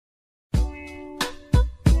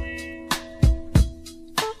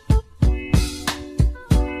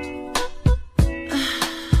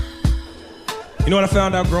You know what I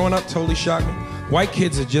found out growing up? Totally shocked me. White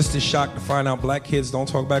kids are just as shocked to find out black kids don't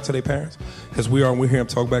talk back to their parents as we are, and we hear them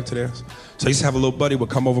talk back to theirs. So I used to have a little buddy would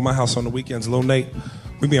come over my house on the weekends, little Nate.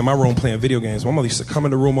 We'd be in my room playing video games. My mother used to come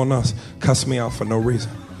in the room on us, cuss me out for no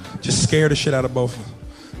reason. Just scare the shit out of both of us.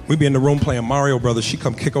 We'd be in the room playing Mario Brothers. She'd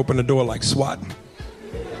come kick open the door like swatting.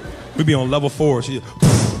 We'd be on level 4. She'd,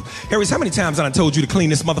 Harris, how many times I done told you to clean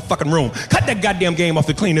this motherfucking room? Cut that goddamn game off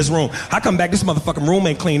to clean this room. I come back, this motherfucking room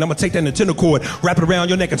ain't clean. I'm gonna take that Nintendo cord, wrap it around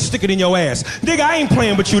your neck, and stick it in your ass. Nigga, I ain't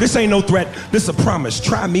playing with you. This ain't no threat. This is a promise.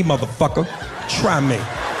 Try me, motherfucker. Try me.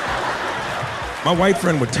 My white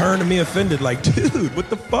friend would turn to me offended like, dude, what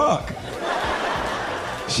the fuck?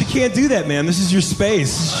 She can't do that, man. This is your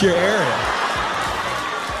space. This is your area.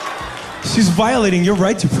 She's violating your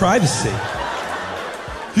right to privacy.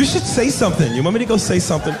 You should say something. You want me to go say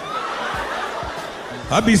something?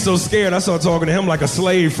 I'd be so scared. I started talking to him like a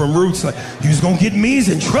slave from Roots. Like, you was gonna get me's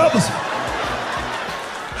in trouble.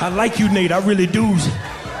 I like you, Nate. I really do.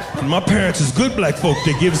 And my parents is good black folk.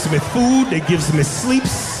 They gives me food. They gives me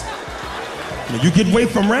sleeps. Now, you get away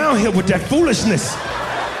from around here with that foolishness.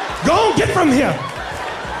 Go on, get from here.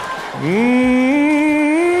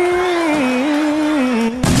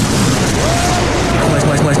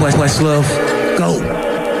 West love, go.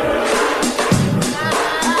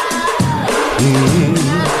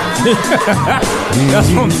 That's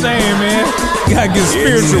what I'm saying, man. You gotta get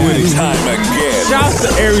spiritual with it. Time again. Shouts to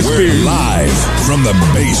Aries Spears. Live from the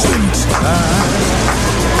basement.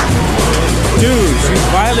 Dude, she's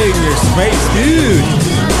violating your space, dude.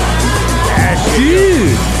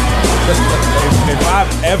 If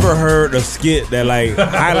I've ever heard a skit that like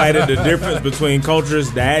highlighted the difference between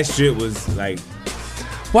cultures, that shit was like.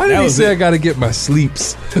 Why did he say I gotta get my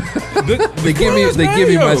sleeps? They give me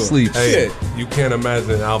my sleeps. Hey, you can't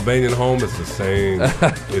imagine an Albanian home. It's the same.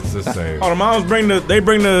 It's the same. Oh, the moms bring the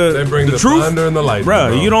truth thunder and the light,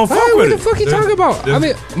 bro. You don't fuck with it. What the fuck you talking about? I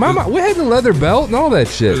mean, my mom, we had the leather belt and all that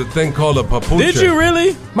shit. There's a thing called a papucha. Did you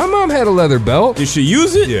really? My mom had a leather belt. Did she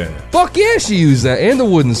use it? Yeah. Fuck yeah, she used that and the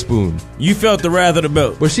wooden spoon. You felt the wrath of the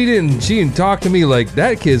belt, but she didn't talk to me like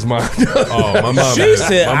that kid's mom. Oh, my mom. She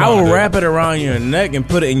said, "I will wrap it around your neck and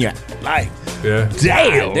put it in your life." Yeah.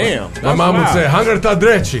 Damn. My mom would say, "Hangrata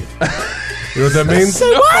drechi." You know what that means?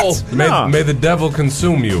 Say what? May the devil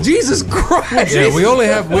consume you. Jesus Christ. Yeah, we only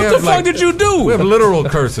have. What the fuck did you do? We have literal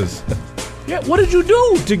curses. Yeah, what did you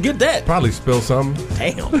do to get that? Probably spill something.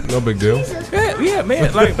 Damn. No big deal. Yeah,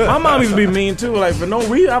 man. Like, my mom used to be mean, too. Like, for no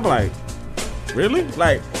reason. I'm like, really?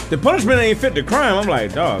 Like, the punishment ain't fit the crime. I'm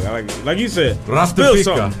like, dog. Like you said, spill Rastifika.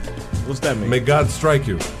 something. What's that mean? May God strike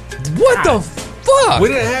you. What the fuck? We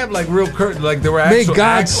didn't have, like, real curses. Like, there were actual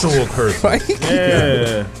curses.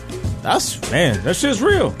 Yeah. That shit's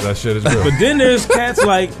real. That shit is real. But then there's cats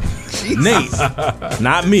like Nate,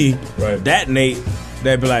 not me, right. That Nate,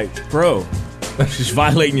 that be like, bro, she's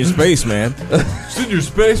violating your space, man. She's in your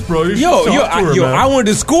space, bro. You should talk to her, man. I wanted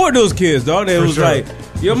to score those kids, dog. They was sure. like,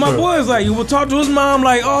 my boy is like, you will talk to his mom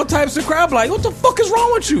like all types of crap. Like, what the fuck is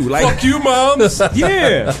wrong with you? Like, fuck you, moms.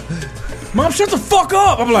 Yeah. Mom, shut the fuck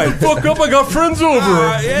up. I'm like, fuck up, I got friends over.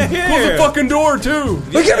 Yeah. Close the fucking door, too.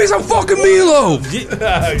 Like, give me some fucking meatloaf.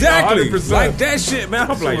 Exactly. 100%. Like that shit, man.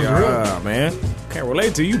 I'm like, man, can't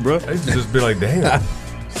relate to you, bro. I used to just be like, damn.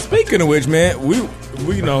 Speaking of which, man,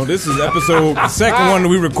 we know this is episode second one that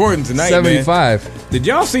we recording tonight, 75. man. Did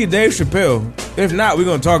y'all see Dave Chappelle? If not, we're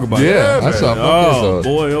gonna talk about it. Yeah, I saw. Oh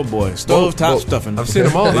boy, stovetop stuffing. I've seen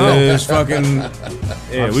them all now. It's fucking.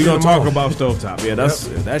 Yeah, we're gonna talk about stovetop. Yeah,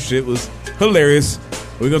 that shit was hilarious.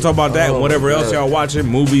 We're gonna talk about that and whatever else y'all watching,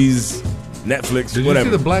 movies, Netflix, Did whatever.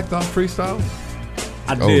 you see the Black Thought freestyle?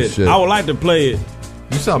 I did. Shit. I would like to play it.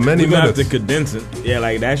 You saw many We're gonna have minutes. to condense it. Yeah,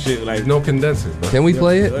 like that shit. Like No condensing. Bro. Can we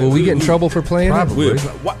play it? Will we get in trouble for playing Probably.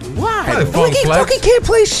 why? Probably it? We can't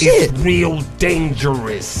play shit. Real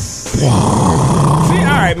dangerous. See, all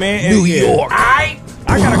right, man. New York. I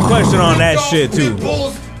got a question on that shit too.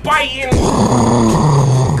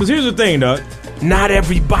 Cause here's the thing, dog. Not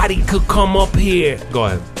everybody could come up here. Go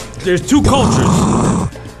ahead. There's two cultures.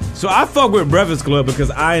 So I fuck with Breakfast Club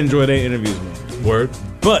because I enjoy their interviews, man. Word.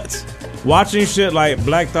 But watching shit like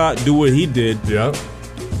Black Thought do what he did,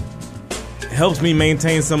 helps me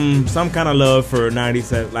maintain some kind of love for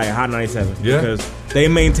 97, like Hot 97. Yeah. Because they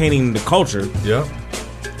maintaining the culture. Yeah.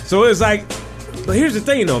 So it's like, but here's the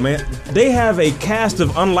thing though, man. they have a cast of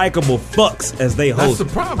unlikable fucks as they host. That's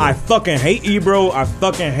the problem. I fucking hate Ebro. I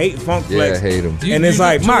fucking hate Funk Flex. Yeah, I hate him. And it's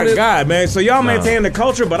like, my tune in- God, man. So y'all maintain the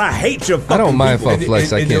culture, but I hate your fucking I don't mind people. Funk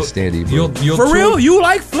Flex. I can't stand Ebro. You'll For tune- real? You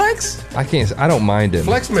like Flex? I can't. I don't mind him.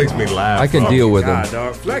 Flex makes me laugh. I can bro. deal with him. God,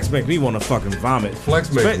 dog. Flex make me want to fucking vomit.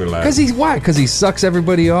 Flex makes me laugh. Because he's why? Because he sucks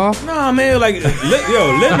everybody off. Nah, man. Like,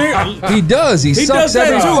 let me. He does. He He sucks does that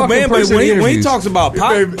every too, fucking man. But person when he he interviews. talks about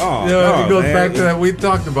pop, Baby, oh, you know, no, it goes man. back to that we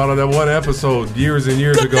talked about on that one episode years and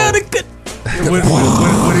years ago. Connecticut.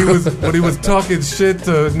 when he was talking shit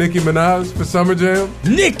to Nicki Minaj for Summer Jam,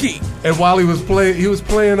 Nicki. and while he was playing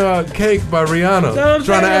 "Cake" by Rihanna, Know what I'm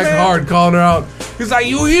trying to saying, act man? hard, calling her out. He's like,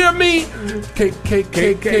 "You hear me? Cake." And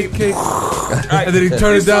then he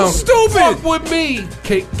turned it down. so stupid. Fuck with me.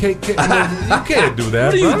 Cake. I'm like, you can't do that.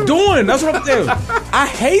 What are you bro. doing? That's what I'm saying. I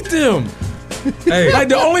hate them. Hey, Like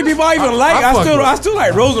the only people I even like, I fuck I with- still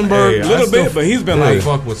like Rosenberg Hey, a I little still- bit, but he's been I like,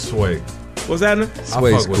 fuck with Sway. what's happening? I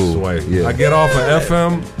Sway's fuck with cool. Sway. Yeah. I get off of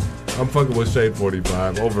FM. I'm fucking with Shade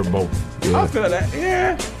 45 over both. I feel that.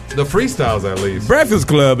 Yeah. The freestyles, at least. Breakfast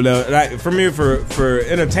Club, though, like for me, for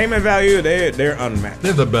entertainment value, they're unmatched.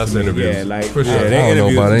 They're the best interviews. Yeah, like for sure. yeah, I they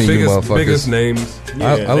don't know about any of you biggest motherfuckers. names.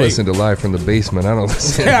 Yeah, I listen to Live from the Basement. I don't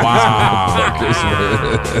listen. Wow.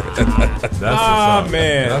 That's Ah, what's up.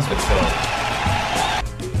 man. That's what's up.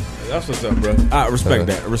 That's what's up, bro. I respect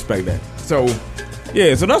that. Respect that. So,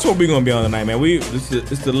 yeah, so that's what we're gonna be on tonight, man. It's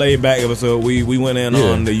the laid back episode. We went in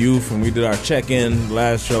on the youth and we did our check in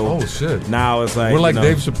last show. Oh shit. Now it's like We're like you know,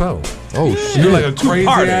 Dave Chappelle. Oh shit! You're like a crazy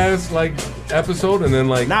Two-parter. ass like episode, and then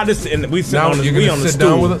like Now this and we sit Now on the you're we gonna on the sit stool.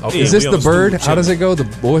 down with it? Okay. Yeah, Is this we the on stool bird? How chilling. does it go?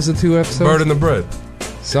 What was the two episodes? Bird in the Bread.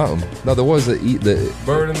 Something. No, there was the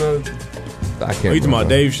Bird in the. I can't. Are you talking about remember.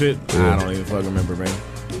 Dave shit? Yeah. I don't even fucking remember, man.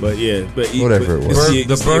 But yeah, Whatever it was. Bird,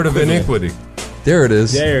 the Bird of Iniquity. There it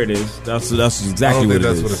is. There it is. That's I exactly don't what think it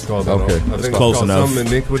that's is. what it's called. Okay. I think It's it's close called enough. some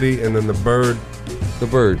iniquity, and then the bird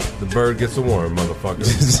gets a worm, motherfucker.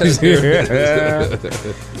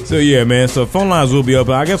 So yeah, man. So phone lines will be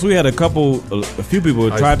open. I guess we had a few people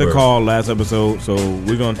who tried to Iceberg. call last episode, so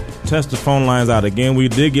we're gonna test the phone lines out again. We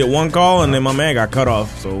did get one call, and then my man got cut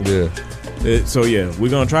off. So Yeah. so yeah, we're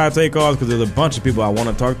gonna try to take calls because there's a bunch of people I want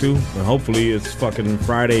to talk to, and hopefully it's fucking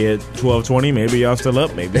Friday at 12:20. Maybe y'all still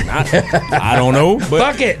up, maybe not. I don't know. But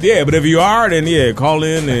Fuck it. Yeah, but if you are, then yeah, call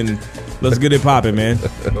in and let's get it popping, man.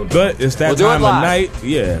 But it's that We'll do it time of live. night.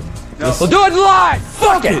 Yeah, We'll do it live.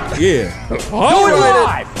 Fuck it. yeah. Do it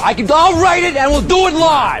live. I'll write it and we'll do it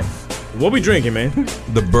live. What we drinking, man?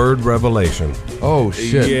 The Bird Revelation. Oh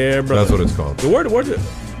shit. Yeah, brother. That's what it's called. The word.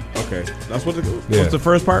 Okay, that's what. Yeah. What's the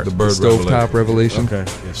first part? The Bird Stovetop Revelation. Revelation. Okay,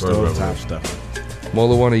 yeah, stove top Revelation. stuff.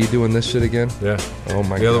 Mola one, are you doing this shit again? Yeah. Oh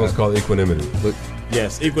my god. The other one's called Equanimity. Look,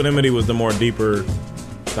 Yes, Equanimity was the more deeper.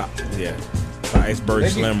 Yeah, the Iceberg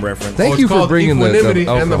Thank you. Slim reference. Thank it's you for called bringing the Equanimity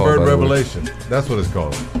and the alcohol, Bird by the way. Revelation. That's what it's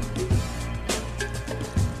called.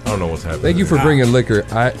 I don't know what's happening. Thank you for bringing liquor.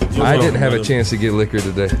 I welcome, didn't have a brother. chance to get liquor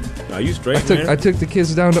today. Are you straight, I man? took the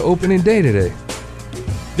kids down to opening day today.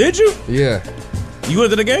 Did you? Yeah. You went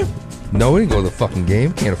to the game? No, we didn't go to the fucking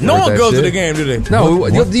game. Can't afford No one that goes to shit. the game, do they? No,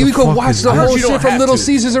 What you the could fuck watch is the that? whole You don't shit from have Little to.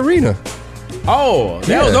 Caesars Arena. Oh,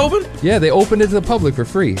 that was open. Yeah, they opened it to the public for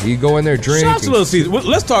free. You go in there, drink. Shout out to and- Little Caesar. Well,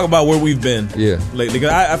 let's talk about where we've been. Yeah. Lately,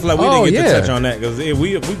 because I feel like we Oh, didn't get yeah. to touch on that because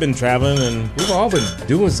we've been traveling and We've all been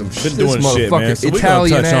doing some shit. doing This shit, man. motherfucking So we gonna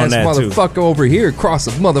Italian touch on ass that, too. motherfucker over here across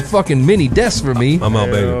the motherfucking mini desk for me. I'm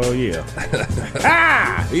Albanian. hell yeah.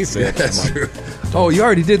 Ah, he said That's true. Oh, you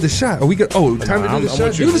already did the shot. Are we good? Oh, time I'm to do the shot.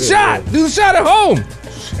 with you. Do the Yeah, shot. Do the shot at home.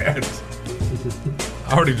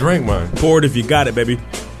 I already drank mine. Pour it if you got it, baby.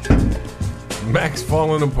 Max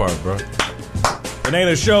falling apart, bro. It ain't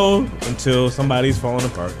a show until somebody's falling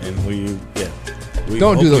apart, and we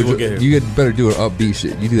Don't do hopefully we'll get those. here. You better do an upbeat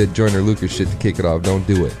shit. You do that Joyner Lucas shit to kick it off. Don't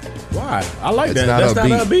do it. Why? I like It's that. not That's not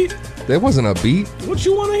upbeat. upbeat. That wasn't upbeat. What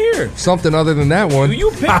you want to hear? Something other than that one.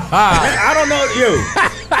 You pick. I don't know you.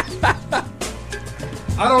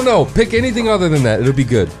 I don't know. Pick anything other than that. It'll be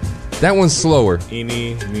good. That one's slower.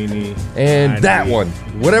 Eeny, meeny, And miny. that one.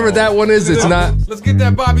 Whatever that one is, it's not. Let's get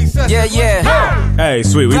that Bobby Sessions. Yeah, yeah. Hey,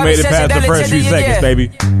 sweet. We Bobby made it Sessions, past the Dallas, first few yeah, seconds, yeah.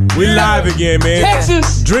 baby. We live again, man.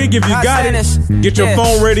 Texas. Drink if you Los got Angeles. it. Get your Yeah.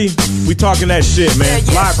 phone ready. We talking that shit, man.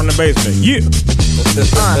 Yeah, yeah. Live from the basement. Yeah.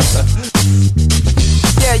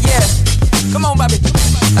 Yeah, yeah. Come on, Bobby.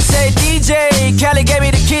 I said DJ, Kelly gave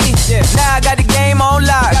me the key. Now I got the game on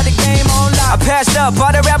lock. I passed up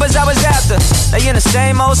all the rappers I was after. They in the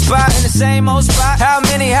same old spot. How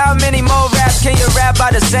many more raps can you rap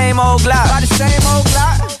by the same old Glock?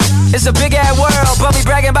 It's a big ass world, but we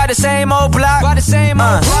bragging by the same old block. It's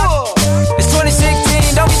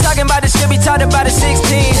 2016, don't be talking about the shit we talked about at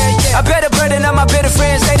 16. I've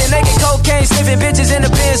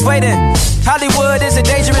just waiting. Hollywood is a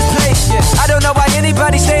dangerous place. I don't know why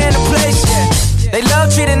anybody stay in the place. They love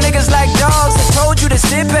treating niggas like dogs. I told you to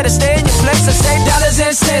sit, better stay in your place. I say dollars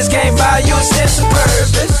and cents can't buy you a sense of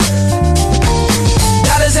purpose.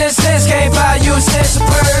 Dollars and cents can't buy you a sense of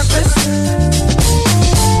purpose.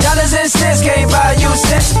 Dollars and cents can't buy you a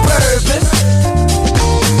sense of purpose.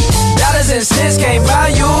 Dollars and cents can't buy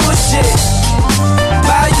you shit.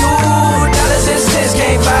 Buy you. Dollars and cents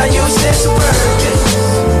can't buy you a sense of purpose.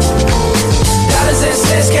 Dollars and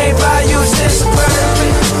cents can't buy you a sense of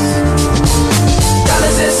purpose.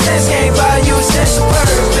 Dollars and cents can't buy you a sense of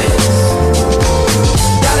purpose.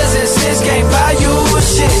 Dollars and cents can't buy you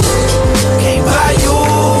shit. Can't buy you.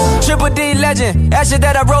 Triple D legend, ashes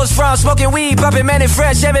that I rose from. Smoking weed, pumping man and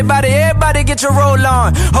fresh. Everybody get your roll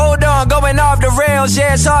on. Hold on, going off the rails.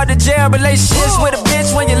 Yeah, it's hard to jail. Relationships with a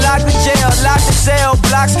bitch when you locked in jail. Lock the cell,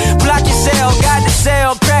 blocks, block your cell. Got the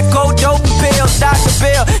cell, crack, cold, dope, and pills. Dr.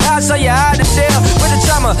 Bill, I'll show you how to deal with the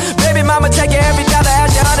trauma. Baby mama take you every dollar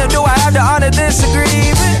as your honor. Do I have to honor this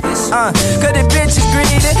agreement? Cause the bitch is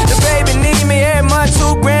greedy. The baby need me every month.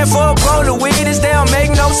 $2 grand for a bowl of weed. This they don't make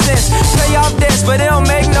no sense. Pay off this, but it don't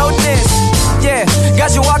make no sense. Yeah,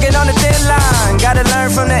 got you walking on the thin line. Gotta learn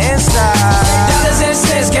from the inside. Dollars and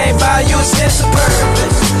cents can't buy you a sense of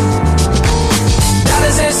purpose.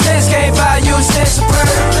 Dollars and cents can't buy you a sense of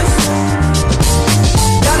purpose.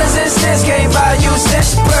 Dollars and cents can't buy you a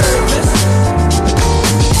sense of purpose.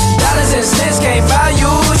 Dollars and cents can't buy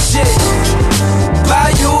you shit. Buy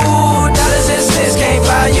you. Dollars and cents can't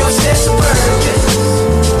buy you a sense of purpose.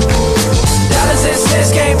 Dollars and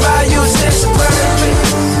cents can't buy you a sense of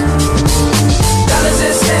purpose. Dollars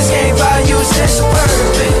and cents can't buy you a sense of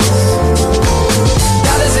purpose.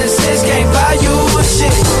 Dollars and cents can't buy you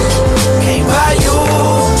shit. Can't buy you.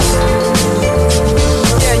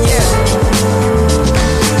 Yeah, yeah.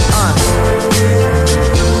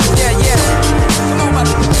 Yeah, yeah. Come on,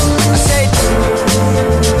 I say,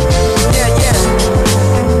 yeah, yeah.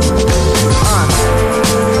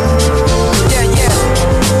 Yeah, yeah.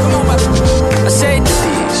 Come on, I say,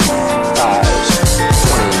 these 5s,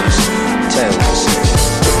 20s, 10s.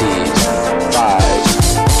 50s, 5s,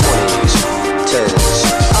 20s, 10s.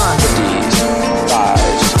 50s,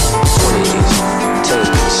 5s, 20s,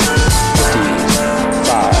 10s. 50s,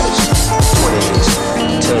 5s, 20s,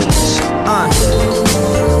 10s.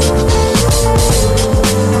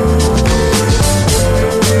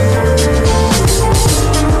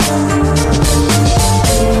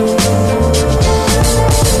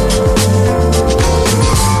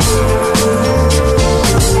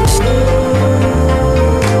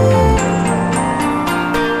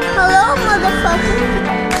 Hello, motherfucker.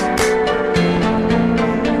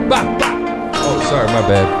 Oh, sorry, my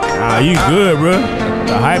bad. Ah, you good, bro?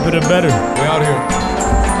 The hyper, the better. We out here.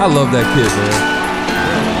 I love that kid, man.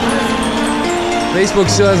 Facebook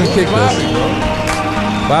still hasn't kicked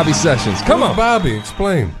us. Bobby Sessions. Come on. Bobby,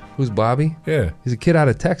 explain. Who's Bobby? Yeah. He's a kid out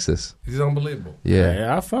of Texas. He's unbelievable. Yeah.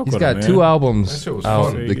 Yeah, I fuck He's with got him, 2 man. albums That shit was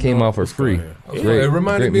out funny. that came out for free. It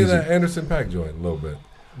reminded me of music. that Anderson .Paak joint a little bit.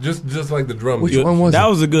 Just like the drum. Which one was That it?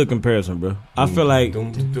 was a good comparison, bro. I feel like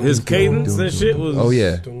his cadence and shit was. Oh,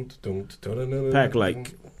 yeah.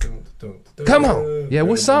 Pack-like. Come on. Yeah,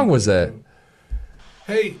 what song was that?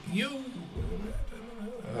 Hey, you.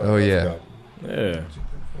 Oh, yeah. Yeah.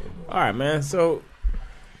 All right, man. So,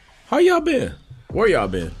 how y'all been? Where y'all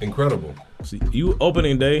been? Incredible. See, you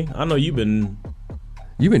opening day. I know you've been.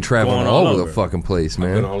 You've been traveling Going all all over over. the fucking place, I've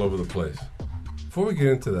been man. all over the place. Before we get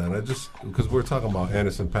into that, because we're talking about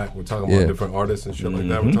Anderson .Paak, we're talking Yeah. about different artists and shit like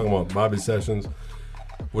that. We're talking about Bobby Sessions.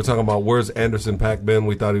 We're talking about where's Anderson .Paak been.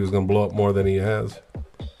 We thought he was going to blow up more than he has.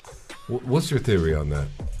 What's your theory on that?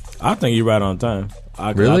 I think you're right on time.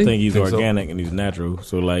 I Really? think he's Think so? organic and he's natural.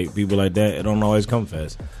 So, like, people like that, it don't always come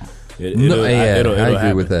fast. No, yeah, I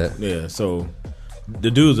agree with that. Yeah, so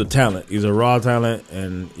the dude's a talent. He's a raw talent,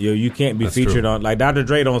 and you can't be That's featured true. on. Like, Dr.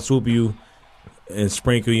 Dre don't swoop you and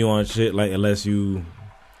sprinkle you on shit, like, unless you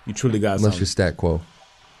truly got Unless something. you're Stat Quo.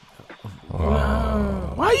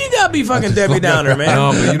 Why you gotta be fucking Debbie Downer, man?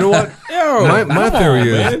 No, but you know what? Yo, my come theory on,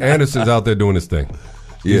 is man. Anderson's out there doing his thing.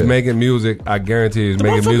 He's Yeah. making music. I guarantee he's The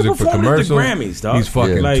making motherfucker music for performed at the commercials. Grammys, dog. He's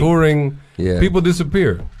fucking Yeah. Like- touring. Yeah. People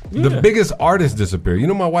disappear. Yeah. The biggest artists disappear. You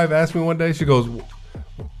know, my wife asked me one day. She goes,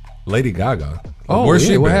 "Lady Gaga. Oh, where's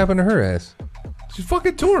yeah, she what been? happened to her ass? She's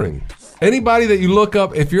fucking touring. Anybody that you look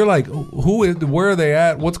up, if you're like, who is? Where are they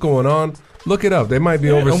at? What's going on? Look it up. They might be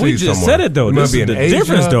overseas. And we just somewhere. said it though. They might This be is in the Asia.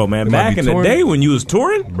 difference though, man. They might Back be in the touring. day when you was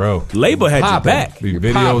touring, bro, label had Poppin'. your back. be You're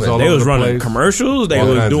videos popping. all They over was the running place. commercials. They All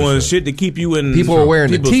was kinds of doing shit. shit to keep you in. People were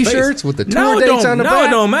wearing the people's face. T-shirts with the Now tour it dates don't- on the Now back.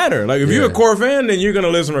 it don't matter. Like if you're a Yeah. core fan, then you're gonna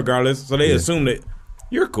listen regardless. So they Yeah. assume that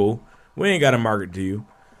you're cool. We ain't got to market to you.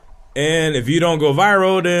 And if you don't go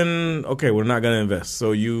viral, then okay, we're not gonna invest.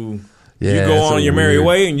 So you go on your merry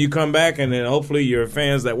way, and you come back, and then hopefully your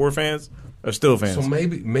fans that were fans are still fans. So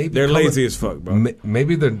maybe they're lazy as fuck, bro.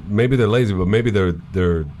 Maybe they're lazy, but maybe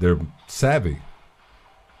they're savvy.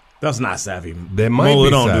 That's not savvy. They might be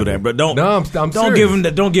don't savvy. do that, but don't. No, I'm don't serious.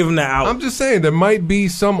 give them that out. I'm just saying there might be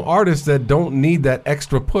some artists that don't need that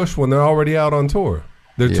extra push when they're already out on tour.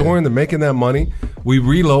 They're touring, they're making that money. We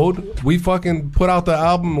reload. We fucking put out the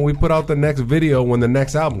album and we put out the next video when the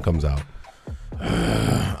next album comes out.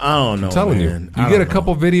 I don't know. I'm telling man. you get a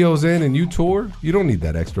couple videos in and you tour, you don't need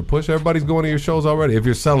that extra push. Everybody's going to your shows already. If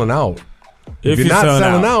you're selling out. If you're not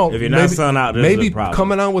selling out, maybe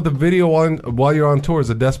coming out with a video while you're on tour is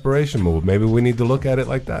a desperation move. Maybe we need to look at it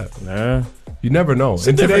like that. Yeah. You never know. It's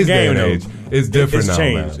In today's day and game, age, it's different now,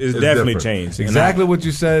 changed. man. It's definitely different. changed. Exactly what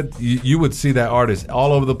you said. You would see that artist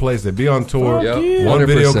all over the place. They'd be on tour. Yep. One 100%.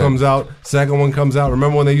 video comes out. Second one comes out.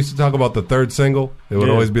 Remember when they used to talk about the third single? It would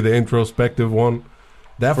Yeah. always be the introspective one.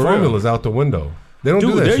 That For formula's out the window. They don't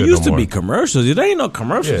do that there shit used no to be more. commercials. There ain't no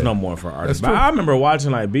commercials Yeah. no more for artists. That's But true. I remember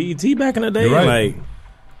watching like BET back in the day. You're right. Like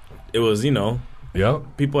it was, Yep.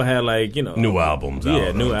 people had like New albums out Yeah,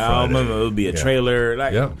 on new album. Friday. It would be a Yeah. trailer.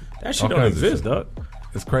 Like Yep. that shit All don't kinds of exist, shit. dog.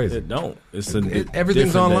 It's crazy. It don't. It's a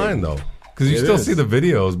Everything's different online day. though, because you It still is. see the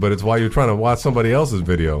videos, but it's while you're trying to watch somebody else's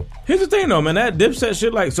video. Here's the thing though, man. That Dipset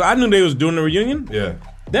shit, like, so I knew they was doing the reunion. Yeah.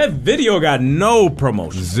 That video got no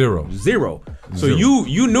promotion. Zero. So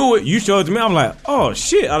you knew it. You showed it to me. I'm like, oh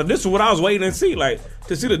shit! This is what I was waiting to see. Like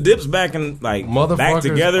to see the Dips back and like back Motherfuckers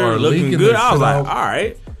together, are looking leaking good. their I was shit like, out. all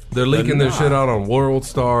right. They're leaking But their shit out on World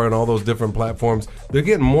Star and all those different platforms. They're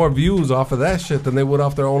getting more views off of that shit than they would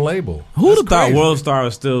off their own label. Who'd have That's thought crazy. World Star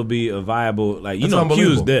would still be a viable? Like That's Q's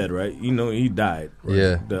unbelievable. dead, right? He died. Right?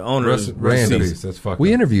 Yeah. The owner Rest is in Randy. peace. That's fucked We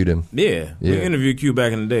up. interviewed him. Yeah, we Yeah. interviewed Q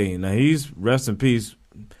back in the day. Now he's rest in peace,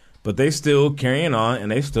 but they still carrying on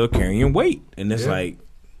and they still carrying weight. And it's Yeah. like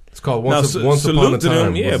It's called Now, Once salute Upon a to them,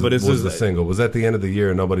 Time. yeah, was, but it's was just the like- single. It was at the end of the year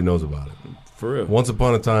and nobody knows about it. for real. Once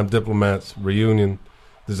Upon a Time, Diplomats, Reunion.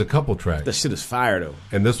 There's a couple tracks. That shit is fire though.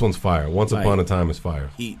 And this one's fire. Once Like- Upon a Time is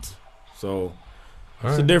fire. Heat. So All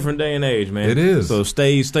it's a right. different day and age, man. It is. So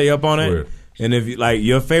stay up on it. Weird. And if you like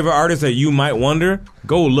your favorite artist that you might wonder,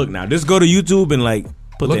 go look now. Just go to YouTube and like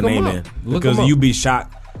put Look their 'em name up. in Look because 'em up. you be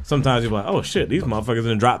shocked. Sometimes you're like, oh shit, these motherfuckers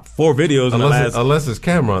done dropped 4 videos in the last. Unless it's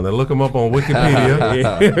Cameron. They look him up on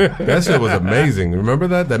Wikipedia. That shit was amazing. Remember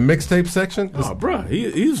that? That mixtape section? Oh, bro,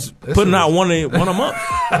 he's putting out one a month.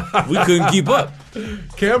 We couldn't keep up.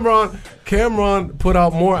 Cameron put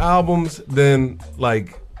out more albums than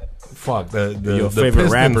like the Your the favorite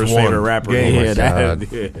Pistons rapper's won favorite rapper. game. Yeah, God.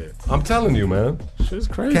 yeah. I'm telling you, man. Shit's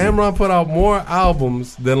crazy. Cameron put out more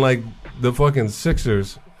albums than like the fucking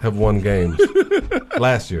Sixers have won games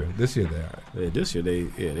last year. This year they are. Yeah, this year they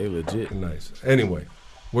legit. Nice. Anyway,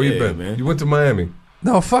 where you Yeah, been? man. You went to Miami.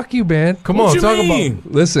 No, fuck you, man. Come What on, you talk mean?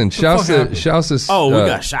 about. Listen, shouts fuck to happened? We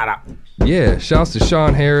got shout out. shouts to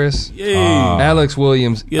Sean Harris, Yay. Alex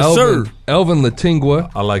Williams, Yes, sir. Elvin Latingua,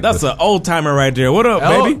 I like That's this. an old timer right there. What up,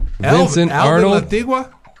 baby? Vincent Arnold.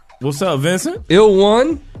 Latigua? What's up, Vincent? Il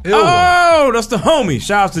One, Oh, that's the homie.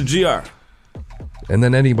 Shout out to GR. and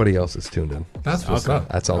then anybody else that's tuned in. That's what's up.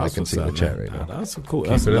 That's all That's I can what's see in the up, chat man. right now. That's cool.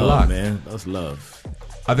 That's Keeping it love, locked. man. That's love.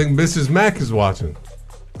 I think Mrs. Mack is watching.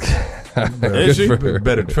 Is she? for her.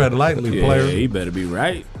 Better tread lightly, Yeah, player. he better be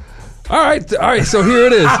right. All right. So here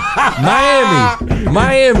it is,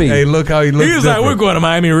 Miami. Hey, look how he looks. He was like, different. "We're going to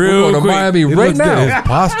Miami We're real going to quick." Miami He right looks now. good. His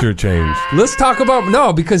posture changed. Let's talk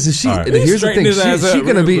about because she. All right. Here's the Straighten thing. his ass up She's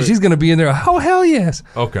gonna real be. quick. She's gonna be in there. Oh hell yes.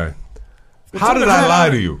 Okay. How did I lie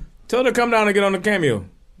to you? Tell her to come down and get on the cameo.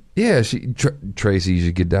 Yeah. Tracy, you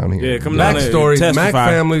should get down here. Yeah, come down. Backstory: Testify. Mac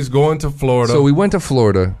family's going to Florida. So we went to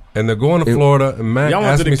Florida. and they're going to Florida, and Mac Y'all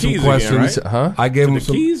went asked to the me some Keys questions. again, Huh? I gave To him the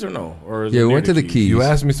some. Keys or no? Or is Yeah, it we near went to the Keys. You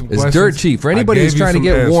asked me some It's questions. dirt cheap for I anybody who's gave you trying to some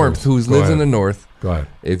get answers. warmth, who Go lives in ahead. the north. Go ahead.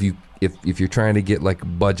 If you're trying to get like a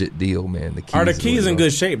budget deal, man, the Keys Are the is the Keys way in to go.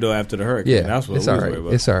 good shape though after the hurricane? Yeah, That's what it's we all was right. worried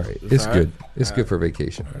about. It's all right. It's all good. right? It's good for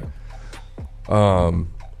vacation.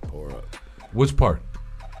 Which part?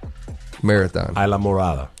 Marathon. A la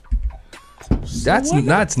Morada.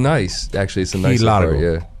 That's nice. Actually, it's a nice Largo. part.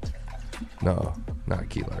 Yeah. No, not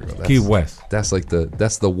Key Largo. That's, Key West. That's like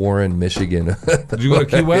that's the Warren, Michigan. Did you go to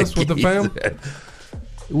Key West with the fam?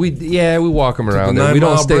 We walk them around The there. We 9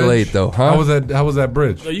 don't Mile stay Bridge? late though, huh? How was that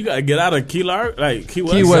bridge? So you gotta get out of Key West. Key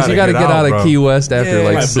West, you got to get out of bro. Key West after Yeah.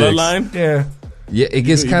 like Like 6. Bloodline. Yeah. Yeah, it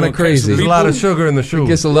gets You kind gonna of catch crazy. some There's a lot of sugar in the shoe. It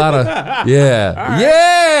gets a lot of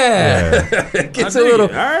yeah. It gets a little.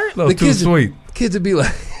 All right. A little too sweet. Kids would be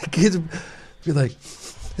like,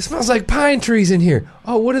 It smells like pine trees in here.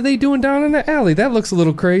 Oh, what are they doing down in the alley? That looks a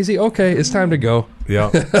little crazy. Okay, it's time to go. Yeah,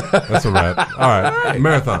 that's a wrap. All right,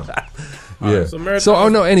 marathon. Yeah. So, oh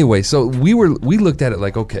no. Anyway, so we looked at it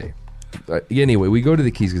like, okay. Anyway, we go to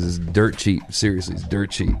the Keys because it's dirt cheap. Seriously, it's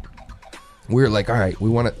dirt cheap. We were like, all right, we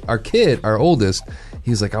want to. Our kid, our oldest,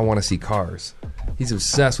 he's like, I want to see cars. He's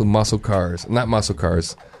obsessed with muscle cars, not muscle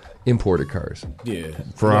cars, imported cars. Yeah,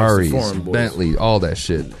 Ferraris, Bentley, all that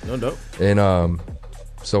shit. No doubt. And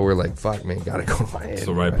so we're like, fuck, man, gotta go to Miami. It's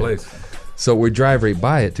the right place. So we drive right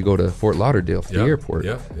by it to go to Fort Lauderdale for the airport.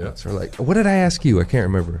 Yeah. So we're like, what did I ask you? I can't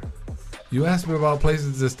remember. You asked me about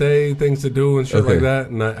places to stay, things to do, and shit like that,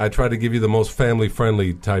 and I tried to give you the most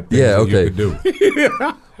family-friendly type things that you could do.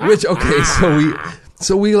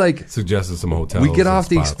 So we like suggested some hotels. We get off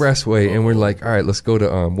the spots. expressway and we're like, all right, let's go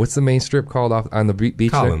to what's the main strip called off on the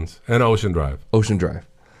beach? Collins and Ocean Drive. Ocean Drive.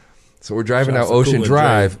 So we're driving down Ocean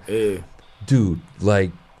Drive, dude.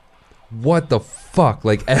 Like, what the fuck?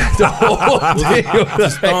 Like, the whole thing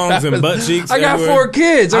was thongs and butt cheeks. I got 4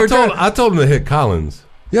 kids. I told him to hit Collins.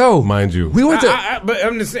 Yo, mind you, we went to. But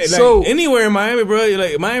I'm just saying, like, anywhere in Miami, bro.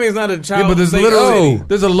 Like, Miami's not a child. Yeah, but there's literally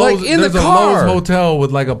there's a Lowe's, like in there's the a car. Lowe's hotel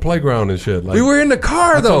with like a playground and shit. Like, we were in the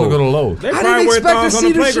car though. I told him to go to Lowe's. They probably wear thongs on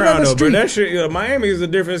the playground though, but that shit, Miami is a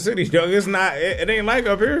different city, dog. It's not. It ain't like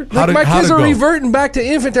up here. Like my kids are reverting back to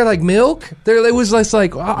infant. They're like milk. It was just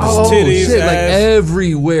like titties, shit,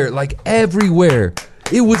 ass. like everywhere.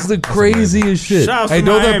 It was the craziest shit. Hey,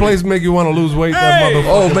 don't that place make you want to lose weight? That motherfucker.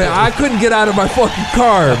 Oh man, I couldn't get out of my fucking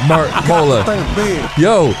car, Mola.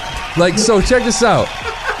 Yo, like, so check this out.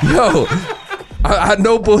 Yo, I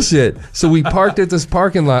no bullshit. So we parked at this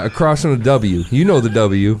parking lot across from the W. You know the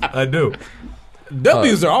W. I do.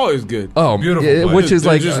 W's are always good. Oh, beautiful. Which is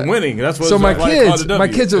They're like just winning. That's what. So it's my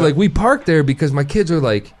like, kids are like, we parked there because my kids are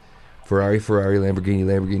like, Ferrari,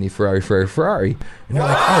 Lamborghini, Ferrari, and they're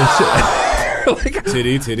like, oh shit. Like,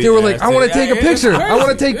 titty. They were like, I want to take a picture. I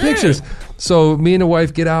want to take pictures. So me and the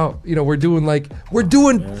wife get out. You know, we're doing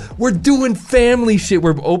family shit.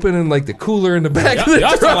 We're opening like the cooler in the back of the y'all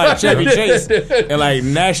truck. sound like Chevy Chase and like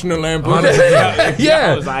National Lampoon.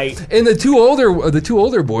 Yeah. Was like, and the two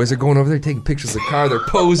older boys are going over there taking pictures of the car. They're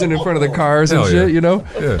posing in front of the cars and shit. You know.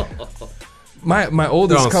 Yeah. My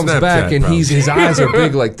oldest comes Snapchat, back and bro. his eyes are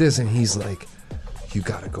big like this, and he's like, "You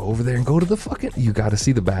gotta go over there and go to the fucking. You gotta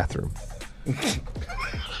see the bathroom."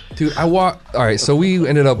 Dude, I walk. All right, so we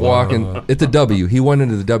ended up walking at the W. He went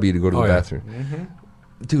into the W to go to the bathroom.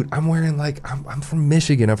 Mm-hmm. Dude, I'm wearing like I'm from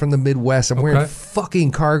Michigan. I'm from the Midwest. I'm wearing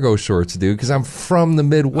fucking cargo shorts, dude, because I'm from the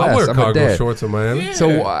Midwest. I wear I'm cargo shorts in Miami. Yeah.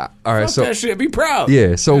 So all right, so that shit, be proud.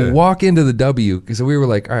 Yeah, so walk into the W because we were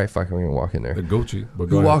like, all right, fuck, we're gonna walk in there. The Gucci. But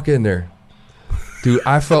We walk in there. Dude,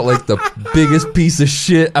 I felt like the biggest piece of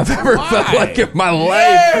shit I've ever felt like in my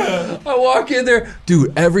life. I walk in there.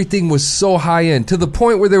 Dude, everything was so high end to the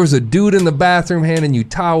point where there was a dude in the bathroom handing you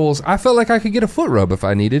towels. I felt like I could get a foot rub if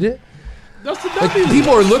I needed it. That's the Like, W.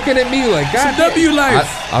 people are looking at me like, God, W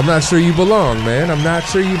life. I'm not sure you belong, man. I'm not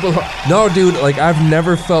sure you belong. No, dude, like, I've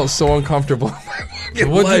never felt so uncomfortable in my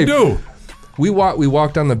fucking What'd life. you do? We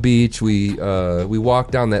walked on the beach. We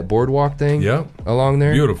walked down that boardwalk thing. Yeah. Along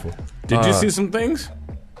there. Beautiful. Did you see some things?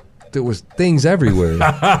 There was things everywhere.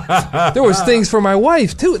 There was things for my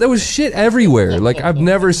wife too. There was shit everywhere. Like, I've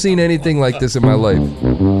never seen anything like this in my life.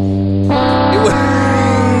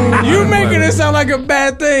 You making it sound like a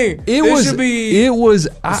bad thing. It should be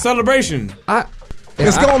a celebration.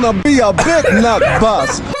 It's gonna be a big nut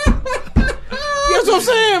bust. That's what I'm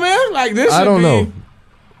saying, man. Like, this I should don't be, know.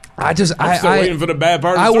 I'm still waiting for the bad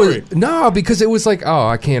part of the story. No, because it was like, oh,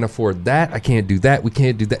 I can't afford that. I can't do that. We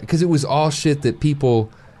can't do that. Because it was all shit that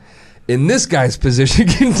people in this guy's position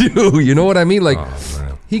can do. You know what I mean? Like,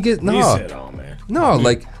 he said, oh, man. No,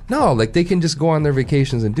 like they can just go on their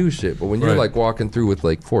vacations and do shit. But when you're like walking through with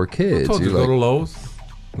like 4 kids, I told you you're go like, to Lowe's,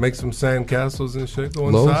 make some sand castles and shit, go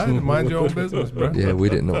Lowe's? inside and mind your own business, bro. yeah, we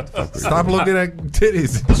didn't know what the fuck we were Stop looking at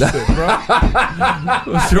titties and shit,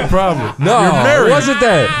 bro. What's your problem? No, you're married. It wasn't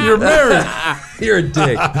that. You're married. You're a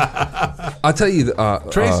dick. I'll tell you,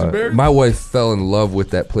 Tracy Berry? my wife fell in love with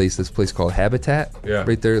this place called Habitat. Yeah.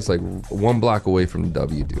 Right there. It's like 1 block away from the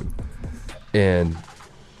W, dude. And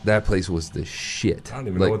that place was the shit. I don't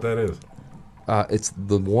even know what that is. It's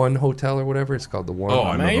the One Hotel or whatever. It's called the One.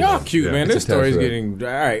 Oh, Man, y'all cute, man. This story's getting... All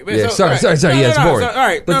right. Yeah, sorry. Yeah, it's boring. All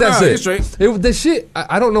right. But that's it. Straight. The shit,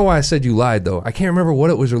 I don't know why I said you lied, though. I can't remember what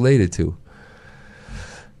it was related to.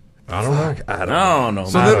 I don't know. I don't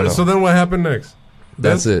know. So then what happened next?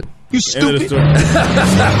 That's it. You stupid.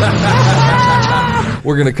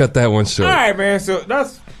 We're gonna cut that one short. All right, man. So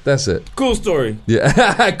that's it. Cool story.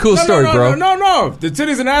 Yeah, cool story, bro. No. The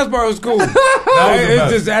titties and ass bar was cool. Wait.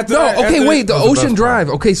 The Ocean Drive.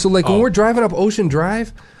 Okay, so like when we're driving up Ocean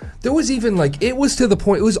Drive, there was even like it was to the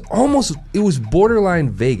point. It was borderline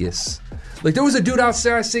Vegas. Like there was a dude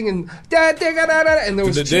outside singing da, da, da, da, da, and there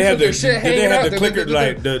was did they have their shit hanging out. Did they have the clicker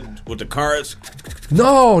like with the cards?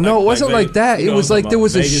 No, it wasn't like that. It was like there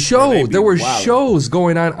was a show. There were shows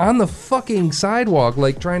going on the fucking sidewalk,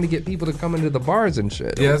 like trying to get people to come into the bars and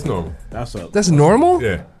shit. Yeah, that's normal. That's normal?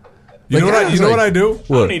 Yeah. You know what I do?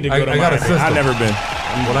 What? I don't need to go to Miami. I've never been.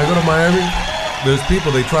 When I go to Miami, there's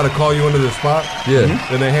people, they try to call you into their spot.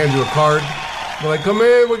 Yeah. And they hand you a card. They're like, come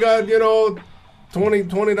in, we got,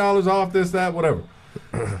 $20 off this, that, whatever.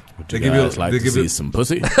 They give you some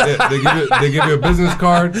pussy. Yeah, they give you a business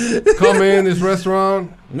card. Come in this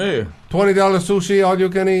restaurant. Yeah. $20 sushi, all you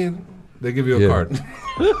can eat. They give you a card.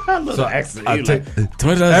 So I take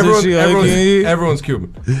everyone's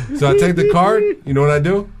Cuban. So I take the card. You know what I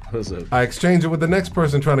do? I exchange it with the next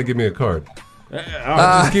person trying to give me a card.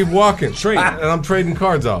 I just keep walking. Trade. And I'm trading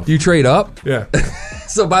cards off. You trade up? Yeah.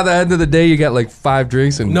 So by the end of the day, you got like 5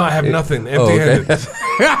 drinks and no, I have nothing. Empty-handed.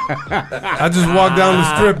 I just walk down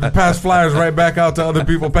the strip and pass flyers right back out to other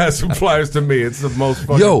people passing flyers to me. It's the most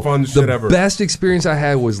fucking fun shit ever. The best experience I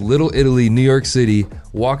had was Little Italy, New York City,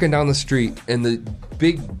 walking down the street and the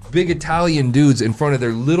big Italian dudes in front of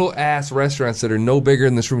their little ass restaurants that are no bigger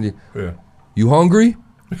than this room. Yeah. You hungry?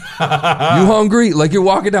 You hungry? Like you're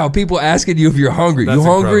walking down, people asking you if you're hungry. That's you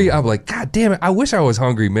hungry? incredible. I'm like, God damn it! I wish I was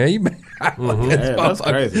hungry, man. That's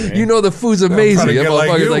crazy, man. You know the food's amazing. I'm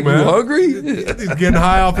like you hungry? He's getting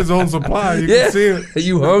high off his own supply. You can see it.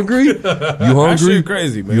 You hungry? You hungry? That shit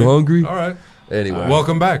crazy, man. You hungry? All right. Anyway,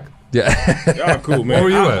 welcome back. Yeah. Y'all cool, man. Where were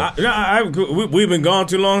you at? We've been gone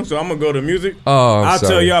too long, so I'm gonna go to music. Oh, I'll sorry.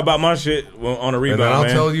 tell y'all about my shit on a rebound. And I'll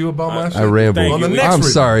man. tell you about my shit. I rambled. On the next I'm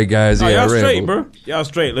sorry, guys. No, yeah, y'all I straight, rambled. bro. Y'all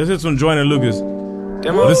straight. Let's hit some Joyner Lucas.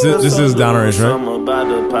 This is Down Orange,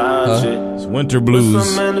 right? It's Winter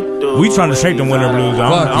Blues. We trying to shake them Winter Blues.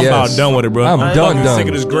 I'm about done with it, bro. I'm done. Sick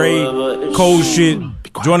of this gray, cold shit.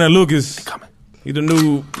 Joyner Lucas. He the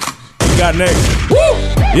new. He got next. Woo!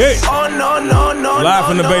 Yeah. Oh no. Live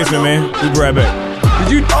from the basement, man. We'll be right back.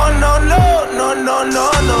 Did you? Oh no. Oh no.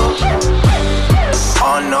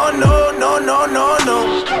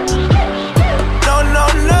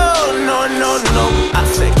 I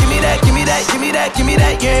said, give me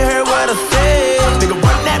that. You ain't heard what I said. Nigga,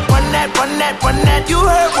 run that. You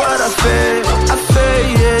heard what I said. I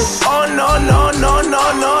said, yes. Oh no.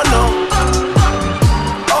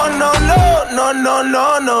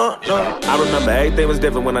 No. I remember everything was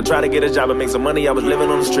different when I tried to get a job and make some money. I was living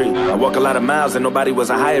on the street. I walk a lot of miles and nobody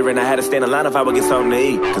wasn't hiring. I had to stand in line if I would get something to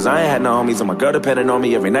eat. Cause I ain't had no homies and my girl depended on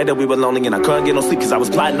me every night that we were lonely. And I couldn't get no sleep cause I was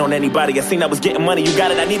plotting on anybody. I seen I was getting money. You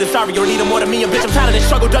got it. I need a sorry. You need it more than me. And bitch, I'm tired of this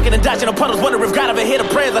struggle, ducking and dodging the puddles. Wonder if God ever hear the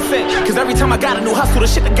prayers I sent. Cause every time I got a new hustle, the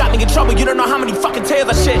shit that got me in trouble. You don't know how many fucking tears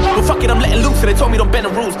I shed. But fuck it, I'm letting loose. And they told me don't bend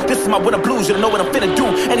the rules. This is my winter blues. You don't know what I'm finna do.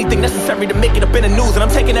 Anything necessary to make it up in the news. And I'm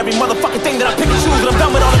taking every motherfucking thing that I pick and choose. And I'm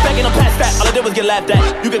done with all the begging. I'm past that. All I did was get laughed at.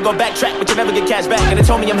 You can go backtrack, but you'll never get cash back. And they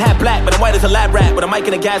told me I'm half black, but I'm white as a lab rat. With a mic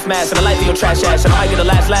and a gas mask and a life in your trash ass. And I might get the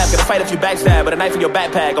last laugh. Gonna fight if you backstab. But a knife in your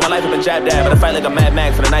backpack. All my life I've been jabbed at. But I fight like a Mad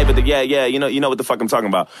Max and a knife at the yeah. You know what the fuck I'm talking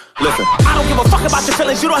about. Listen, I don't give a fuck about your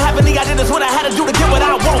feelings. You don't have any idea. That's what I had to do to get what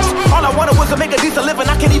I want. All I wanted was to make a decent living.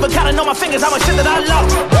 I can't even kinda know my fingers how much shit that I love.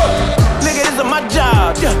 Nigga, this is my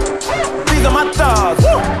job. These are my thoughts.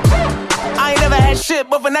 I ain't never had shit,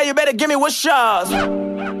 but for now you better give me what's yours.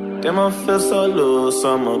 Damn, I feel so loose,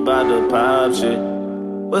 I'm about to pop shit.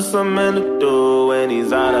 What's a man to do when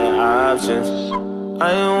he's out of options?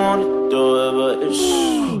 I ain't wanna do it, but shh,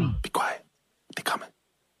 be quiet, they coming.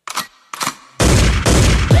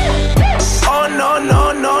 Oh no.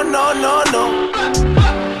 Oh no.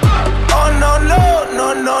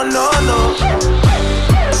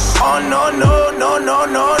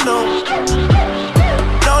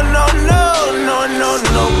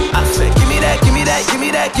 No. I said, give me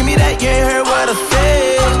that. You ain't heard what I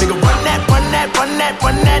said. Nigga, run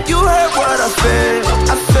that. You heard what I said.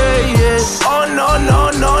 I said, yes. Oh no.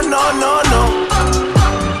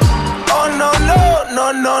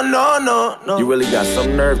 Oh no. You really got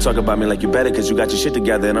some nerve talking about me like you better cause you got your shit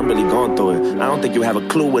together and I'm really going through it. I don't think you have a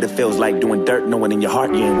clue what it feels like doing dirt knowing in your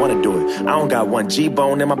heart you ain't wanna do it. I don't got one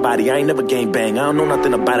G-bone in my body, I ain't never gang bang. I don't know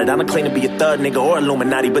nothing about it, I don't claim to be a thug nigga or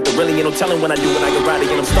Illuminati, but there really ain't no telling when I do when I get rowdy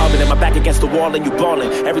and I'm starving and my back against the wall and you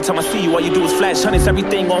ballin'. Every time I see you all you do is flash hundreds,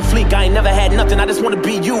 everything on fleek. I ain't never had nothing, I just wanna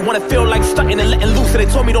be you. Wanna feel like stunting and letting loose. So they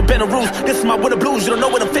told me don't bend the rules. This is my winter blues, you don't know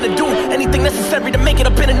what I'm finna do. Anything necessary to make it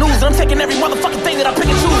up in the news. And I'm taking every motherfucking thing that I pick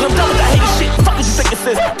and choose. I'm done with that hating shit. Fuck what you think this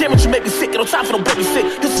is. Damn it, you make me sick. No time for no baby sick.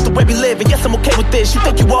 This is the way we live, and yes, I'm okay with this. You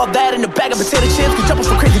think you all that in the bag of potato chips? Could jump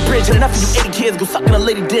off a crazy bridge, and enough of you 80 kids go sucking a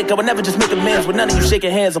lady dick. I would never just make amends with none of you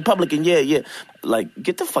shaking hands in public. And yeah, like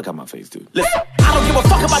get the fuck out my face, dude. Listen, I don't give a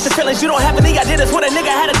fuck about your feelings. You don't have any idea that's what a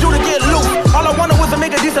nigga had to do to get loose. All I wanted was to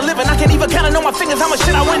make a decent living. I can't even count on my fingers how much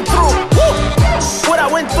shit I went through. Woo! What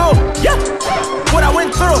I went through, yeah. What I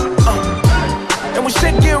went through. And when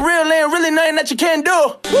shit get real, ain't really nothing that you can't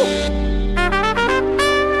do. Woo!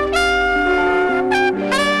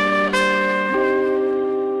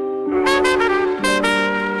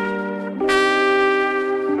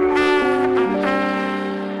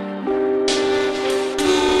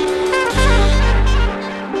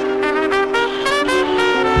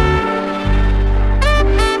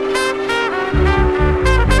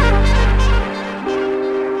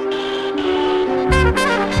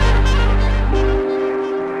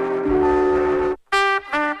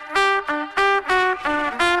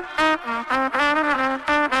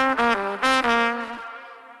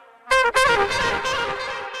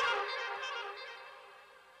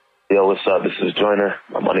 Yo, what's up? This is Joyner.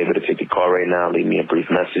 I'm unable to take the call right now. Leave me a brief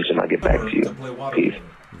message and I'll get back to you. Peace.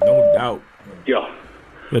 No doubt. Yo,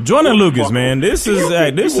 Joyner Lucas, man. This is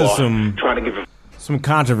some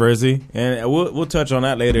controversy, and we'll touch on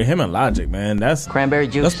that later. Him and Logic, man. That's cranberry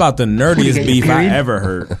juice. That's about the nerdiest beef I ever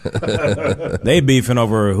heard. They beefing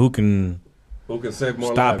over who can save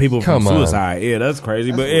more stop lives. people from suicide. Yeah, that's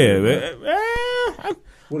crazy. But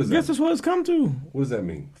what is I guess that's what it's come to. What does that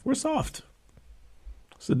mean? We're soft.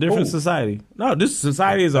 It's a different society. No, this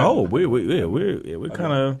society as a whole. We're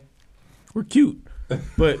kind of we're cute,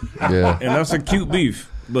 but and that's a cute beef.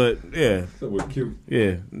 But yeah, so we're cute.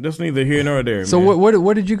 Yeah, that's neither here nor there. So man.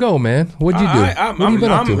 where did you go, man? What'd you do?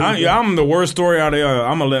 I'm the worst story out there.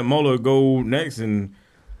 I'm gonna let Mola go next, and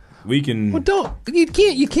we can. Well, you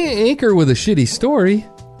can't anchor with a shitty story.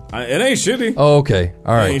 It ain't shitty. Oh, okay,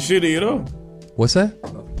 all right. It ain't shitty at all. What's that?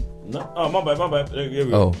 No, oh my bad. There we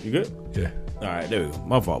go. Oh, you good? Yeah. All right, there we go.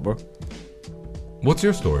 My fault, bro. What's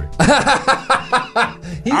your story?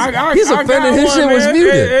 he's offended. His shit was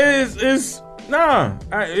muted.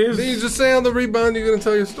 Did you just say on the rebound you're going to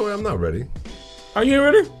tell your story? I'm not ready. Are you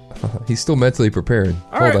ready? He's still mentally preparing.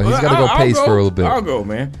 Hold on, he's got to go pace for a little bit. I'll go,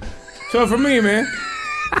 man. So for me, man,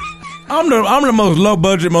 I'm the most low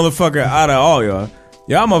budget motherfucker out of all y'all.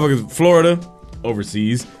 Y'all motherfuckers, Florida,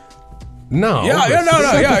 overseas. No. No.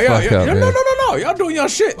 Y'all doing y'all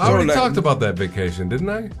shit. I already talked about that vacation, didn't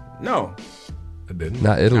I? No. I didn't.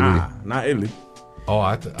 Not Italy. Not Italy. Oh,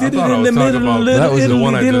 I thought I was talking about that was the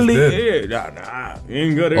one I just did. Yeah, you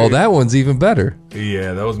ain't good. Oh, that one's even better.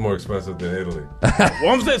 Yeah, that was more expensive than Italy.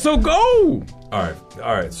 Well, I'm saying, so go. All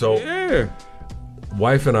right. So,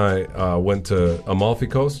 wife and I went to Amalfi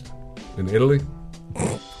Coast in Italy.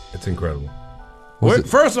 It's incredible.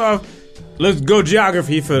 First off, let's go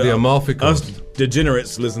geography for the Amalfi Coast. Us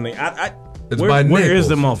degenerates listening. It's by Naples. Where is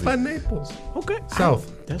the Amalfi? By Naples. Okay.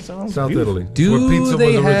 South. That sounds South beautiful. Italy. Do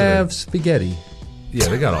they have spaghetti? Yeah,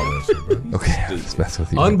 they got all that shit, bro. Okay, let's mess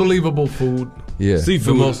with you. Unbelievable food. Yeah.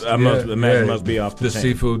 Seafood must be off the chain.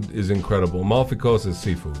 Seafood is incredible. Amalfi Coast is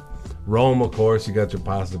seafood. Rome, of course, you got your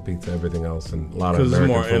pasta, pizza, everything else, and a lot of American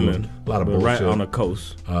more food. Inland, a lot of bullshit. Right on the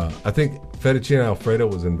coast. I think fettuccine Alfredo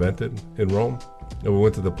was invented in Rome. And we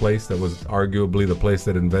went to the place that was arguably the place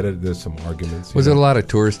that invented it. There's some arguments. Was it a lot of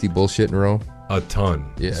touristy bullshit in Rome? A ton.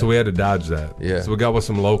 Yeah. So we had to dodge that. Yeah. So we got with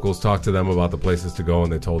some locals, talked to them about the places to go,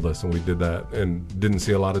 and they told us, and we did that, and didn't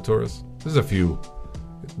see a lot of tourists. There's a few.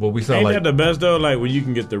 Well, we saw Ain't like that the best though? Like when you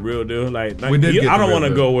can get the real deal. Like we did. I don't want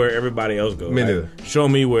to go where everybody else goes. Me neither. Show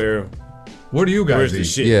me where. Where do you guys Where's eat? the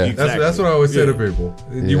shit? Yeah. Exactly. That's what I always say to people.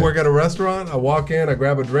 Yeah. You work at a restaurant, I walk in, I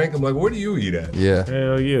grab a drink, I'm like, where do you eat at? Yeah.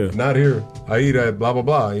 Hell yeah. Not here. I eat at blah, blah,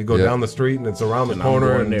 blah. You go down the street and it's around the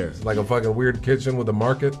corner and there. it's like a fucking weird kitchen with a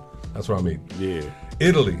market. That's where I'm eating. Yeah.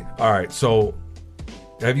 Italy. All right, so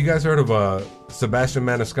have you guys heard of Sebastian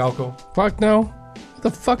Maniscalco? Fuck no. What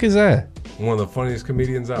the fuck is that? One of the funniest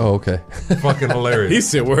comedians out. Oh, okay. Fucking hilarious. He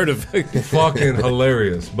said word of fucking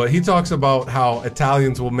hilarious. But he talks about how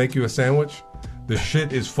Italians will make you a sandwich. The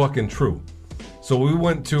shit is fucking true. So we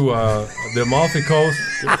went to the Amalfi Coast,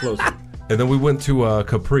 Get closer. and then we went to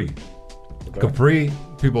Capri. Capri,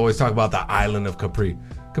 people always talk about the island of Capri.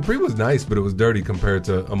 Capri was nice, but it was dirty compared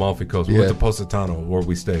to Amalfi Coast. We went to Positano, where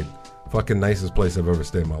we stayed. Fucking nicest place I've ever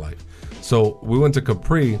stayed in my life. So we went to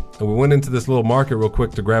Capri, and we went into this little market real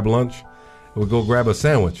quick to grab lunch. And we go grab a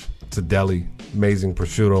sandwich. It's a deli, amazing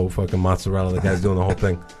prosciutto, fucking mozzarella. The guy's doing the whole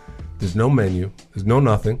thing. There's no menu. There's no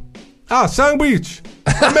nothing. Sandwich.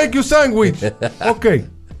 I make you sandwich. Okay.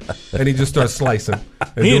 And he just starts slicing.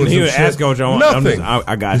 He would ask what you want. Nothing.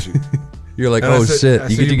 I got you. You're like, and shit.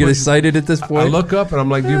 Did you get excited at this point? I look up and I'm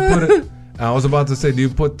like, do you put it? I was about to say, do you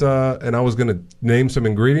put, and I was going to name some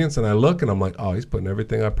ingredients, and I look and I'm like, oh, he's putting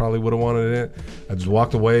everything I probably would have wanted in it. I just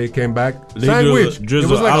walked away, came back. Sandwich. It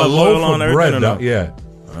was like a loaf of bread. Yeah.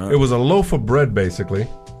 It was a loaf of bread, basically.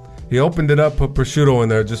 He opened it up, put prosciutto in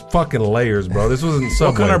there, just fucking layers, bro. This wasn't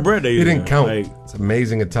Subway. What kind of bread they He didn't count. It's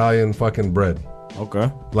amazing Italian fucking bread. Okay.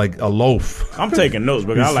 Like a loaf. I'm taking notes,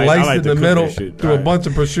 but I like to in the middle, threw a bunch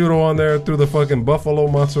of prosciutto on there, threw the fucking buffalo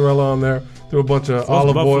mozzarella on there, threw a bunch of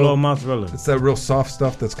olive buffalo oil. Mozzarella? It's that real soft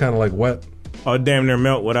stuff that's kind of like wet. Oh, damn near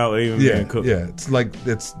melt without even being cooked. Yeah, it's like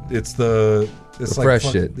it's the like fresh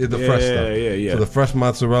shit. The fresh stuff. Yeah. So the fresh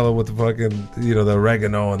mozzarella with the fucking the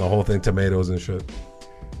oregano and the whole thing, tomatoes and shit.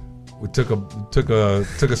 We took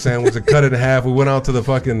a sandwich and cut it in half. We went out to the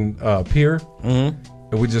fucking pier,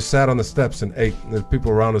 and we just sat on the steps and ate. There's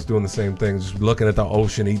people around us doing the same thing, just looking at the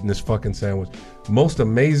ocean, eating this fucking sandwich. Most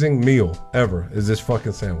amazing meal ever is this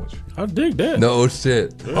fucking sandwich. I dig that. No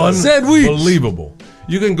shit. Sandwich. Unbelievable.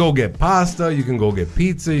 You can go get pasta, you can go get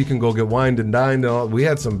pizza, you can go get wine and dine. We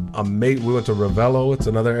had some amazing. We went to Ravello. It's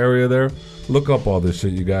another area there. Look up all this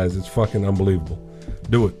shit, you guys. It's fucking unbelievable.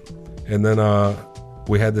 Do it. And then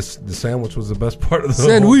we had this. The sandwich was the best part of the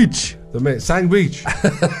sandwich. Sandwich.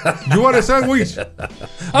 You want a sandwich?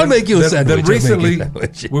 I'll make you a sandwich. Then recently,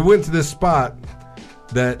 we went to this spot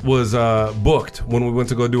that was booked when we went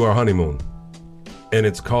to go do our honeymoon, and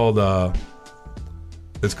it's called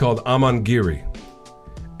Amangiri,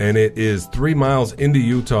 and it is 3 miles into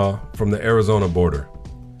Utah from the Arizona border.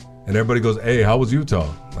 And everybody goes, "Hey, how was Utah?"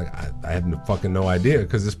 Like, I had fucking no idea,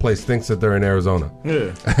 because this place thinks that they're in Arizona.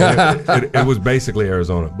 Yeah. It was basically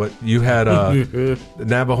Arizona, but you had the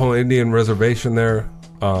Navajo Indian reservation there.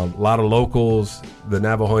 A lot of locals, the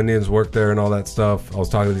Navajo Indians worked there and all that stuff. I was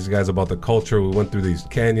talking to these guys about the culture. We went through these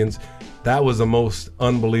canyons. That was the most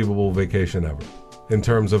unbelievable vacation ever, in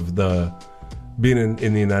terms of the being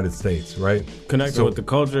in the United States, right? Connected with the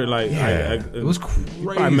culture, like it was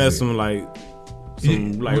crazy. I met some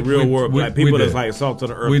real world like people that's like salt to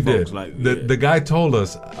the earth. We folks. did. Like the guy told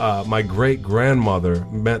us my great grandmother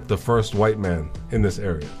met the first white man in this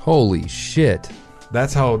area. Holy shit!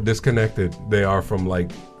 That's how disconnected they are from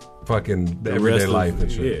like fucking the everyday life and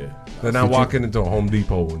shit. Yeah. They're not walking into a Home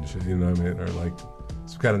Depot and shit. You know what I mean? Or like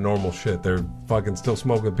it's kind of normal shit. They're fucking still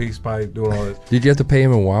smoking peace pipe, doing all this. Did you have to pay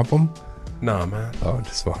him in wampum? Nah, man. Oh,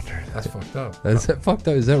 just wondering. That's fucked up. Is that fucked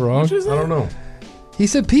up? Is that wrong? I don't know. He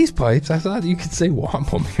said peace pipes. I thought you could say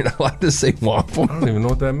wampum. You're not allowed to say wampum. I don't even know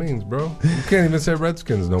what that means, bro. You can't even say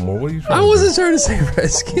Redskins no more. What are you trying I wasn't trying to say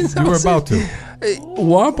Redskins. You were about to.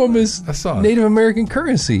 Wampum is Native American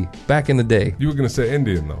currency back in the day. You were going to say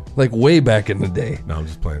Indian, though. Like way back in the day. No, I'm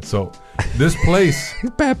just playing. So this place...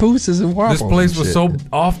 Papooses and wampum. This place was so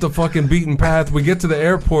off the fucking beaten path. We get to the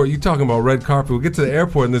airport. You talking about red carpet. We get to the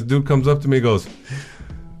airport and this dude comes up to me and goes,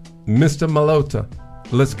 "Mr. Malota,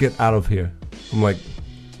 let's get out of here." I'm like...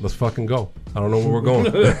 Let's fucking go. I don't know where we're going.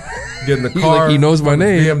 Get in the car. Like he knows my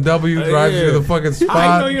name. BMW drives you to the fucking spot.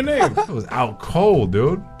 How you know your name? It was out cold,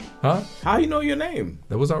 dude. Huh? How you know your name?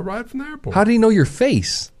 That was our ride from the airport. How do you know your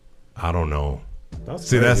face? I don't know. That's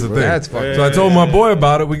the thing. That's fucking So I told my boy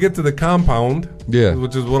about it. We get to the compound. Yeah.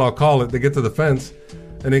 Which is what I'll call it. They get to the fence.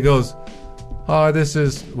 And he goes, "Oh, this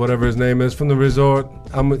is whatever his name is from the resort.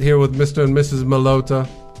 I'm here with Mr. and Mrs. Malota."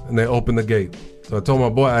 And they open the gate. So I told my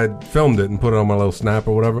boy, I filmed it and put it on my little snap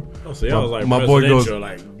or whatever. Oh, so y'all was like my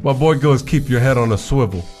boy goes, "Keep your head on a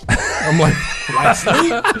swivel." I'm like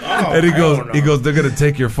sleep? Oh, and he goes, "They're gonna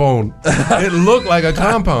take your phone." It looked like a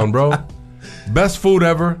compound, bro. Best food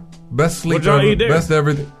ever, best sleep ever, best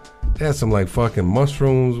everything. They had some like fucking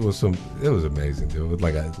mushrooms with some. It was amazing, dude. With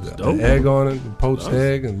like an egg on it, poached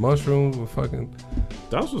egg and mushrooms with fucking.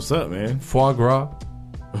 That's what's up, man. Foie gras.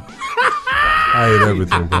 I ate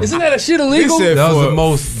everything, bro. Isn't that a shit illegal? That was the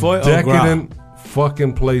most decadent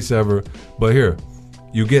fucking place ever. But here,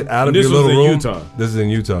 you get out of your little room. Utah. This is in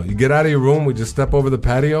Utah. You get out of your room. We just step over the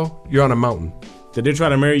patio. You're on a mountain. Did they try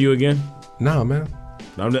to marry you again? Nah, man.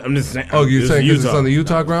 I'm just saying. Oh, you're saying because it's on the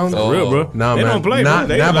Utah ground? For real, bro. Nah, they man. don't play.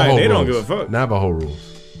 Navajo they rules. don't give a fuck. Navajo rules.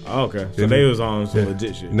 Oh, okay. So they was on some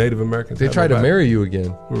legit shit. Native Americans. They tried to marry you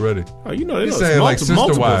again. We're ready. Oh, you know, he's saying like sister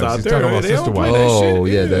wives. Out He's there. talking about sister wives. Oh,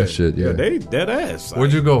 yeah, that shit. Yeah, they dead ass.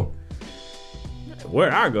 Where'd you go?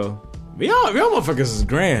 Where'd I go? Y'all motherfuckers is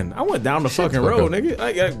grand. I went down the fucking road, nigga.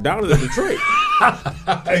 Like down to Detroit.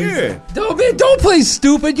 Yeah. Don't play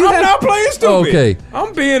stupid. I'm not playing stupid. Okay.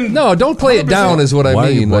 I'm being. No, don't play it down. Is what I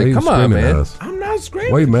mean. Like, come on, man. I'm not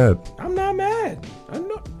screaming. Why you mad? I'm not mad. I'm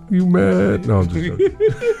not. You mad? No, I'm just joking.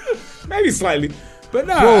 Maybe slightly. But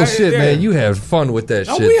nah, bullshit, man. You had fun with that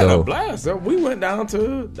shit, we had though. a blast. So we went down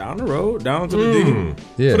the road, down to the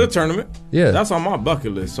D for the tournament. Yeah, that's on my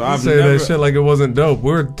bucket list. So I say that shit like it wasn't dope.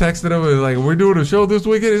 We were texting him like, "We're doing a show this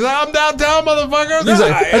weekend." He's like, "I'm downtown, motherfucker." He's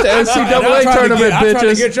like, at the NCAA tournament,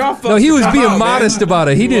 bitches. No, he was being modest about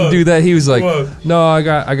it. He didn't do that. He was like, "No, I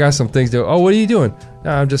got some things to do." Oh, what are you doing?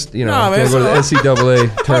 No, I'm just, going to go to the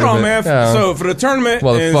NCAA tournament. Hold on, man. So for the tournament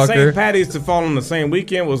and St. Patty's to fall on the same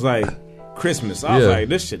weekend was like Christmas. I was like,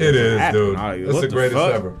 this shit it is, happen. dude. Like, that's the greatest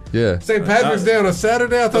ever. Yeah. St. Patrick's Day on a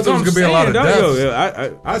Saturday? I thought there was going to be a lot of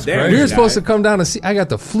deaths. We were supposed to come down to see. I got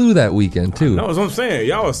the flu that weekend, too. No, that's what I'm saying.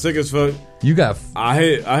 Y'all was sick as fuck. You got... I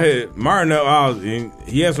hit Martin.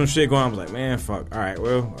 He had some shit going on. I was like, man, fuck. All right,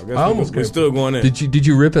 well, I guess we're still going in. Did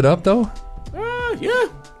you rip it up, though? Yeah.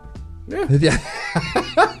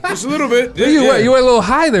 Just a little bit. You went a little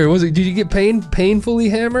high there. Was it? Did you get painfully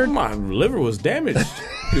hammered? My liver was damaged.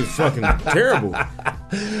 It was fucking terrible.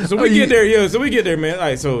 So we get there, man. All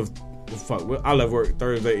right, so fuck. I left work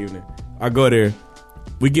Thursday evening. I go there.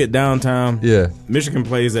 We get downtown. Yeah. Michigan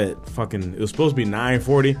plays at fucking. It was supposed to be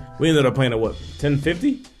 9:40. We ended up playing at what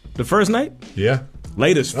 10:50 the first night. Yeah.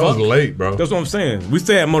 Late as fuck. That was late, bro. That's what I'm saying. We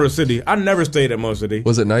stayed at Motor City. I never stayed at Motor City.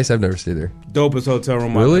 Was it nice? I've never stayed there. Dopest hotel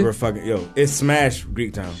room really? I've ever fucking. It smashed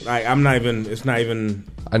Greektown. Like, it's not even.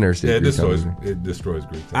 I never stayed at Greektown. It destroys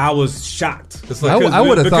Greektown. I was shocked. It's like, I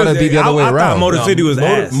would have thought it'd be the other way around. I thought Motor City was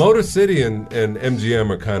ass. Motor City and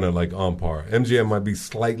MGM are kind of like on par. MGM might be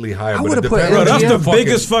slightly higher, but it depends. Bro, that's the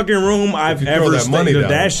biggest fucking room I've ever stayed in.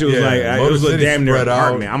 That shit was like, it was a damn near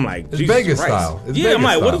apartment. I'm like, it's Vegas style. I'm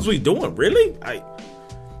like, what is we doing? Really?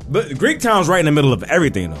 But Greektown's right in the middle of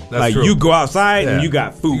everything, though. That's like, true. You go outside and you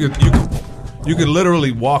got food. You could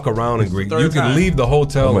literally walk around in Greek. You can leave the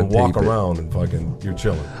hotel and walk around and fucking, you're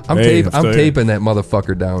chilling. I'm taping that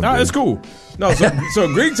motherfucker down. No, it's cool. No, so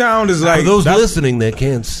Greektown is like... For those listening that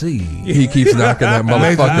can't see. He keeps knocking that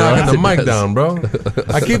motherfucker knocking the mic down, bro.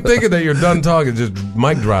 I keep thinking that you're done talking, just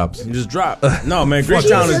mic drops. You just drop. No, man,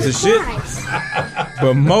 Greektown is the shit.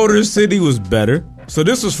 But Motor City was better. So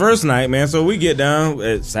this was first night, man. So we get down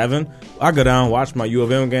at 7. I go down, watch my U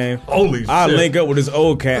of M game. Holy shit. I link up with this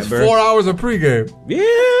old cat, bro. 4 hours of pregame. Yeah.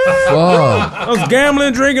 I was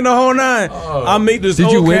gambling, drinking the whole nine. I meet this old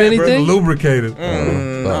cat. Did you win anything? Bro. Lubricated.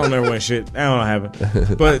 I don't ever win shit. That don't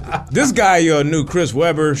happen. But this guy, knew Chris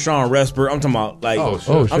Webber, Sean Resper. I'm talking about, like, I'm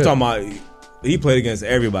talking about, he played against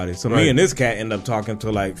everybody. So me and this cat end up talking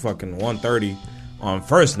till like fucking 1:30 on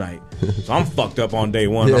first night. So I'm fucked up on day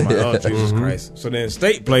one. I'm like, oh, Jesus Christ. So then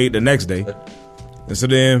State played the next day. And so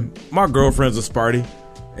then my girlfriend's a Sparty.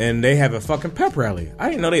 And they have a fucking pep rally. I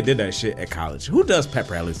didn't know they did that shit at college. Who does pep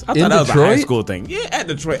rallies? I thought that was a high school thing. Yeah, at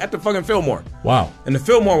Detroit, at the fucking Fillmore. Wow. And the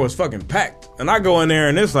Fillmore was fucking packed. And I go in there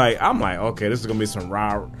and it's like, I'm like, okay, this is going to be some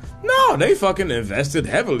raw. No, they fucking invested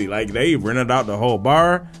heavily. Like, they rented out the whole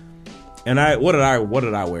bar. And what did I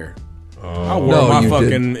wear? I wore my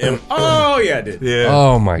fucking... Oh, yeah, I did. Yeah.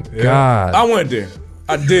 Oh, my God. I went there.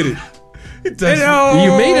 I did it. You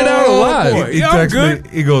made it out alive. He texted me.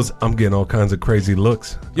 He goes, I'm getting all kinds of crazy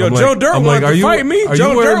looks. Yo, Joe Dirt wanted to fight me.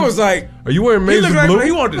 Joe Dirt was like, are you wearing Mason Blue?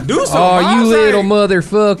 He wanted to do something. Oh, you little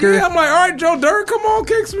motherfucker. Yeah, I'm like, all right, Joe Dirt, come on,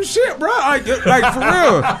 kick some shit, bro. Like for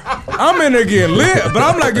real. I'm in there getting lit. But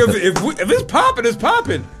I'm like, if it's popping, it's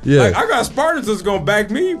popping. Yeah. Like, I got Spartans that's going to back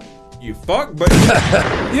me. You fuck. But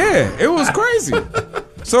yeah, it was crazy.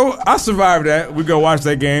 So I survived that. We go watch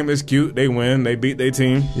that game. It's cute. They win. They beat their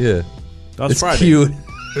team. Yeah. That's it's Friday. Cute.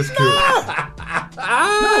 It's cute.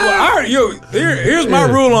 Here's my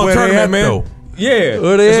rule on tournament, man. Yeah.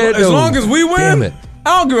 As long as we win,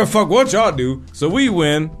 I don't give a fuck what y'all do. So we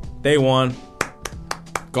win. They won.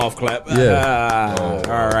 Golf clap. Yeah.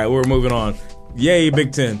 All right, we're moving on. Yay,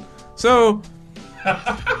 Big Ten. So,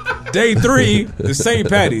 day 3 is St.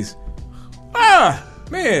 Patty's.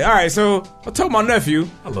 Man, all right, so I told my nephew.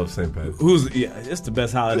 I love St. Patty's. It's the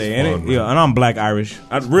best holiday, ain't it? Man. Yeah, and I'm Black Irish.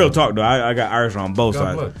 Real talk, though. I got Irish on both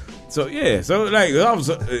sides. Bless. So, yeah, so, like,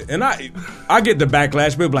 I get the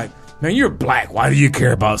backlash. People like, man, you're black. Why do you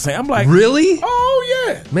care about saying? I'm like, really? Oh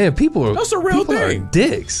yeah, man. That's a real thing. Are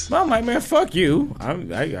dicks. But I'm like, man, fuck you.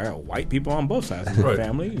 I got white people on both sides of my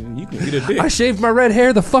family, and you can eat a dick. I shaved my red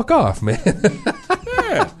hair the fuck off, man.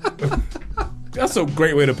 Yeah, that's a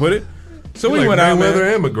great way to put it. So we went out,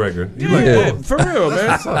 Mayweather and McGregor. Yeah, for real,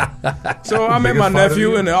 man. So I met my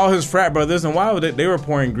nephew and all his frat brothers, and while they were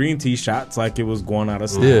pouring green tea shots like it was going out of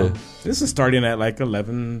style. Yeah. This is starting at like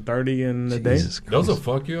 11:30 in the day. Those will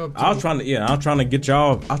fuck you up. I was trying to get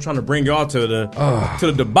y'all. I was trying to bring y'all to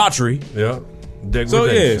the debauchery. Yeah.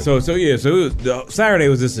 So Saturday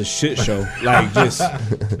was just a shit show, like just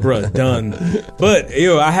bruh, done. But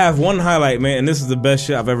I have one highlight, man, and this is the best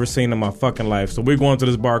shit I've ever seen in my fucking life. So we're going to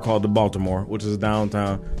this bar called the Baltimore, which is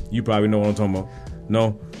downtown. You probably know what I'm talking about.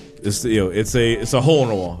 No, it's a hole in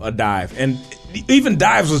the wall, a dive, and even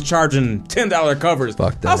dives was charging $10 covers.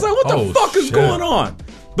 Fuck that. I was like, what the fuck is going on?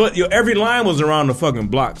 But every line was around the fucking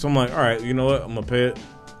block, so I'm like, all right, you know what? I'm gonna pay it.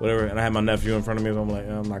 Whatever, and I had my nephew in front of me, so I'm like,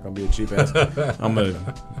 I'm not gonna be a cheap ass. I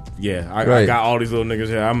got all these little niggas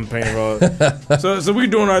here. I'm paying for it. So we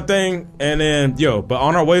doing our thing, and then but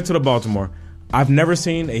on our way to the Baltimore, I've never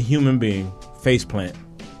seen a human being face plant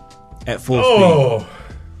at full speed.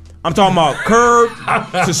 I'm talking about curb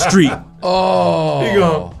to street. Oh, here you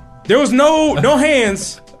go. There was no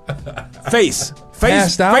hands. Face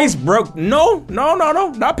passed out? Face broke. No,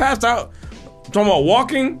 not passed out. I'm talking about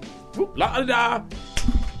walking. La-da-da.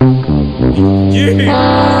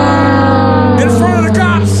 Yeah. In front of the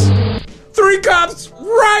cops. 3 cops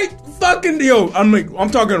right fucking I'm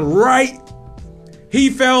talking right. He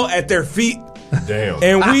fell at their feet. Damn.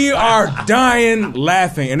 And we are dying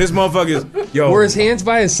laughing. And this motherfucker is were his hands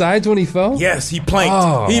by his sides when he fell? Yes, he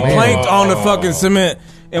planked. He planked on the fucking cement.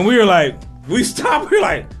 And we were like, we stopped. We were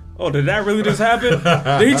like, oh, did that really just happen?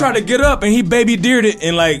 Then he tried to get up and he baby deered it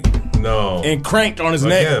and and cranked on his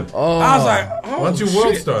neck. Oh. I was like, why don't you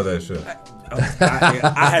world star that shit?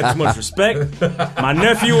 I had too much respect. My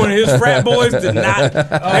nephew and his frat boys did not.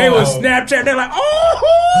 They was Snapchat. They're like,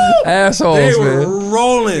 oh, assholes. They were man.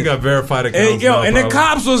 rolling. You got verified accounts. And the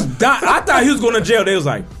cops was dying. I thought he was going to jail. They was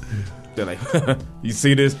like, you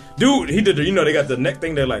see this dude? He did. They got the neck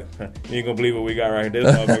thing. They're like, you ain't gonna believe what we got right here.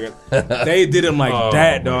 This motherfucker. They did him like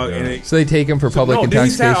that, dog. And so they take him for public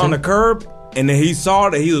intoxication. Then he sat on the curb, and then he saw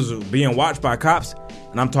that he was being watched by cops.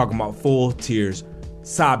 And I'm talking about full tears.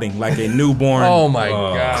 Sobbing like a newborn. Oh my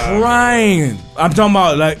God. Crying. I'm talking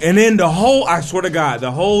about and then I swear to God,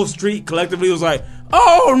 the whole street collectively was like,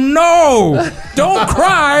 oh no, don't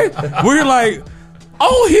cry. We're like,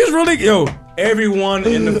 oh, he's really, everyone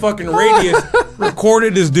in the fucking radius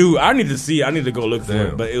recorded this dude. I need to go look for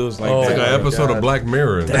it, but it was like, it's like an episode of Black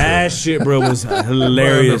Mirror. That shit, bro, was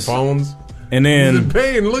hilarious. Their phones. And then he's in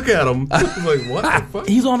pain. Look at him. Like, what the fuck?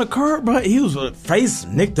 He's on the curb, bro. He was face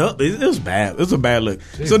nicked up. It was bad. It was a bad look.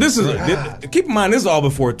 Jesus so this is keep in mind this is all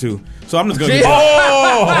before 2. So I'm just gonna give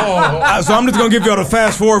y'all the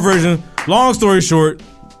fast forward version. Long story short,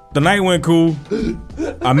 the night went cool.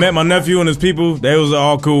 I met my nephew and his people. They was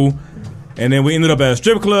all cool. And then we ended up at a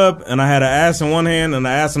strip club, and I had an ass in one hand and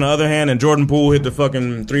an ass in the other hand, and Jordan Poole hit the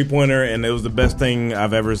fucking 3-pointer, and it was the best thing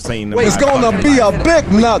I've ever seen. It's gonna be a big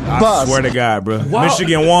nut bust. I swear to God, bro. Wow.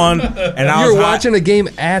 Michigan won, and I was watching a game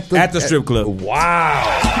at the strip club. Wow.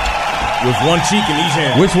 With one cheek in each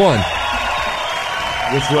hand. Which one?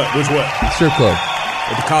 Which what? Strip club.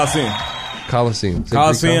 At the Coliseum.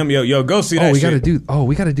 Coliseum, yo, go see that shit.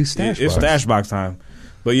 We gotta do Stash Box. It's Stash Box time.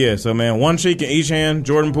 But yeah, so man, one cheek in each hand.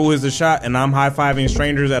 Jordan Poole hits the shot, and I'm high-fiving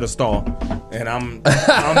strangers at a stall, and I'm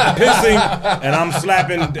pissing, and I'm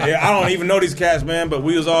slapping. I don't even know these cats, man, but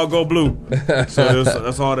we was all go blue. So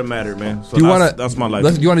that's all that mattered, man. So that's my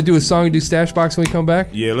life. You want to do a song and do Stash Box when we come back?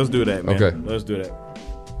 Yeah, let's do that, man. Okay, let's do that.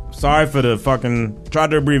 Sorry for the fucking.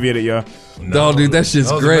 Tried to abbreviate it, y'all. No, dude, that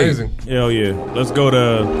shit's great. Amazing. Hell yeah. Let's go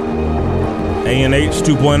to A&H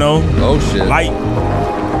 2.0. Oh shit. Light.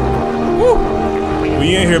 Woo.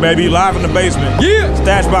 We in here, baby, live in the basement. Yeah.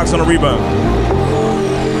 Stash Box on the rebound.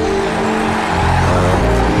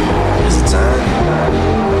 It's a time.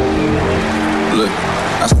 Look,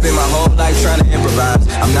 I spent my whole life trying to improvise.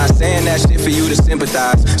 I'm not saying that shit for you to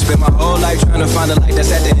sympathize. Spent my whole life trying to find a light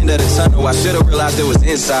that's at the end of the tunnel. I should've realized it was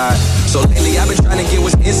inside. So lately I've been trying to get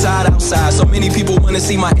what's inside outside. So many people wanna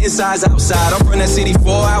see my insides outside. I'm from that city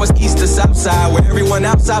 4 hours east to south side, where everyone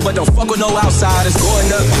outside but don't fuck with no outsiders.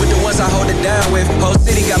 Going up with the ones I hold it down with. Whole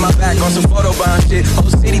city got my back on some photobomb shit.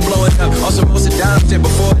 Whole city blowing up on some most of dime shit.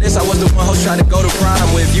 Before this I was the one host trying to go to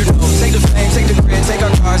prime with. You know, take the fame, take the grid, take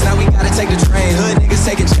our cars. Now we gotta take the train. Hood niggas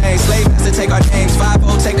taking chains. Slave master take our names.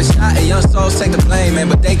 5-0 take the shot and young souls take the blame,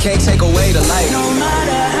 man. But they can't take away the light. No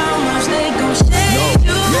matter how much they gon' say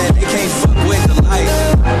you. Man, they can't fuck with the light.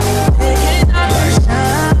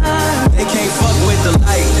 They can't fuck with the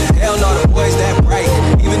light. Hell no, the boys that bright.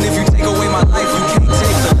 Even if you take away my life, you can't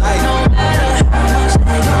take the light.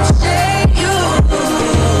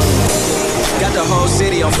 Got the whole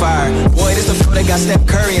city on fire. Boy, this the flow that got Steph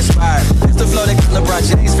Curry inspired. This the flow that got LeBron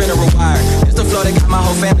James finna rewire. This the flow that got my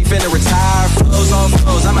whole family finna retire. Flows on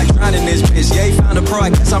flows, I might drown in this bitch. Yeah, he found a pro, I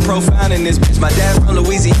guess I'm profound in this bitch. My dad's from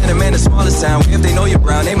Louisiana, man, the smallest town. If they know you're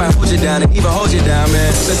brown, they might hold you down and even hold you down,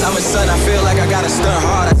 man. Since I'm a son, I feel like I gotta stunt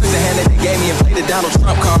hard. I took the hand that they gave me and played the Donald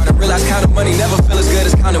Trump card. I realized counting money never feel as good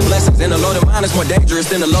as counting blessings. And a loaded mind is more dangerous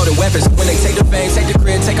than a loaded weapons. When they take the fame, take the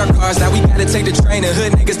crib, take our cars, now we gotta take the train. And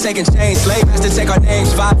hood niggas taking chains, slave has to take our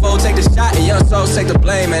names. 5-4, take the shot, and young souls take the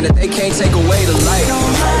blame, man. That they can't take away the light. No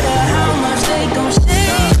matter how much they gon'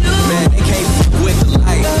 shade you, man, they can't fuck with the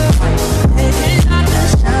light. They cannot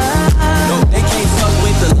shine. No, they can't fuck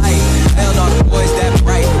with the light. Hell no, the boys that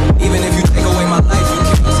bright. Even if you take away my life, you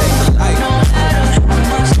can't take the light. No matter how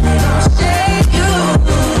much they gon' shade you,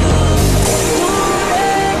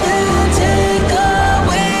 they can take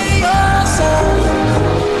away your soul.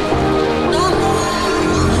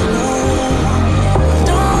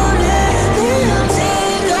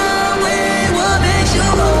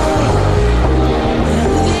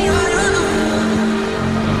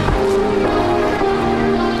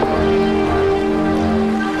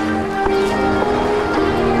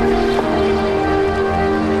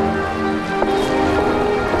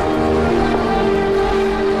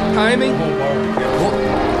 Timing?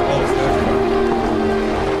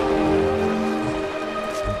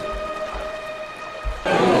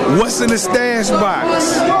 What's in the stash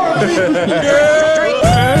box?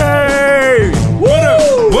 Hey! What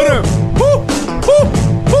up? What up? Woo! Woo!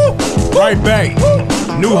 Woo! Right back.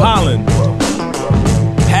 New Holland.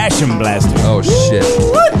 Passion Blaster. Oh, shit.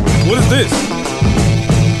 What is this?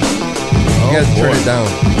 You gotta turn it down.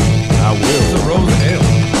 I will. It's a rose ale.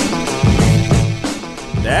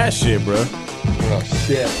 That shit, bro. Oh,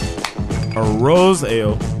 shit. A rose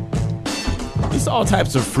ale. It's all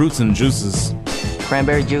types of fruits and juices.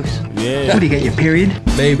 Cranberry juice? Yeah. What do you get, your period?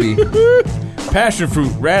 Maybe. Passion fruit,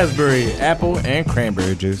 raspberry, apple, and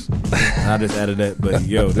cranberry juice. I just added that, but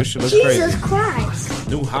yo, this shit looks crazy. Jesus Christ.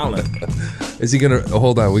 New Holland. Is he gonna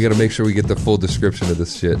hold on? We gotta make sure we get the full description of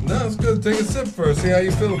this shit. No, it's good. Take a sip first. See how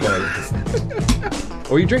you feel about it.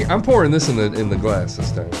 Oh, you drink? I'm pouring this in the glass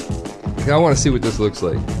this time. I want to see what this looks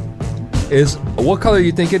like. Is what color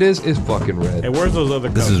you think it is? It's fucking red. Hey, where's those other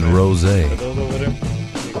This cups, is man? rosé. Are those over there?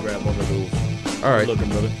 Let me grab one of those. All right. Looking,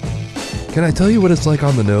 brother. Can I tell you what it's like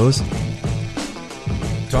on the nose?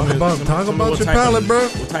 Talk about your palate, bro.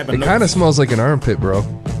 It kind of smells like an armpit, bro.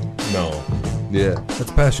 No. Yeah. That's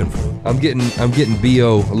passion fruit. I'm getting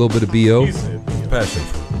BO, a little bit of BO. Passion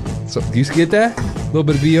fruit. So do you get that? A little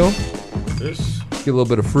bit of BO. This. Get a little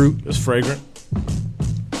bit of fruit. It's fragrant.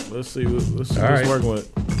 Let's see All what's right. working with.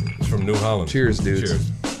 It's from New Holland. Cheers, dudes. Cheers.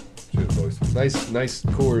 Cheers, boys. Nice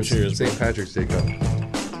Coors. Cheers, St. Patrick's Day cup.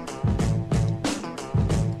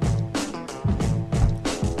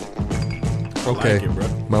 Okay, like it, bro.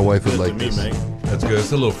 my wife would Good like to me, this. man. That's good.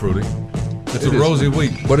 It's a little fruity. It's a It is. rosy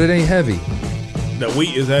wheat. But it ain't heavy. The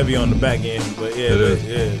wheat is heavy on the back end, but yeah, It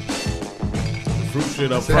is. The fruit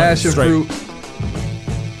shit up front. Passion straight.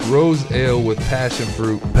 fruit. Rose ale with passion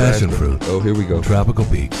fruit. Passion raspberry. fruit. Oh, here we go. Tropical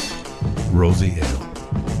Peaks. Rosy ale.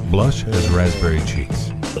 Blush as raspberry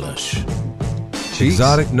cheeks. Blush. Cheeks?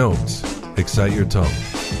 Exotic notes excite your tongue.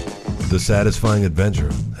 The satisfying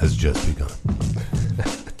adventure has just begun.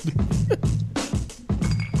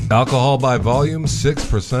 Alcohol by volume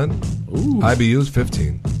 6%. Ooh. IBUs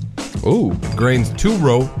 15. Ooh. Grains 2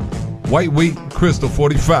 row. White wheat crystal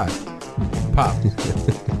 45. Pop.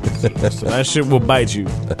 So that shit will bite you.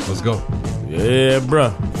 Let's go. Yeah,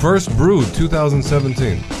 bruh. First brewed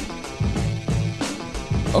 2017.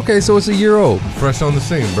 Okay, so it's a year old. Fresh on the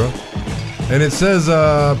scene, bro. And it says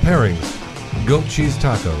pairings. Goat cheese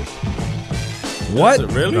tacos. What? Is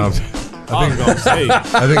it really? No, I was gonna say.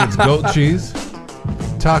 I think it's goat cheese,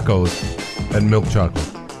 tacos, and milk chocolate.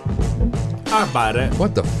 I buy that.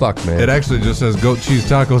 What the fuck, man? It actually just says goat cheese,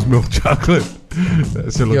 tacos, milk chocolate.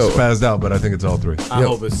 That shit looks Yo. spazzed out, but I think it's all three. I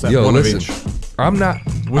hope it's separate. Yo, One of listen. each. I'm not.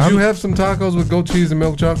 Would you have some tacos with goat cheese and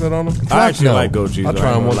milk chocolate on them? I actually no. like goat cheese. I'll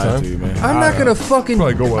try I ain't them gonna one lie time. to you, man. I'm not gonna fucking.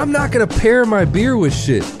 Probably go well. I'm not gonna pair my beer with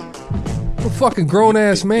shit. I'm a fucking grown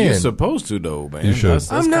ass man. You're supposed to though, man. You should.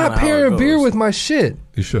 That's I'm not kinda how it pairing beer goes. with my shit.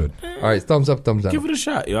 You should. All right, thumbs up, thumbs down. Give it a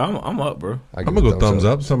shot, yo. I'm up, bro. I I'm give gonna it go thumbs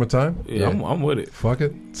up. Summertime. Yeah, I'm with it. Fuck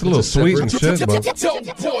it. It's a little sweet and shit, but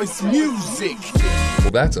Dope Boys Music.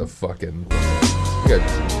 Well, that's a fucking. You got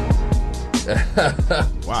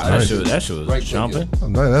Wow, that shit was jumping. Oh,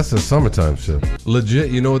 no, that's the summertime shit. Legit,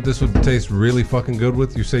 you know what this would taste really fucking good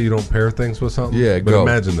with? You say you don't pair things with something? Yeah, but go.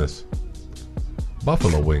 Imagine this.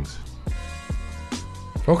 Buffalo wings.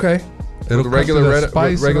 Okay. It'll regular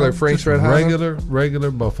Frank's Red Hot.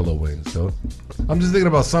 Regular buffalo wings. So I'm just thinking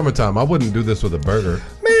about summertime. I wouldn't do this with a burger.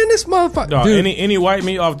 Man, this motherfucker. No, any white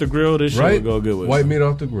meat off the grill, this shit would go good with. White meat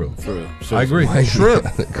off the grill. For real. I agree. White Shrimp.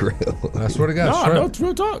 meat on the grill. I swear to God, No, shrimp. no,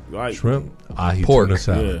 real talk. Like, Shrimp. Pork. Tuna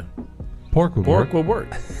salad. Yeah. Pork would work. Pork will work.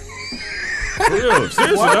 Real,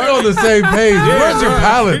 seriously, Why are we dog. on the same page? Where's your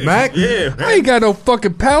palate, Mac? Yeah, I ain't got no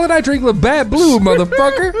fucking palate. I drink Labatt Blue,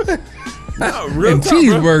 motherfucker. no, real And talk,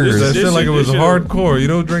 cheeseburgers. That This shit like it was shit- hardcore. You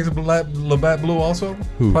know who drinks Labatt Blue also?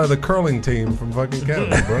 Who? Probably the curling team from fucking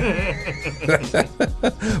Canada, bro.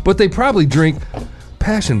 But they probably drink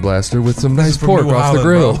Passion Blaster with some nice from pork New off the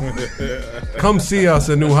Holland, grill. Come see us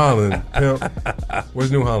in New Holland. Pimp.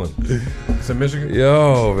 Where's New Holland? It's in Michigan?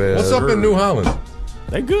 Yo, man. What's up in New Holland?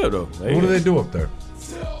 They good though. What do they do up there?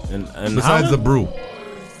 And Besides the brew.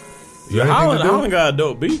 Yeah, Holland got a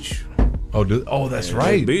dope beach. Oh, that's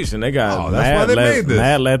right. Beach, and they got that's why they made this.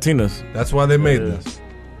 mad Latinas. That's why they made this.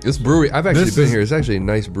 This brewery, I've actually been here. It's actually a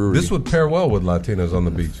nice brewery. This would pair well with Latinas on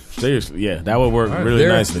the beach. Seriously, yeah, that would work really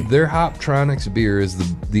nicely. Their Hoptronics beer is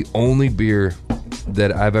the only beer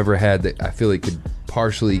that I've ever had that I feel like could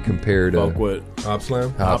partially compare to Fuck with Hop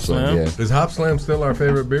Slam? Hop Slam, yeah. Is Hop Slam still our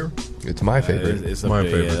favorite beer? It's my favorite. It's my up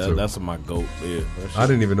there, favorite, yeah, too. That's my goat. Yeah, I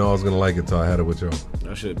didn't even know I was going to like it until I had it with y'all.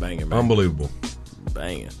 That shit banging, man. Unbelievable.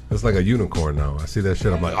 Banging. It's like a unicorn now. I see that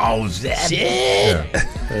shit. I'm like, oh, shit. Yeah.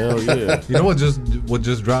 Hell yeah. You know what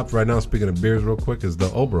just dropped right now, speaking of beers real quick, is the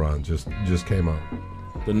Oberon just came out.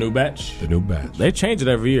 The new batch? The new batch. They change it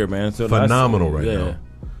every year, man. So Phenomenal right yeah. now.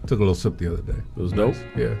 Took a little sip the other day. It was dope.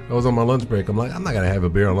 Yeah. I was on my lunch break. I'm like, I'm not going to have a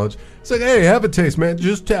beer on lunch. It's like, hey, have a taste, man.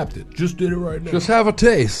 Just tapped it. Just did it right now. Just have a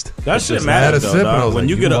taste. That shit I had matters, a though, sip and I dog. was When like,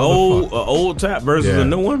 you you get an motherfucker. old tap versus a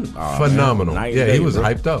new one, Phenomenal. Man, Yeah, he was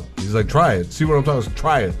hyped up. He's like, try it. See what I'm talking about?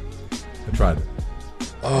 Try it. I tried it.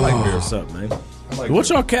 I like beer. What's up, man? What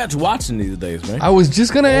y'all cats watching these days, man? I was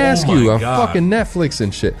just going to ask you my on God. fucking Netflix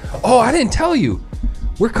and shit. Oh, I didn't tell you.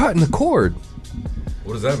 We're cutting the cord.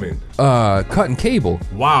 What does that mean? Cutting cable.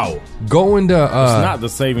 Wow. Going to... it's not the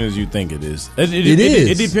savings you think it is. It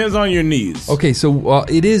is. It depends on your needs. Okay, so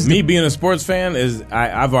it is... Me being a sports fan is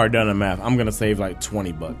I've already done the math. I'm gonna save like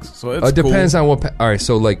 $20. So it's It depends cool. on what... All right,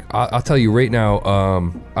 so like I'll tell you right now,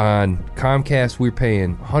 on Comcast, we're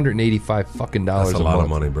paying $185 fucking dollars That's a a lot month. of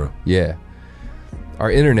money, bro. Yeah.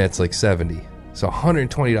 Our internet's like $70. So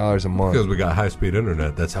 $120 a month. Because we got high-speed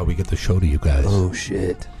internet. That's how we get the show to you guys. Oh,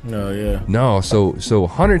 shit. No, yeah. No, so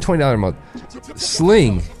 $120 a month.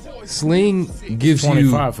 Sling gives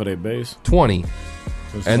 25 you for their base. 20.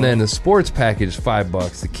 And then the sports package is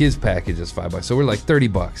 $5. The kids package is $5. So we're like $30.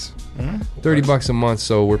 $30 a month.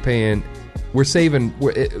 So we're saving.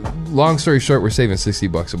 Long story short, we're saving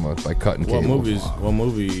 $60 a month by cutting cable. What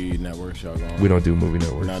movie networks y'all going? We don't do movie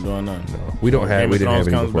networks. We're not doing none. No, we don't have. We didn't have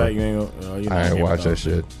any before. Back, you ain't I watch that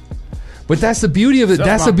shit. But that's the beauty of it.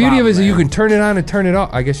 That's the beauty of it is that you can turn it on and turn it off.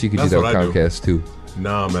 I guess you could do that with Comcast too.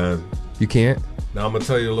 Nah, man. You can't? Now I'm gonna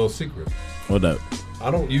tell you a little secret. What up?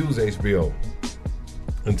 I don't use HBO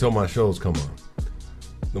until my shows come on.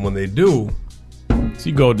 And when they do, so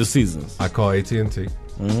you go with the seasons. I call AT&T.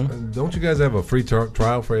 Mm-hmm. Don't you guys have a free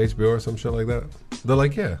trial for HBO or some shit like that? They're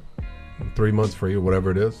like, yeah, 3 months free or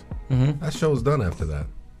whatever it is. Mm-hmm. That show's done after that.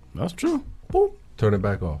 That's true. Boom. Turn it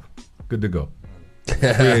back off. Good to go. Free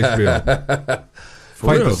HBO.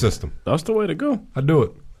 Fight real. the system. That's the way to go. I do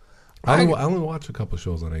it. I only watch a couple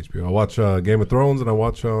shows on HBO. I watch Game of Thrones and I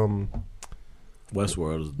watch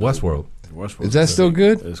Westworld. Is that still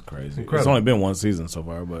good? It's crazy. Incredible. It's only been one season so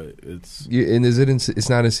far, but it's... And is it? It's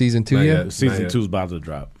not in season 2 Not yet? yet. Season 2's about to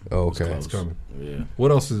drop. Oh, okay. It's coming. Yeah. What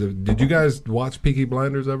else is it? Did you guys watch Peaky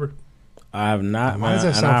Blinders ever? I have not, Why man. does that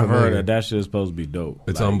And sound I've familiar? heard that shit is supposed to be dope.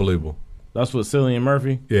 It's Like, unbelievable. That's with Cillian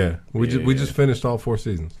Murphy? Yeah. We just finished all 4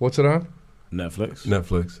 seasons. What's it on?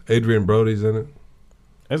 Netflix. Adrian Brody's in it.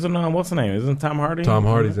 Isn't what's the name? Isn't Tom Hardy? Tom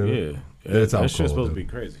Hardy's in yeah. it. Yeah. It's out That shit's cold, supposed dude. to be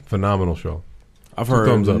crazy. Phenomenal show. I've 2 heard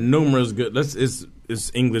thumbs up. numerous good.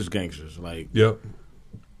 It's English gangsters, like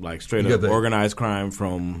straight You got up the- organized crime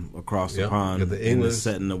from across the Yep. pond. You got the in English-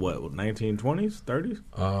 set in the 1920s, 30s.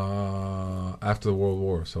 After the World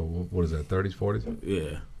War. So what is that? 30s, 40s?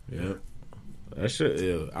 Yeah. That shit.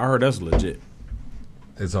 Yeah, I heard that's legit.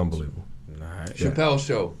 It's unbelievable. Chappelle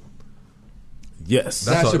Show. Yes,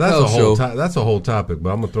 That's a whole that's a whole topic.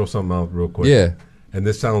 But I'm gonna throw something out real quick. Yeah. And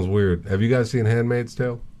this sounds weird. Have you guys seen Handmaid's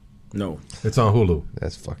Tale? No. It's on Hulu.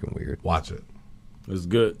 That's fucking weird. Watch it. It's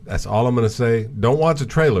good. That's all I'm gonna say. Don't watch a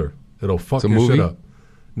trailer. It'll fuck your shit up.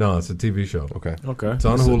 No, it's a TV show. Okay. It's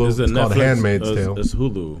on Hulu. It's called Handmaid's Tale. It's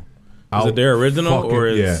Hulu. Is it their original or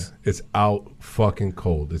is... Yeah, it's out fucking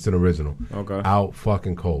cold. It's an original. Okay. Out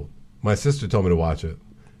fucking cold. My sister told me to watch it.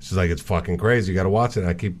 She's like, it's fucking crazy. You got to watch it. And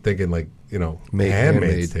I keep thinking, like,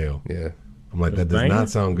 Handmaid's Tale. Yeah. I'm like, that does not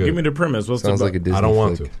sound good. Give me the premise. Sounds like a Disney I don't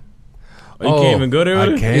want to. You can't even go there with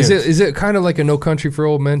I it? can't. Is it kind of like a No Country for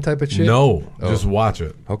Old Men type of shit? No, just watch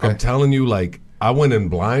it. Okay. I'm telling you, like, I went in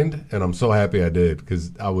blind, and I'm so happy I did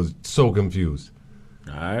because I was so confused.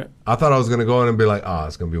 All right. I thought I was going to go in and be like,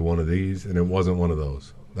 it's going to be one of these, and it wasn't one of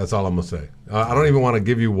those. That's all I'm going to say. I don't even want to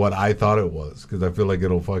give you what I thought it was because I feel like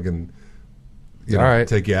it'll fucking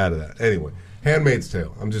take you out of that. Anyway, Handmaid's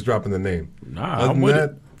Tale. I'm just dropping the name. Nah, Other than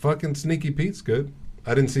that, fucking Sneaky Pete's good.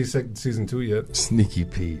 I didn't see season 2 yet. Sneaky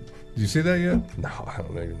Pete. Did you see that yet? No, I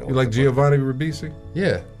don't even know. You like Giovanni Ribisi?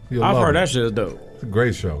 Yeah. I've heard that shit is dope. It's a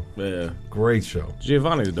great show. Yeah. Great show.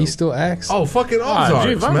 Giovanni's dope. He still acts? Oh, fucking Ozarks,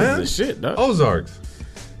 Giovanni's man. the shit, dog. Ozarks.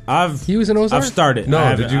 He was in Ozarks? I've started.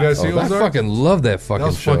 No, did you guys see Ozarks? I fucking love that fucking show. That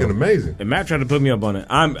was fucking amazing. And Matt tried to put me up on it.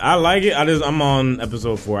 I like it. I'm on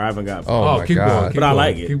episode 4. I haven't got. Keep going. I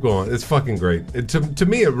like it. Keep going. It's fucking great. To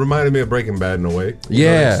me, it reminded me of Breaking Bad in a way.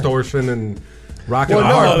 Yeah. Extortion and rocking.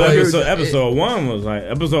 Episode 1 was like.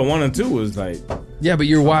 Episode 1 and 2 was like. Yeah, but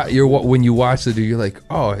when you watch it, you're like,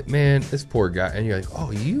 oh man, this poor guy, and you're like,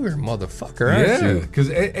 oh, you're a motherfucker, aren't you?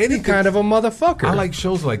 Because any kind of a motherfucker. I like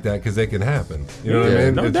shows like that because they can happen. You know what I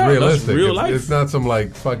mean? No it's doubt. realistic. That's real life. It's not some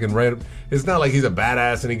like fucking random. It's not like he's a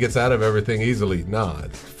badass and he gets out of everything easily. Nah,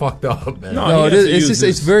 it's fucked up, man. No,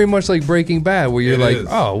 it's very much like Breaking Bad, where you're like,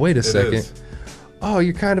 oh, wait a second, oh,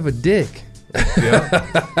 you're kind of a dick.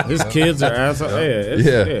 Yeah, his kids are assholes.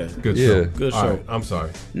 Yeah. Good show. Good show. All right, I'm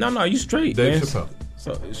sorry. No, you straight, Dave man. Chappelle.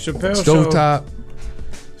 So Chappelle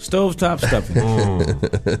Stovetop stuffing.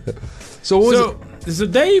 So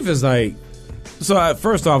Dave is like. So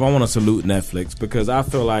first off, I want to salute Netflix because I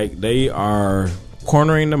feel like they are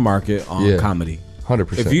cornering the market on comedy.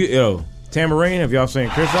 100%. If you Tambourine, have y'all seen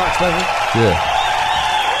Chris Rock special?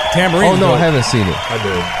 Yeah. Tambourine. Oh no, I haven't seen it. I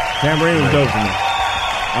did. Tambourine was dope to me.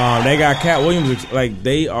 They got Cat Williams. Like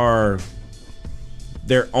they're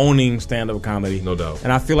owning stand-up comedy, no doubt.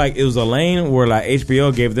 And I feel like it was a lane where like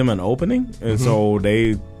HBO gave them an opening, and so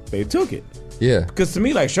they took it. Yeah. Because to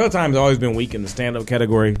me, like Showtime's always been weak in the stand-up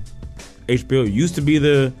category. HBO used to be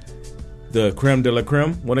the creme de la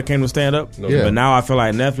creme when it came to stand-up, but now I feel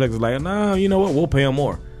like Netflix is like, no, you know what? We'll pay them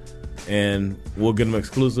more, and we'll get them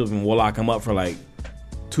exclusive, and we'll lock them up for like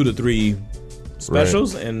 2 to 3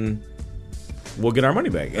 specials, and we'll get our money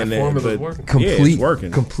back. That formula's working. Complete, it's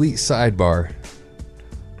working. Complete sidebar.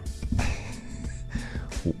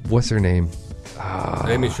 What's her name?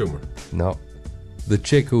 Amy Schumer. No. The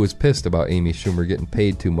chick who was pissed about Amy Schumer getting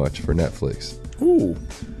paid too much for Netflix. Ooh.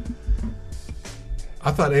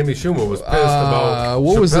 I thought Amy Schumer was pissed about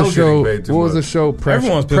what Chappelle was the show? getting paid too What was much. the show?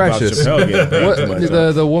 Everyone's pissed Precious. about Chappelle getting paid too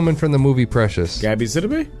much. The woman from the movie Precious. Gabby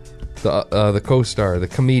Sidibe? The co-star, the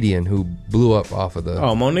comedian who blew up off of the.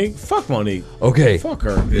 Oh, Monique. Fuck Monique. Okay. Fuck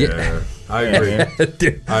her. Yeah. I agree. I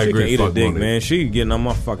She agree. can eat a Fuck dick, Monique. man. She getting on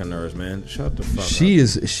my fucking nerves, man. Shut the fuck up.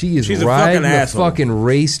 She's She's a riding fucking the asshole. fucking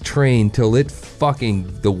race train till it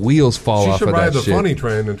fucking the wheels fall She off should of ride that the shit. funny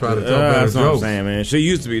train and try to tell better That's what I'm jokes. saying, man. She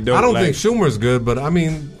used to be dope. I don't like, think Schumer's good, but I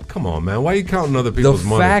mean, come on, man. Why are you counting other people's The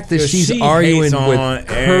money? fact that 'Cause she's she arguing hates with on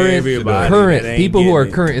everybody that current ain't people who are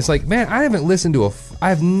getting it. current, it's like, man, I haven't listened to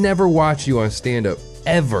I've never watched you on stand up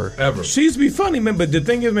ever. She used to be funny, man. But the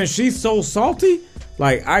thing is, man, she's so salty.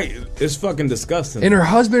 Like it's fucking disgusting. And her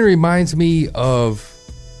husband reminds me of.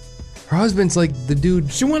 Her husband's like the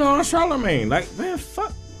dude. She went on Charlemagne. Like, man,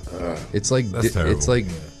 fuck. It's like That's terrible. it's like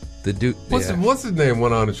the dude. What's his name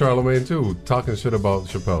went on to Charlemagne too, talking shit about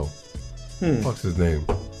Chappelle. What's his name?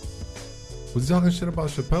 Was he talking shit about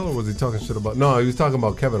Chappelle or was he talking shit about? No, he was talking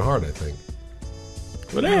about Kevin Hart, I think.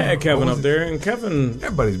 Well, they had Kevin up there, and Kevin.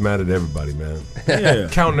 Everybody's mad at everybody, man. Yeah.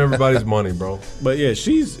 Counting everybody's money, bro. But yeah,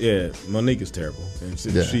 Monique is terrible, and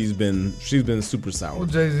she's been super sour. What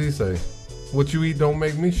Jay-Z say? What you eat don't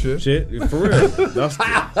make me shit. Shit, for real.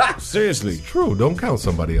 That's seriously It's true. Don't count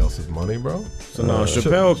somebody else's money, bro. So no,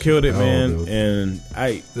 Chappelle killed it, man, dude. and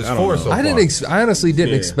I There's don't four know. so I didn't. I honestly didn't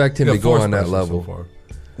Yeah. expect him Yeah, to go 4 on that specials so level. far.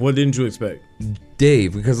 What didn't you expect?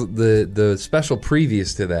 Dave, because the special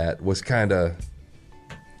previous to that was kind of,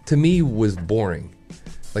 to me, was boring.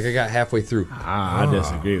 Like I got halfway through. I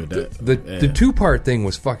disagree with that. The 2-part thing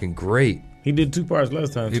was fucking great. He did 2 parts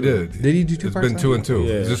last time. He too. did. Did he do 2 It's parts? been 2 and 2.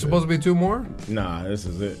 Yeah. Is there supposed to be 2 more? Nah, this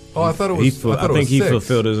is it. Oh, I thought it was. I think he 6.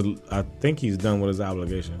 fulfilled his. I think he's done with his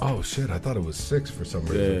obligation. Oh shit! I thought it was 6 for some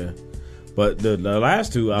reason. Yeah, But the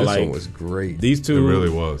last two, this one was great. These two, it really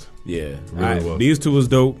was. Yeah, really was. These two was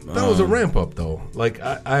dope. That was a ramp up though. Like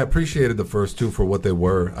I appreciated the first two for what they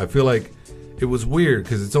were. I feel like it was weird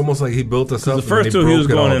because it's almost like he built us up. The first two, he was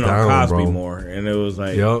going in on Cosby more, and it was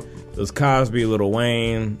like, yep. It was Cosby, Lil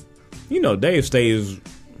Wayne. You know, Dave stays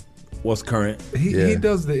what's current. He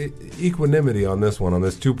does the equanimity on this one, on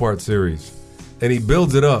this 2-part series, and he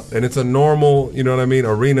builds it up, and it's a normal, you know what I mean,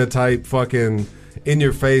 arena type fucking in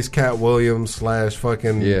your face Cat Williams /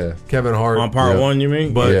 fucking Kevin Hart on part one. You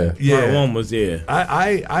mean? But part one was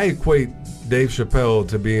I equate Dave Chappelle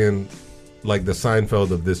to being like the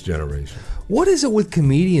Seinfeld of this generation. What is it with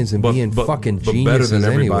comedians and being fucking geniuses better than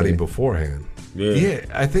everybody anyway? beforehand? Yeah,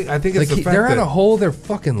 I think it's like the fact they're at that a whole their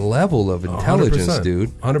fucking level of intelligence, 100%, dude.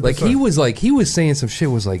 100%. Like he was saying some shit.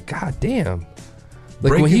 Was like, God damn. Like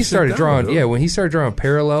Breaking when he shit started down, drawing, dude. when he started drawing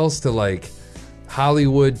parallels to like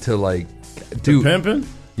Hollywood to like, dude, pimping.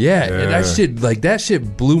 Yeah, and that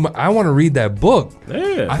shit blew my. I want to read that book.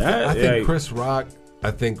 Yeah, I think Chris Rock,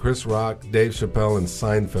 Dave Chappelle, and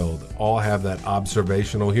Seinfeld all have that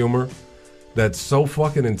observational humor that's so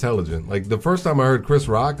fucking intelligent. Like the first time I heard Chris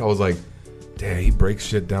Rock, I was like, damn, he breaks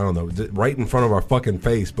shit down though, right in front of our fucking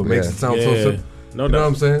face, but makes it sound so simple. No you doubt. know what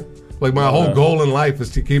I'm saying? Like my whole goal in life is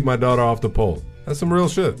to keep my daughter off the pole. That's some real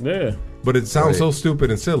shit. Yeah. But it sounds so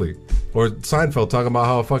stupid and silly. Or Seinfeld talking about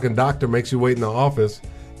how a fucking doctor makes you wait in the office,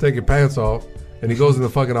 take your pants off, and he goes in the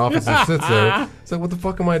fucking office and sits there. It's like, what the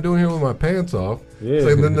fuck am I doing here with my pants off? Yeah. It's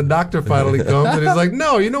like, then the doctor finally comes and he's like,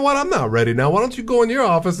 no, you know what? I'm not ready now. Why don't you go in your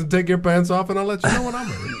office and take your pants off and I'll let you know when I'm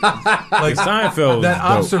ready. Like Seinfeld. That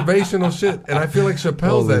observational shit. And I feel like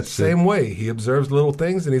Chappelle's that same way. He observes little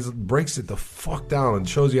things and he breaks it the fuck down and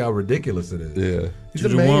shows you how ridiculous it is. Yeah. He's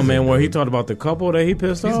Did you amazing, one, man, where he dude. talked about the couple that he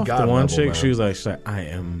pissed off? God The one level, chick, man. she was like, I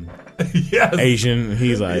am Yes. Asian.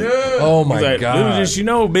 He's like, Oh my he's like, God. little did she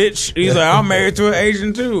know, bitch. He's like, I'm married to an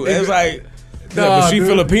Asian too. It's like, Nah, but she dude.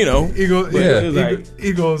 Filipino. He goes,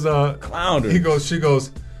 he goes, clowned her. He goes, she goes,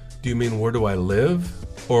 do you mean where do I live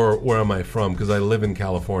or where am I from? Because I live in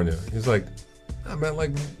California. He's like, I meant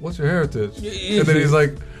like, what's your heritage? And then he's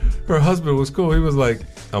like, her husband was cool. He was like,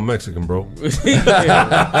 I'm Mexican, bro. He's like,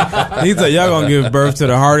 y'all gonna give birth to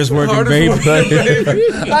the hardest working baby.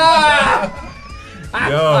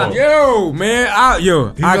 Yo, man,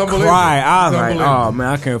 I cry. I was like, oh man,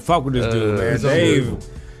 I can't fuck with this dude, man.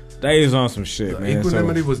 Dave's on some shit, man.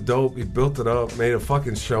 Equanimity was dope. He built it up, made a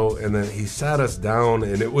fucking show, and then he sat us down,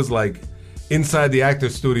 and it was like inside the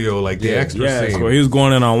actor's studio, like the extra scene. So he was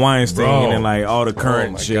going in on Weinstein Bro. and like all the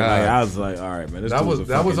current shit. God. Like, I was like, all right, man, this That dude's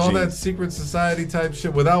was all genius. that secret society type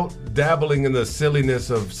shit without dabbling in the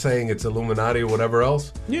silliness of saying it's Illuminati or whatever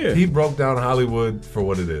else. Yeah. He broke down Hollywood for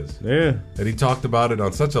what it is. Yeah. And he talked about it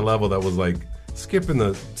on such a level that was like skipping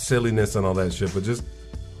the silliness and all that shit, but just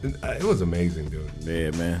it was amazing, dude. Yeah,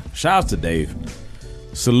 man. Shout out to Dave.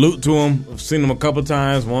 Salute to him. I've seen him a couple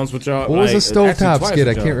times. Once with y'all. What was the actually stovetop twice skit? I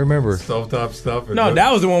with y'all. can't remember. Stovetop stuff. No,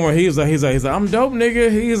 that was the one where he's like, I'm dope, nigga.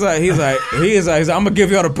 He's like, I'm gonna give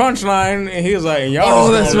y'all the punchline, and he was like, and y'all.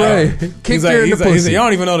 Oh, just that's gonna laugh. right. He's like, he's like, y'all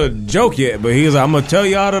don't even know the joke yet, but he's like, I'm gonna tell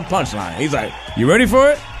y'all the punchline. He's like, you ready for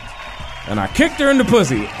it? And I kicked her in the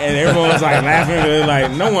pussy, and everyone was like laughing,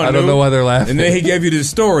 like no one. I don't know why they're laughing. And then he gave you this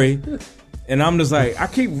story. And I'm just like,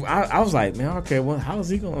 I was like, man, okay, well, how is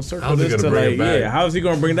he gonna circle this to like, how is he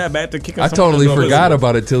gonna bring that back to kicking? I totally forgot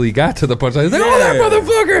about it till he got to the punchline. He's like, oh, that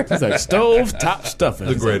motherfucker! He's like, stove top stuffing.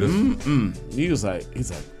 The greatest. He's like,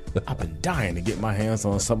 I've been dying to get my hands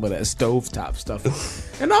on some of that stove top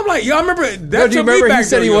stuff. And I'm like, y'all remember that? No, do you remember he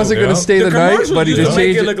said he wasn't going to stay the night, but he just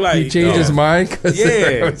changed it. He changed his mind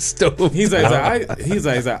because stove. He's like,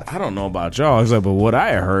 I don't know about y'all. He's like, but what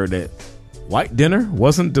I heard that white dinner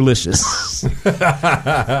wasn't delicious.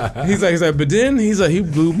 he's like, but then he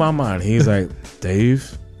blew my mind. He's like,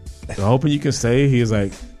 Dave, I'm hoping you can say. He's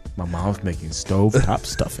like, my mom's making stovetop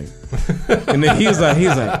stuffing. And then he's like,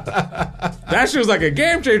 that shit was like a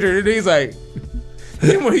game changer. And he's like,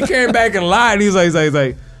 then when he came back and lied, he's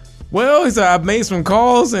like, well, he said, I made some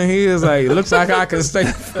calls, and he is like, looks like I can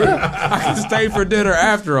stay for dinner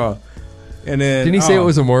after all. And then didn't he say it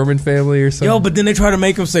was a Mormon family or something? Yo, but then they try to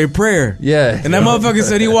make him say prayer. Yeah. And that motherfucker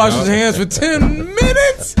said he washed his hands for 10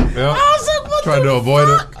 minutes. Yep. I was like, what trying to avoid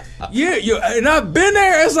it. Yeah, and I've been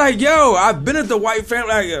there. It's like, yo, I've been at the white family.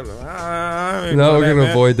 Like, no, we're gonna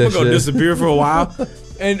avoid that. We're gonna disappear for a while.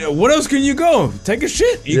 And what else can you go? Take a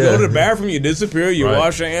shit. You go to the bathroom. You disappear. You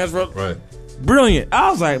wash your hands. Right. Brilliant. I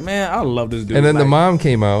was like, man, I love this dude. And then the mom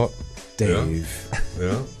came out. Dave.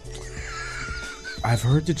 Yeah. I've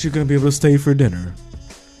heard that you're gonna be able to stay for dinner,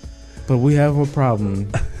 but we have a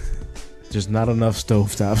problem. Just not enough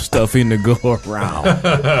stovetop stuffing to go around.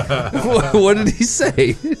 What did he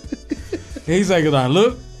say? He's like,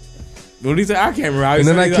 look. What did he say? I can't remember. And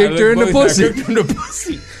then I kicked her in the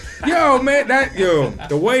pussy. Yo, man,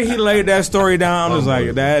 the way he laid that story down, I was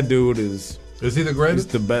like, that dude is he the greatest?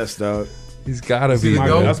 He's the best, dog. He's gotta be.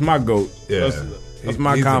 That's my goat. Yeah, that's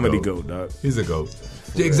my comedy goat, dog. He's a goat.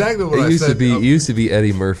 Exactly what it used to be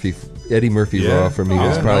Eddie Murphy. Eddie Murphy Raw for me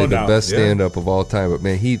was probably the best stand-up of all time. But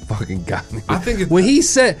man, he fucking got me. I think when he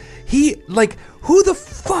said who the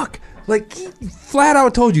fuck, like, he flat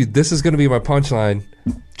out told you this is gonna be my punchline.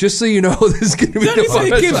 Just so you know, this is gonna be. He said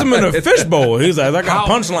he keeps them in a fishbowl. He's like, I got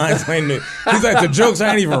punchlines. He's like, the jokes I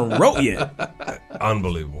ain't even wrote yet.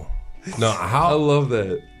 Unbelievable. No, I love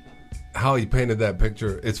that. How he painted that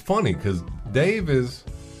picture. It's funny because Dave is.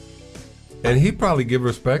 And he probably give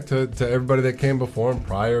respect to everybody that came before him,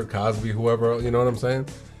 Pryor, Cosby, whoever, you know what I'm saying?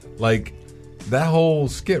 Like, that whole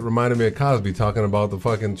skit reminded me of Cosby talking about the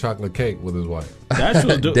fucking chocolate cake with his wife.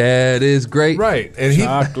 That is great. Right. And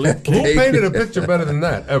who painted a picture better than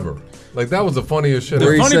that, ever? Like, that was the funniest shit.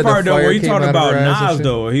 The funny part, though, where he talked about Nas,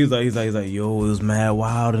 though, he's like, yo, it was mad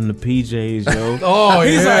wild in the PJs, yo.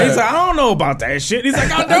 He's like, I don't know about that shit. He's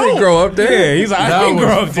like, I don't. I didn't grow up there. Yeah, he's like, I didn't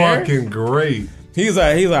grow up there. Fucking great. He's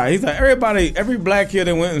like, every black kid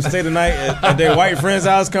that went and stayed the night at their white friend's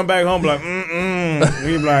house, come back home, like,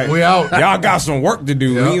 we like, we out. Y'all got some work to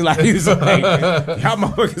do. Yep. He's like, y'all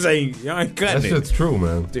motherfuckers y'all ain't cutting it. That shit's true,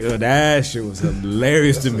 man. Dude, that shit was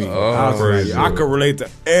hilarious to me. I could relate to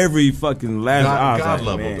every fucking last. God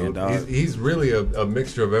level, dude. Dog. He's really a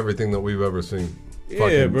mixture of everything that we've ever seen.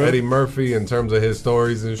 Yeah, bro. Eddie Murphy in terms of his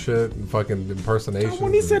stories and shit, and fucking impersonations.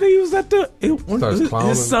 When he said he was at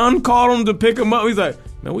his son called him to pick him up, he's like,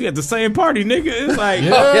 man, we at the same party, nigga. It's like,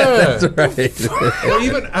 yeah, that's right. Or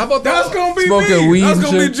even, how about that's gonna be smoking me. Weed that's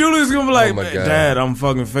gonna be Julius. Gonna be like, Dad, I'm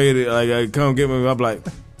fucking faded. Like, come get me. I'm like,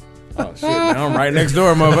 oh shit, man, I'm right next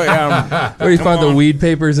door, motherfucker. Where he found the weed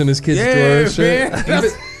papers in his kid's drawer and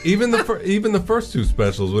shit. Even the first two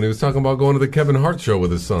specials when he was talking about going to the Kevin Hart show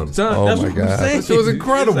with his son. Oh my god, that shit was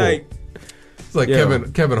incredible. It's like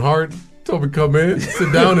Kevin Hart told me come in,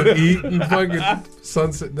 sit down and eat, and fucking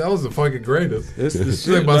sunset. That was the fucking greatest. It's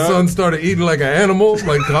like my son started eating like an animal.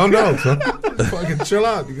 Like, calm down, son. Fucking chill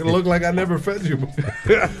out. You're gonna look like I never fed you.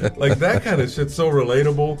 Like, that kind of shit's so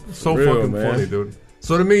relatable, so fucking funny, dude.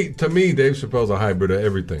 So to me, Dave Chappelle's a hybrid of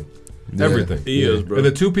everything. Yeah, everything. He is, bro. And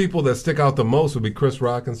the two people that stick out the most would be Chris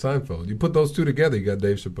Rock and Seinfeld. You put those two together, you got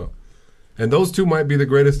Dave Chappelle. And those two might be the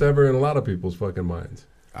greatest ever in a lot of people's fucking minds.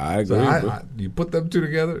 I agree. So you put them two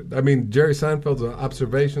together. I mean, Jerry Seinfeld's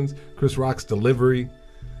observations, Chris Rock's delivery.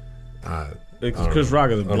 Chris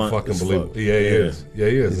Rock is blunt. Fucking believable. Yeah, he is. Yeah,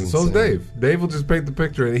 he is. And so is Dave. Dave will just paint the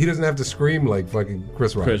picture, and he doesn't have to scream like fucking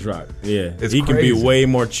Chris Rock. Yeah. He can be way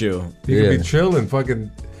more chill. He can be chill and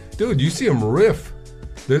fucking. Dude, you see him riff.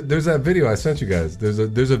 There's that video I sent you guys. There's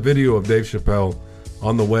a video of Dave Chappelle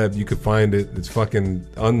on the web. You could find it. It's fucking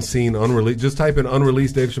unseen, unreleased. Just type in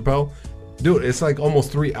unreleased Dave Chappelle. Dude, it's like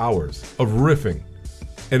almost 3 hours of riffing.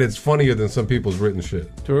 And it's funnier than some people's written shit.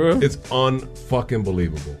 True. It's unfucking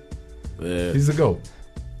believable. Yeah. He's the GOAT.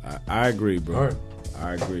 I agree, bro. All right.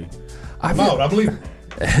 I agree. I'm out. I'm leaving.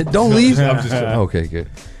 Don't leave. I'm just okay, good.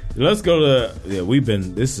 Let's go to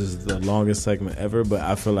this is the longest segment ever, but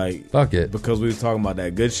I feel like fuck it because we were talking about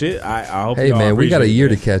that good shit. I hope. Hey man, we got a year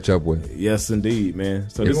to catch up with. Yes, indeed, man.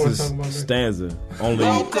 So this is Stanza. Only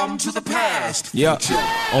welcome to the past. Yeah.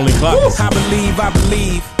 Only clock. I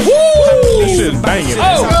believe. Woo! This shit banging.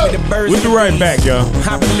 We'll be right back, y'all.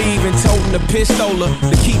 I believe in toting a pistola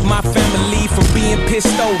to keep my family from being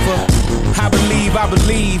pissed over. I believe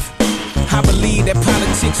that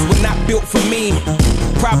politics were not built for me.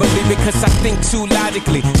 Probably because I think too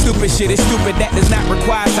logically. Stupid shit is stupid, that does not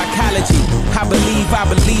require psychology. I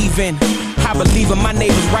believe in my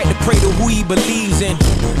neighbor's right to pray to who he believes in.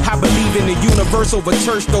 I believe in the universe over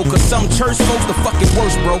church though, cause some church folks the fucking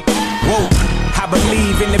worst, bro. Whoa. I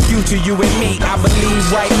believe in the future, you and me. I believe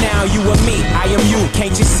right now, you and me. I am you,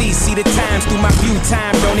 can't you see? See the times through my view.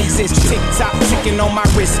 Time don't exist. Tick-tock ticking on my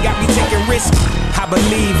wrist, got me taking risks. I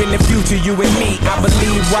believe in the future, you and me. I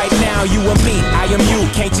believe right now, you and me. I am you,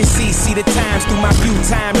 can't you see? See the times through my view.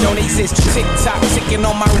 Time don't exist. Tick-tock ticking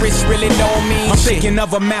on my wrist really don't mean shit. I'm thinking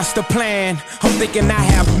of a master plan. I'm thinking I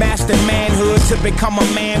have mastered manhood to become a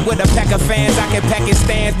man with a pack of fans. I can pack his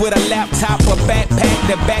stands with a laptop, a backpack,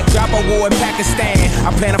 the backdrop a war in Pakistan.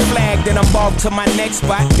 I plant a flag, then I'm off to my next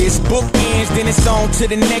spot. This book ends, then it's on to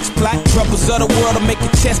the next plot. Troubles of the world will make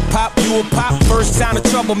your chest pop. You will pop. First sign of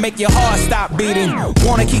trouble, make your heart stop beating. bleeding.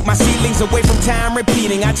 Wanna keep my seedlings away from time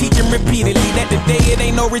repeating. I teach them repeatedly that the day it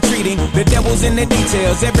ain't no retreating. The devil's in the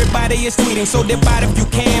details, everybody is tweeting. So dip out if you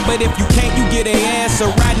can, but if you can't, you get an answer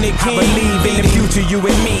right, Nick King. I believe in the future, you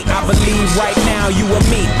and me. I believe right now, you and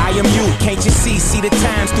me. I am you, can't you see? See the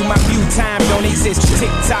times through my view, time don't exist.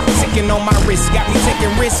 Tick-tock ticking on my wrist, got me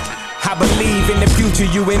taking risk. I believe in the future,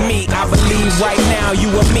 you and me. I believe right now, you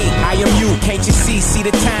and me. I am you, can't you see? See the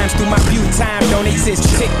times through my view, time don't exist.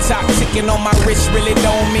 Tick-tock ticking on my wrist really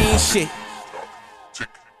don't mean shit.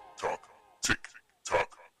 Tick-tock, tick-tock,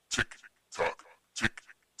 tick-tock,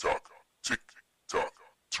 tick-tock, tick-tock.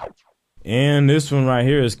 And this one right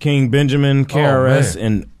here is King Benjamin, KRS,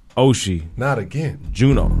 and Oshi. Not again.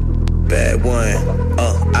 Juno. Bad one.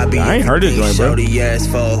 I ain't heard it joint, bro.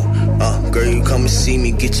 Girl, you come and see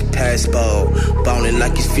me, get your passport. Ballin'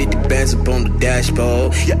 like it's 50 bands up on the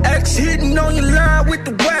dashboard. Your ex hitting on your line with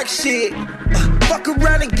the whack shit. Fuck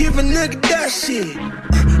around and give a nigga that shit.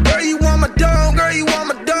 Girl, you want my dog, girl, you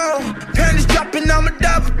want my dog. Panties dropping on my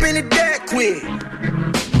dog, up in it that quick.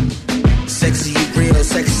 Sexy, you real,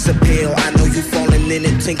 sexy appeal. I know you falling in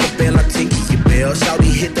it, Tinkerbell, I tinker your bell.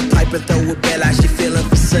 Shawty hit the pipe and throw it bell, I she feeling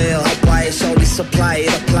for sale. I buy it, shawty supply it,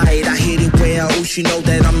 apply it, I hit it well. Ooh, she know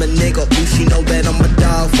that I'm a nigga, ooh, she know that I'm a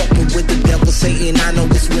dog. Fucking with the devil, Satan, I know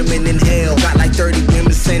it's women in hell. Got like 30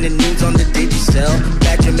 women sending news on the digicel.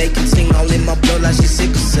 Bad Jamaican ting all in my blood like she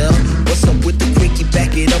sickle cell. What's up with the quickie,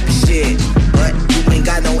 back it up and shit. But you ain't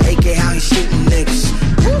got no AK, how he shooting niggas.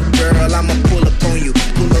 Girl, I'ma pull up on you.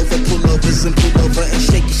 Pull over and pull over and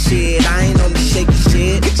shake your shit. I ain't on the shaky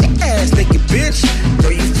shit. Get your ass naked, bitch.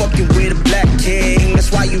 Girl, you fucking with a black king.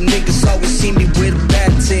 That's why you niggas always see me with a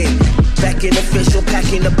bad team. Back in official,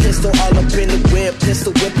 packing a pistol all up in the whip.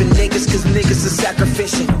 Pistol whipping niggas, cause niggas are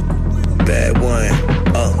sacrificial. Bad one,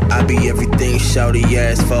 I be everything shawty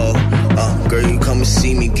ass for. Girl, you come and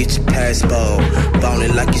see me, get your passport.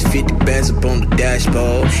 Ballin' like it's 50 bands up on the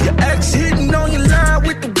dashboard. Your ex hitting on your line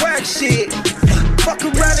with the whack shit. Fuck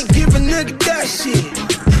around and give a nigga that shit.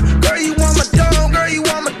 Girl, you want my dog, girl, you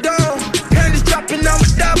want my dog. Panties dropping on my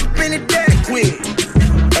dog, up in it that quick.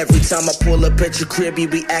 Every time I pull up at your crib, you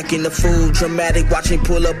be acting the fool. Dramatic, watch me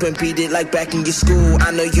pull up and beat it like back in your school. I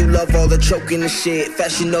know you love all the choking and shit.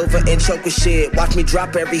 Fashion over and choking shit. Watch me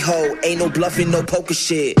drop every hoe. Ain't no bluffing, no poker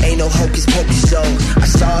shit. Ain't no hocus pocus show. I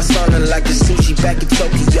saw us on it like the sushi back in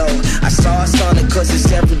Tokyo. I saw us on it cause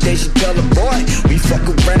it's every day she tell a boy. We fuck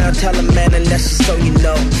around, tell a man and that's just so you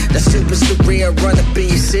know. That super surreal run up in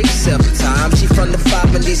your 6, 7 times. She from the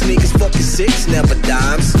 5 and these niggas fucking 6, never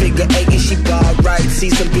dimes. Figure 8 and she ball right. See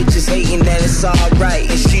some bitches hating that it's alright.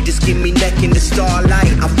 And she just give me neck in the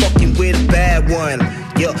starlight. I'm fucking with a bad one.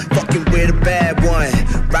 Yeah, fucking with a bad one.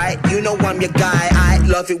 Right? You know I'm your guy. I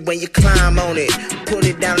love it when you climb on it. Put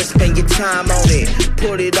it down and spend your time on it.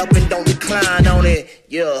 Put it up and don't decline on it.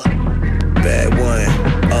 Yeah. Bad one.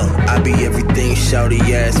 I be everything shawty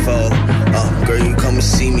ass for. Girl, you come and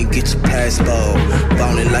see me, get your passport.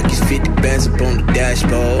 Ballin' like it's 50 bands up on the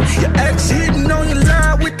dashboard. Your ex hitting on your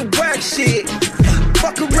line with the whack shit.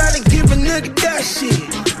 Fuck around and give a nigga that shit.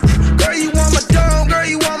 Girl, you want my dog, girl,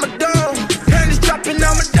 you want my dog. Panties dropping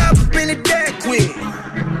on my dog, up in it that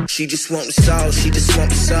quick. She just want the sauce, she just want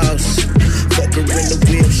the sauce. Fuck her in the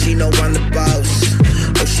whip, she know I'm the boss.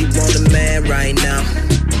 Oh, she want a man right now.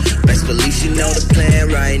 Best believe she know the plan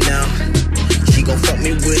right now. She gon' fuck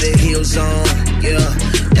me with her heels on, yeah.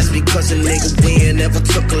 That's because a nigga win, never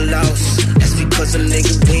took a loss. That's because a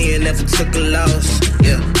nigga win, never took a loss,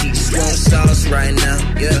 yeah. He just want sauce right now,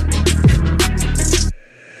 yeah.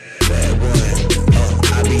 Bad one,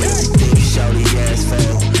 I be everything shawty ass for.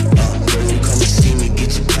 Girl, you come and see me,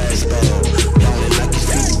 get your passport. Ballin' like it's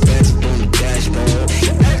 50 bands up on the dashboard.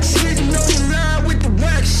 Your ex hitting on your line with the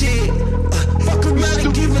whack shit. Fuck around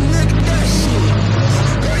and give a nigga that shit.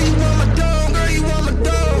 Girl, you want my dog, girl, you want my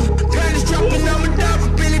dog. Panties dropping on my dog,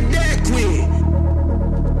 up in it that quick.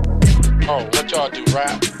 Oh, what y'all do,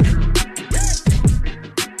 rap?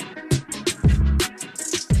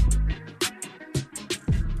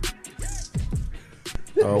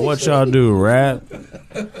 What y'all do, rap?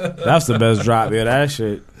 That's the best drop, yeah, that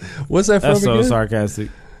shit. What's that from? That's so again? sarcastic.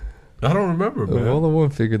 I don't remember, man. Well, the one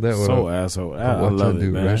figured that one so out. Asshole. I love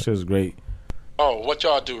it, man. That shit's great. Oh, what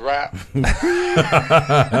y'all do, rap?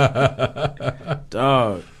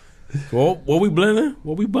 Dog. Well, what we blending?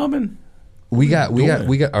 What we bumping? We got.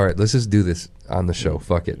 All right, let's just do this on the show.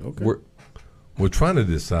 Fuck it. Okay. We're trying to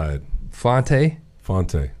decide. Fonte,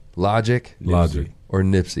 Logic, or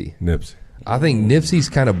Nipsey. I think Nipsey's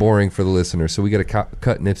kind of boring for the listener, so we got to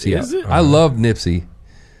cut Nipsey Is out. it? I love Nipsey,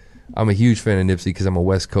 I'm a huge fan of Nipsey because I'm a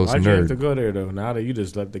West Coast Why'd nerd. you have to go there though? Now that you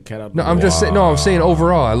just let the cat out. No, I'm just saying. No, I'm saying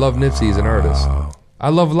overall, I love Nipsey as an artist. I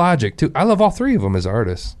love Logic too. I love all three of them as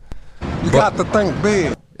artists. You got to think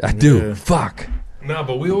big. I do. Yeah. Fuck. No,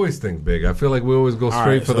 but we always think big. I feel like we always go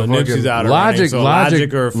straight for the Nipsey's fucking out of Logic. running, so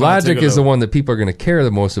Logic. Logic is the one. one that people are going to care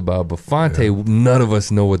the most about. But Fonte, none of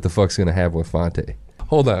us know what the fuck's going to happen with Fonte.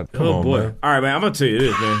 Hold on. Come on, boy. man. All right, man. I'm gonna tell you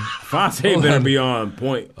this, man. Fonte better be on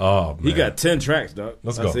point. Oh, man. He got 10 tracks, dog.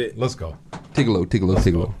 Let's That's go. it. Let's go.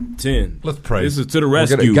 Tigolo. 10. Let's pray. This is to the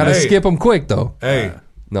rescue. Gotta skip them quick though. Hey.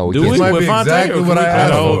 No, we Do can't. we? might With be Fonte, exactly or what can I we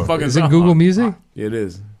asked cut the whole for. fucking Is it song? Google Music? It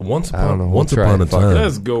is. Once I don't upon, know. once We'll try upon a it. Fuck time. it.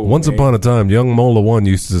 Let's go, Once man. upon a time, Young Mola One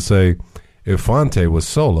used to say, if Fonte was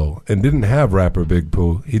solo and didn't have rapper Big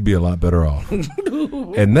Pooh, he'd be a lot better off.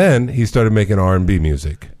 And then he started making R&B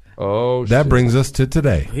music. Oh, That shit. brings us to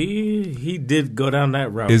today. He did go down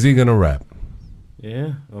that route. Is he gonna rap?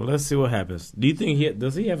 Yeah. Well, let's see what happens. Do you think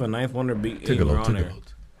does he have a Ninth Wonder beat Take a anywhere look. on Take a there? look.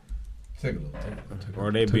 Take a look. Or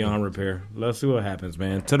are they beyond repair? Let's see what happens,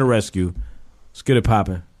 man. To the rescue. Let's get it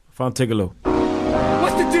popping. Fontegalo.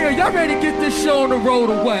 What's the deal? Y'all ready to get this show on the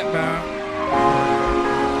road or what, man?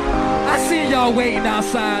 I see y'all waiting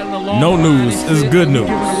outside in the long No line news. and It's shit, good giving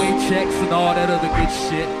news. away checks and all that other good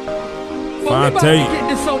shit. Well, we about to Fonte. get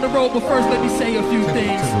this on the road, but first let me say a few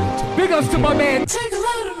things. Big ups to my man.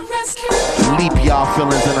 Leap y'all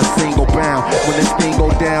feelings in a single bound. When this thing go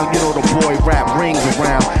down, you know the boy rap rings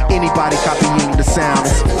around. Anybody copying the sound.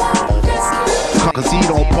 Cause he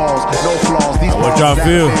don't pause, no flaws. These What y'all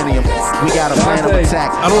feel? We got a plan of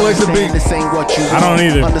attack. I don't like the beat. This ain't what you I don't want.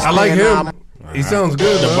 either. I like Understand him. He sounds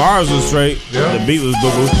good. The man. bars was straight. Yeah. The beat was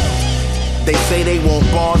boo-boo. They say they want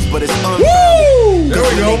bars, but it's unfounded. There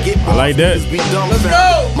we go. I like that. Let's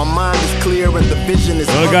go. My mind is clear and the vision is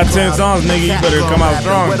You only got 10 songs, nigga. You better come out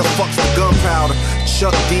strong. Where the fuck's the gunpowder?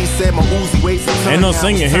 Chuck D said my Uzi weighs a ton. Ain't no Now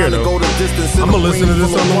singing it's here, time to though. go the distance in I'ma the listen to ring this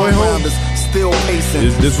full on of the way home. one-rounders. Still pacing.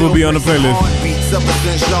 This will be on the playlist. Heartbeats ever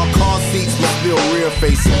since y'all car seats was still rear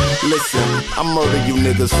facing. Listen, I murder you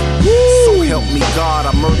niggas. So help me God,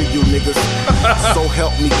 I murder you niggas. So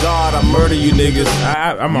help me God, I murder you niggas.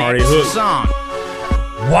 I'm already hooked.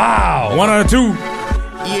 Wow. 1 out of 2.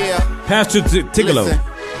 Yeah. Pastor Tigolo. Listen,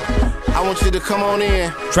 I want you to come on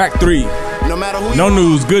in. Track 3. No matter who No you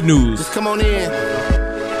news, good news. Just come on in.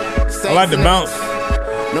 I like the bounce.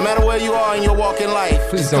 No matter where you are in your walking life,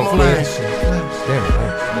 Please just don't come on flash. in. Damn it.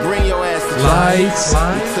 Bring your ass to Lights.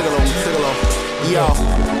 Tigolo. Yo,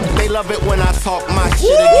 they love it when I talk my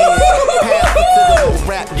shit again. Pass the Tigolo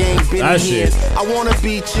rap game, been That here. shit. I wanna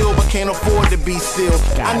be chill, but can't afford to be still.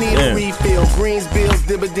 I need damn. a refill, greens, bills,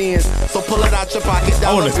 dividends. So pull it out your pocket,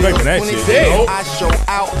 dollar wasn't expecting bills, that 20 shit. cents. Nope. I show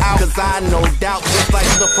out, cause I no doubt, just like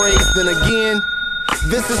the phrase, then again.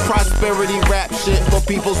 This is prosperity rap shit for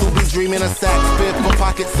people who be dreaming of sack spit for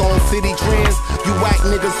pockets on city trends. You whack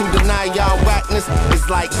niggas who deny y'all whackness. It's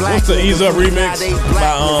like black What's the niggas Ease Up who deny remix they by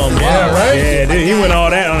blackness. yeah, right? Yeah, he went all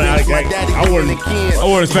that on that. I wouldn't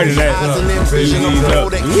expect that.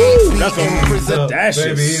 Woo, that's some that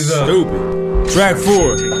shit Baby, he's up. stupid. Track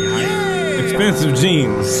 4. Expensive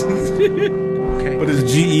jeans. But it's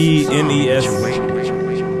GENES.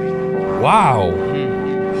 Wow.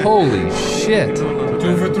 Holy shit.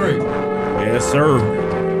 2 for 3. Yes, sir.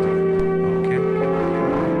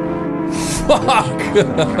 Fuck.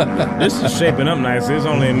 This is shaping up nice. It's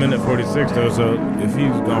only a minute 46 though, so if he's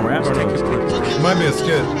gonna rap or no, Might be a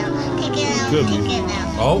skit. could be.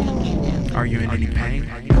 Oh. Are you in any pain?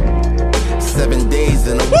 7 days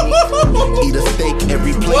in a week. Eat a steak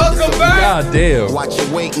every plate. Welcome back. God damn. Watch your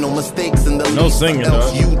weight, no mistakes in the No least. singing,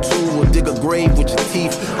 Else dog. you too will dig a grave with your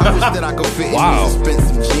teeth. I wish that I could fit Wow. in these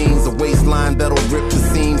expensive jeans, a waistline that'll rip the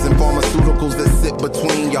seams, and pharmaceuticals that sit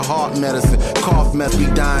between your heart medicine. Cough mess, we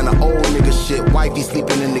dying of old nigga shit. Wifey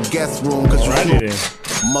sleeping in the guest room, cause you Right there.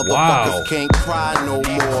 motherfuckers Wow. can't cry no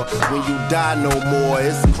more. When you die no more,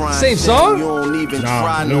 it's crime. Same shit. song? You don't even Nah,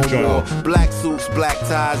 try new no joint. more. Black suits, black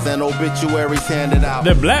ties, and obituaries handed out.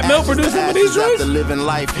 Did Black Milk Ashes produce to some of these ashes after joints? living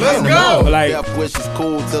life. Let's hand go. them out. Like- Death wish is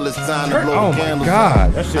cool till it's time to blow Oh the my candles God.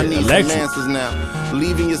 out. That shit I need electric. some answers now.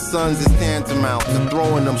 Leaving your sons is tantamount to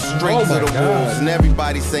throwing them straight Oh to my the God. wolves. And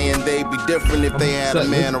everybody saying they'd be different if they had a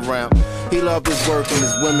man around. He loved his work and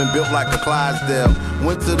his women built like a Clydesdale.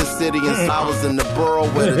 Went to the city and I was in the borough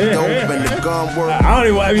where the dope and the gun work. I don't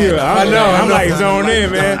even want you. I know. I'm like zoned in,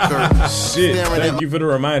 man. Dunkirk. Shit. Staring Thank at you for the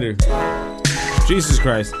reminder. Jesus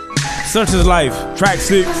Christ. Such is life. Track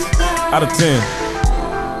 6 out of 10.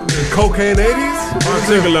 Cocaine 80s?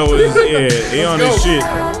 Fontegalo is he on this shit.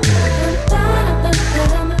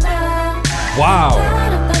 Wow.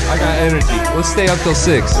 I got energy. Let's stay up till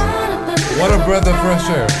 6. What a breath of fresh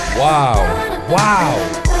air. Wow. Wow.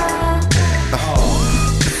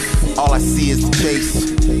 all I see is the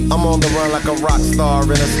chase. I'm on the run like a rock star in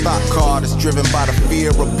a stock car that's driven by the fear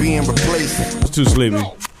of being replaced. It's too sleepy.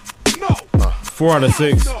 4 out of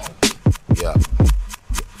 6. Yeah.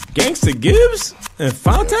 Gangsta Gibbs and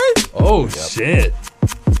Fonte? Oh, shit.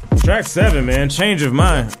 Track 7, man. Change of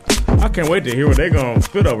mind. I can't wait to hear what they gonna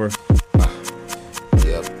spit over.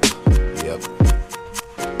 Yep.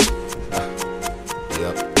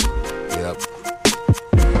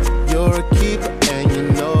 You're a keeper and you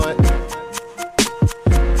know it.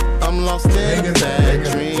 I'm lost in a bad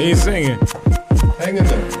dream. He ain't singing. Hang in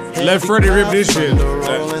there. Let Freddie rip this shit.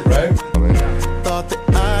 Right? Thought that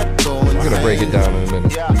I'd go and I'm gonna break it down in a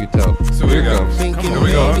minute. You can tell. So here it comes. Here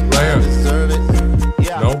we go. Right here.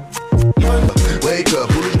 No. Wake up,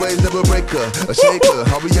 foolish ways never break up. A shaker,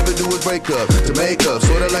 all we ever do is break up. To make up,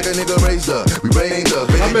 sorta like a nigga raised up. We raised up,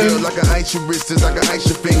 baby girl, like an ice your wrists, I can ice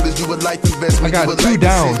your fingers. You a life investment. I got 2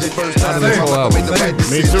 down out of this whole album.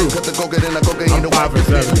 Me too. Cut the cocaine and the cocaine. I'm 5 for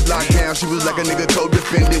 7. Locked down, she was like a nigga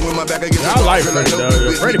co-defendant. When my back against the I like Freddie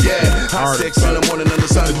though. Freddie hot sex in the morning under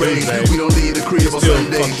sun rays. We don't leave the crib on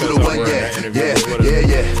Sundays. You the one, yeah.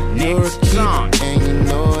 You're a keeper and you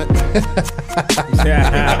know it.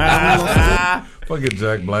 Fucking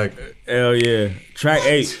Jack Black. Hell yeah. Track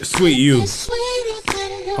 8, Sweet You.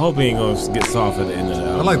 I hope he ain't gonna get soft at the end of that.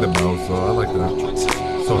 I like the bounce, though. I like that.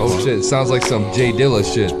 So Oh shit, it sounds like some Jay Dilla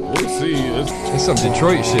shit. We'll see. It's some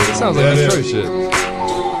Detroit shit. It sounds like Detroit shit.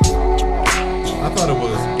 I thought it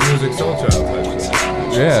was Music Soul Child type shit.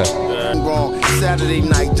 Yeah. Wrong. Saturday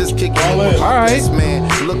night, just kicking it with my best man.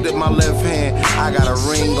 Looked at my left hand, I got a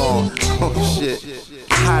ring on. Oh shit.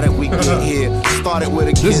 How did we get here? Started with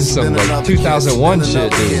a kiss. This is some like 2001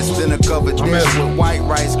 shit, dude. Then a covered dish with white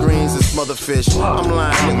rice, greens, and smothered fish. I'm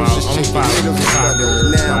lying, niggas just chicken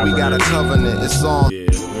niggas. Now we got a covenant. It's on.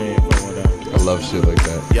 I love shit like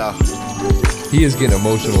that. Yeah. He is getting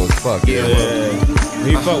emotional as fuck. Yeah.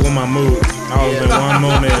 He fucked with my mood. I was in one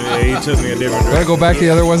moment and he took me a different direction. Gotta go back to the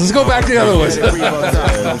other ones. Let's go back to the other ones.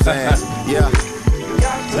 Yeah.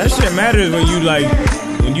 That shit matters when you like.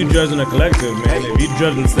 When you judging a collective, man. If you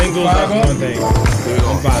judging singles, that's one thing.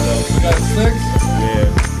 I'm 5 though. You got 6? Yeah.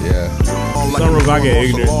 Yeah. Some I get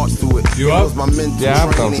ignorant. You up? Yeah,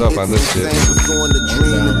 I'm thumbs up on this shit.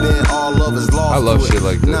 I love shit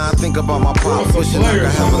like this. It's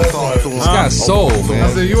got soul, man. I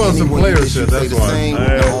said you want some player shit, that's why.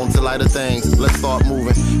 Let's start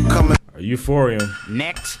moving. Euphoria.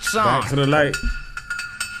 Next song. Back to the light.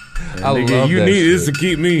 I love you that need shit. this to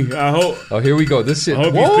keep me. I hope. Oh, here we go. This shit. I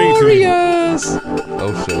hope you speak to me. Warriors.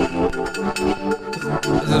 Oh shit.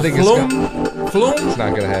 I think Flume? it's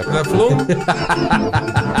not gonna happen. That Flume?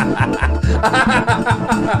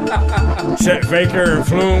 Chet Baker and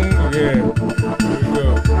Flume. Yeah. Here we go.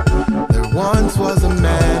 There once was a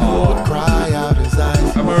man who would cry out his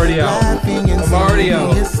eyes. I'm already out. I'm already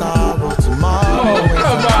out. Oh,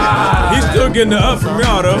 come on. He's still getting the up from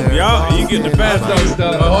y'all though. Y'all, you get the fast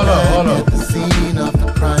stuff. Hold on.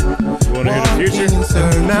 You wanna hear the future?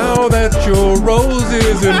 And now that your rose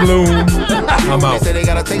is in bloom, I'm out. They say they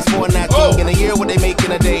got a taste for a nat king in a year, what they make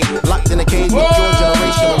in a day. Locked in a cage with your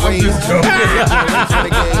generation raised. They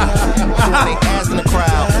ass in the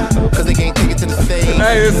crowd, cause they can't take it to the stage.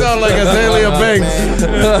 Hey, it sounds like Azalea Banks.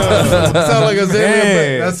 That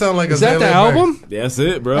sounds like Is that the album? That's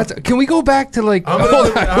it, bro. Can we go back to like? How many Hold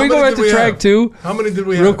did- on. how Can we go many back did to we track have? 2? How many did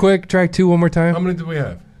we have? Real quick, track 2 one more time. How many did we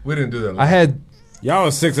have? We didn't do that. I had Y'all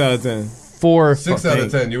was 6 out of 10. 4. 6 out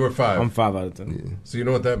of 10. You were 5. I'm 5 out of 10. So you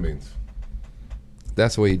know what that means.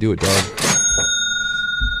 That's the way you do it, dog.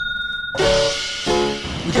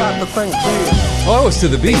 We got the thing Oh, it's to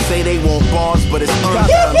the beat. They say they want bars, but it's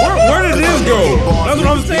Where did this go? That's what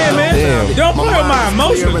I'm saying, man. Damn. Don't play with my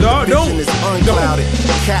emotions, dog. Don't.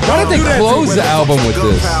 Why did they close the album with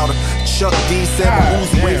this? Chuck D said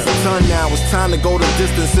who's weighs a ton now. It's time to go the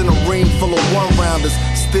distance in a ring full of one-rounders.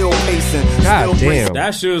 Still pacing. God damn.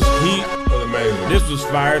 That shit was heat. Amazing. This was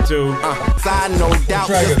fire too. Side no doubt,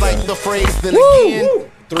 just like the phrase. Then again.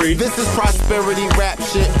 3. This is prosperity rap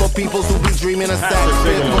shit for people who be dreaming of sack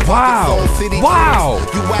spit. Wow. Wow.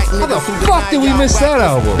 You whack How the niggas who fuck did we deny miss y'all that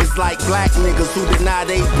album? It's like black niggas who deny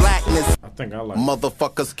they blackness. I think I like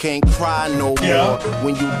Motherfuckers can't cry no more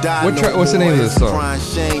when you die. What's the name of this song? Crying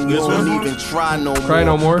shame, you don't even try no more. Cry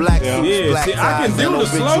No More? Black Yeah. suits, Yeah, black see, I can ties, do and the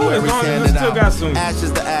slow as long as it still got some. ashes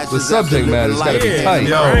to ashes. The subject matter has got to be tight.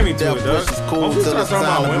 Grammy to it, dog. Don't we start talking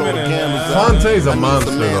about women and Fonte's a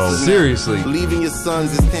monster, though. Seriously. Leaving your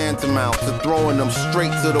sons is tantamount to throwing them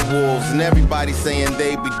straight to the wolves, and everybody saying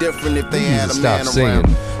they'd be different if they You had need a to man stop singing.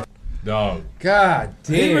 around. Dog. God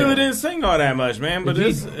damn. He really didn't sing all that much, man. But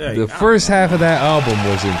The first half of that album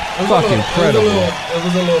was fucking incredible. It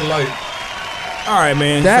was a little light. All right,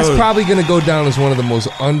 man. That's probably going to go down as one of the most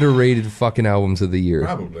underrated fucking albums of the year.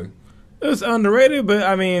 Probably. It's underrated, but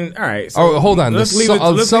I mean, all right. So hold on.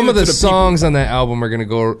 Some of the songs on that album are going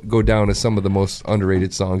to go down as some of the most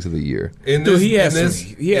underrated songs of the year. He had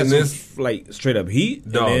some like straight up heat,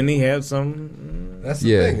 and then he had some. That's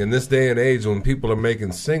the thing. In this day and age, when people are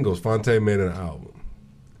making singles, Fonte made an album.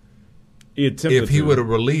 If he would have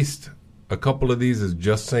released a couple of these as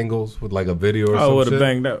just singles with like a video or something, would have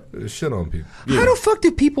banged up. Shit on people. Yeah. How the fuck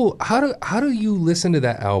did people? How do you listen to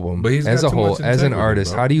that album as a whole, as an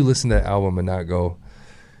artist? How do you listen to that album and not go?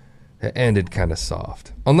 It ended kind of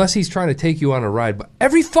soft, unless he's trying to take you on a ride. But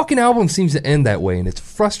every fucking album seems to end that way, and it's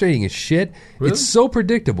frustrating as shit. Really? It's so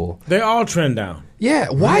predictable. They all trend down. Yeah,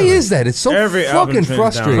 why is that? It's so fucking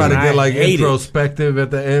frustrating. Trying to get like introspective at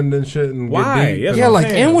the end and shit. And why? Get deep. Yeah, like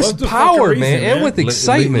end with power, man. End with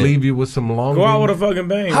excitement. Leave you with some long. Go out with a fucking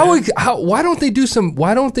bang. Why don't they do some?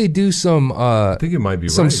 Why don't they do some? I think it might be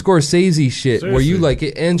some Scorsese shit Seriously. where you like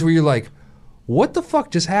it ends where you're like, what the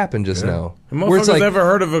fuck just happened just now? Where it's like, ever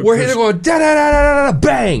heard of a? We're here going da da da da da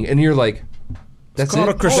bang, and you're like, that's called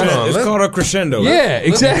a crescendo. It's called a crescendo. Yeah,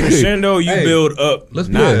 exactly. Crescendo, you build up,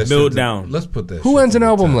 not build down. Let's put that. Who ends an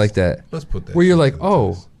album like that? Let's put that. Where you're like,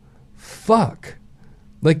 oh, fuck.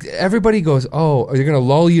 Like everybody goes, oh, they're gonna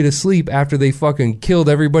lull you to sleep after they fucking killed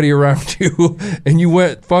everybody around you, and you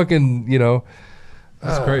went fucking,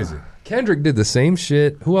 That's crazy. Kendrick did the same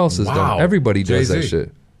shit. Who else has done? Everybody does that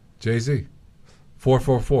shit. Jay-Z.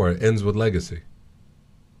 444. It ends with Legacy.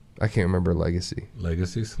 I can't remember Legacy.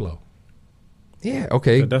 Legacy slow. Yeah,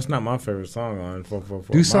 okay. That's not my favorite song on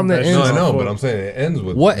 444. Do something that ends. No, I know, but I'm saying it ends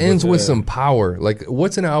with. What ends with some power? Like,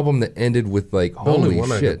 what's an album that ended with like, holy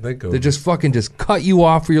shit? That just fucking just cut you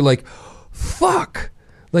off where you're like, fuck.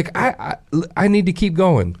 Like, I need to keep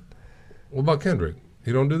going. What about Kendrick?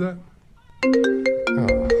 He don't do that?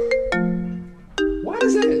 Why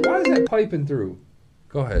is that piping through?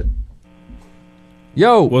 Go ahead.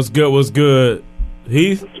 Yo. What's good?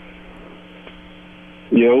 Heath?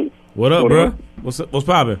 Yo. What up, bro? What's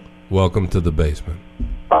poppin'? Welcome to the basement.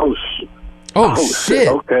 Oh shit.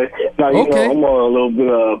 Okay. Now, I'm on a little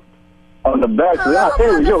bit on the back.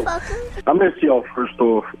 I miss y'all first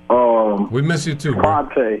off. We miss you too, bro.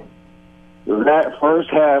 Fonte. That first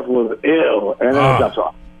half was ill. And that's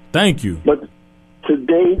all. Thank you. But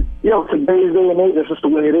today's day and age, that's just the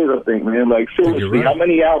way it is, I think, man. Like, seriously, how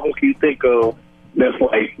many albums can you think of that's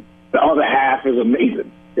like the other half is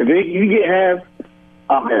amazing? If you get half,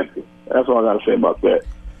 I'm happy. That's all I gotta say about that.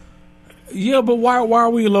 Yeah, but why are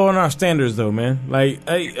we lowering our standards though, man? Like,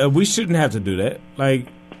 we shouldn't have to do that. Like,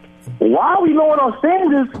 why are we lowering our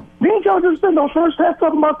standards? Didn't y'all just spend the first half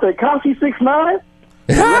talking about the Kasi 6ix9ine?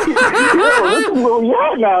 It's a little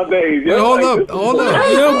young nowadays. Wait, hold up.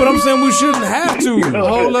 Yeah, but I'm saying we shouldn't have to.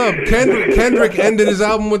 Hold up. Kendrick ended his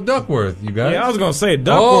album with Duckworth, you guys. Yeah, I was going to say,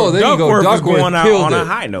 Duckworth was going out on a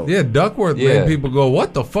high note. Yeah, Duckworth made people go,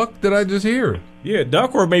 what the fuck did I just hear? Yeah,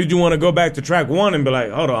 Duckworth made you want to go back to track 1 and be like,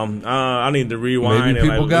 hold on, I need to rewind. Maybe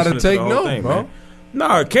people got to take note, bro.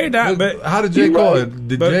 No, K-Dot, but... How did J. Cole...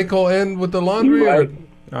 Did J. Cole end with the laundry?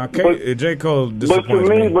 J. Cole disappoints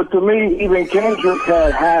me. But to me, even Kendrick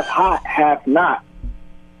had half hot, half not.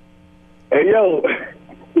 Hey, yo,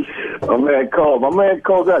 my man Cole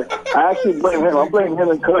got it. I actually blame him. I blame him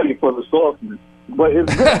and Cudi for the softness. But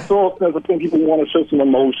it's good softness. I think people want to show some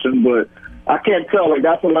emotion, but I can't tell. Like,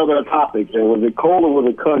 that's another topic. Was it Cole or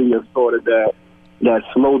was it Cudi that started that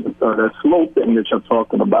slow thing that you're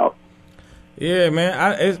talking about? Yeah,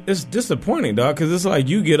 man, it's disappointing, dog, because it's like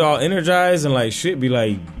you get all energized and like shit be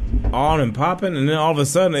like on and popping, and then all of a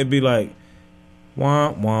sudden it'd be like,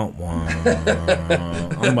 wah, wah, wah.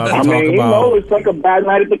 I'm about to talk about. It's like a bad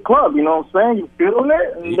night at the club, you know what I'm saying? You feeling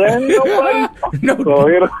it, and then no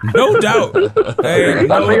doubt. Hey,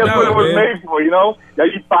 no I think that's what it was man. made for, Now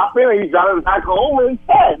you pop in and you got it back home and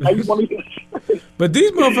now you want to. But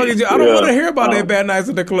these motherfuckers, I don't want to hear about their bad nights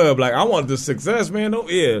at the club. Like, I want the success, man.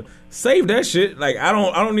 Save that shit. Like, I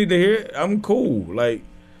don't need to hear it. I'm cool. Like,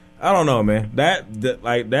 I don't know, man. That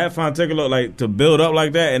Fonte, like, to build up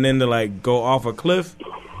like that and then to like go off a cliff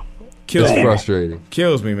kills me. Frustrating.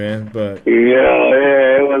 Kills me, man. But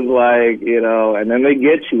it was like, and then they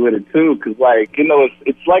get you with it too, because like,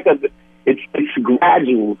 it's like it's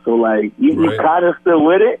gradual. So like you kind of still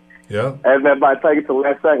with it. Yeah. And then by the time you get to the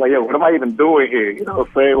last second, like, what am I even doing here? You know what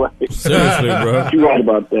I'm saying? Like, seriously, bro. You're right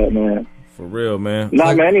about that, man. For real, man.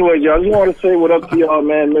 Man, anyway, y'all, I just want to say what up to y'all,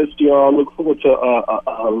 man. Missed y'all. Look forward to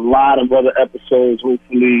a lot of other episodes,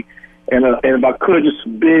 hopefully. And if I could,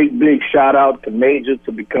 just big shout out to Major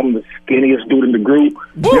to become the skinniest dude in the group.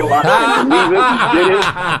 Yo, I can't believe it. You did it.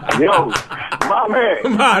 Yo, my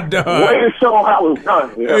man. My dog. Way to show how it's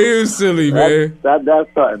done. Yo. You silly, man. That's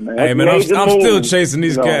something, man. Hey, man, I'm still chasing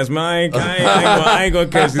these cats, man. I ain't gonna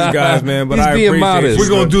catch these guys, man. But I appreciate modest. We're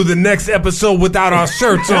gonna do the next episode without our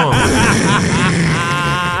shirts on.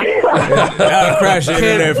 I'll crash it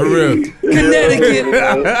in there for real. Connecticut,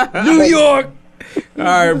 New York. All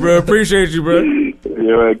right, bro. Appreciate you, bro.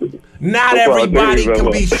 Yeah. Not everybody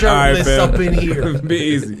can be shirtless up in here. Be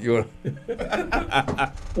easy. See you,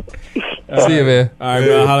 man. All right,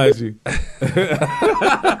 man. I'll holler at you.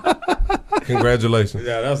 Congratulations.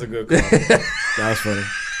 Yeah, that's a good call. That's funny.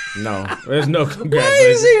 No, there's no congratulations. Why are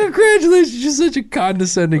you saying congratulations? You're such a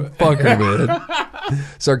condescending fucker, man.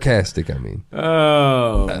 Sarcastic, I mean.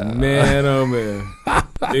 Oh, man. Oh, man.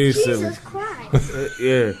 Jesus Christ.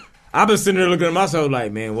 Yeah. I've been sitting there looking at myself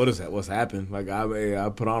like, man, what is that? What's happened? Like, I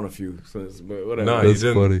put on a few since, but whatever. No, you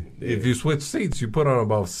didn't. Funny. If you switch seats, you put on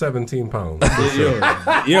about 17 pounds.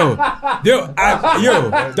 Yo,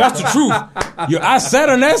 that's the truth. Yo, I sat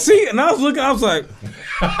on that seat and I was looking. I was like,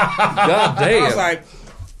 God damn. I was like,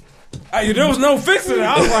 there was no fixing it.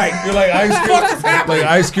 I was like, you're like Ice Cube, like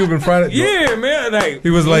Ice Cube in Friday. Yeah, man. Like he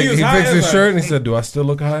was like, he fixed his shirt and he said, "Do I still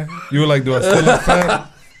look high?" You were like, "Do I still look fat?"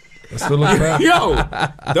 I still look fat. Yo,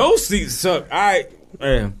 those seats suck. I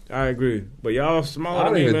agree. But y'all smaller. I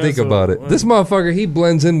don't than me, even man, think about it. This motherfucker, he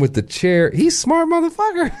blends in with the chair. He's smart,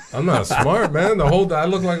 motherfucker. I'm not smart, man. I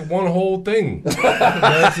look like one whole thing.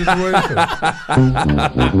 Bad situation.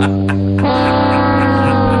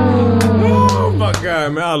 Oh my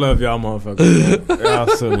God, man! I love y'all, motherfuckers. Y'all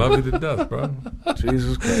so love you to death, bro.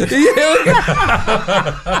 Jesus Christ.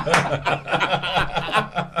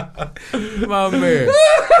 My man.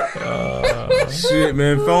 Shit,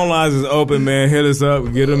 man. Phone lines is open, man. Hit us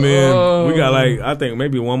up. Get them in. We got I think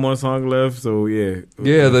maybe one more song left. So, yeah.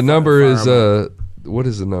 Yeah, the number is, what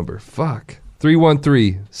is the number? Fuck.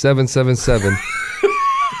 313-777.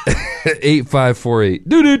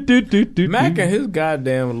 8548. Mac and his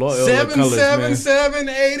goddamn loyal colors, man.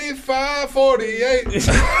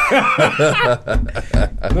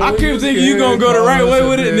 777-8548. I keep thinking you gonna go the right way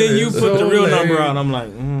with it, and then you put the real number out. I'm like,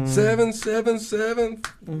 777.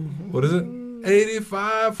 What is it?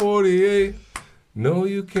 8548. No,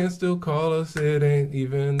 you can still call us. It ain't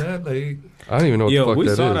even that late. I don't even know what the fuck that is.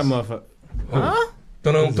 We saw that motherfucker. Huh?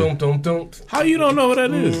 Dum. How you don't know what that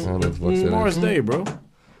is? I don't know what that is. Morris Day, bro.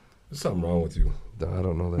 There's something wrong with you. I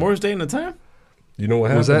don't know that. Morris Day in the Time? You know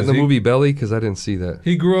what happened? Was that in the movie Belly? Because I didn't see that.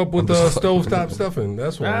 He grew up with stovetop stuffing.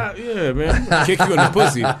 That's why. Yeah, man. Kick you in the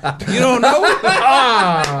pussy. You don't know?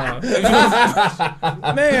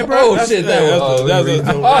 Man, bro. Oh, shit.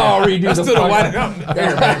 That's still the white.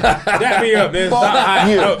 Dap me up, man.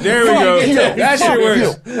 There we go. That shit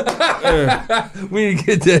works. We need to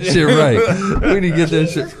get that shit right. We need to get that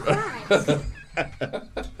shit right.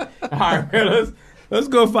 All right, man. Let's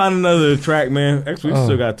go find another track, man. Actually, we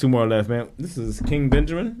still got two more left, man. This is King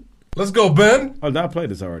Benjamin. Let's go, Ben. Oh, I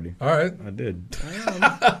played this already. All right. I did.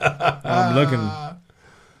 I'm looking.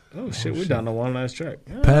 Oh, shit. We're down to one last track.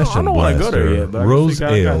 Passion I don't want to go there yet. But Rose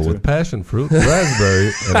Ale with passion fruit,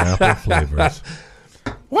 raspberry, and apple flavors.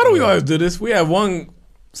 Why do we always do this? We have one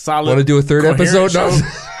solid. Want to do a third episode?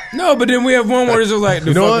 No, but then we have one where it's just like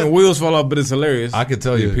the fucking wheels fall off, but it's hilarious. I can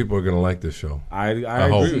tell you people are going to like this show. I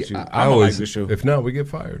agree with you. I always like this show. If not, we get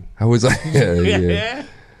fired. I was like, yeah.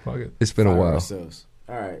 Fuck it. It's been a while. Ourselves.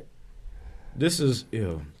 All right. This is,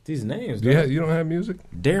 these names. You don't have music?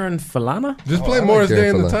 Darren Falana? Just play Morris Day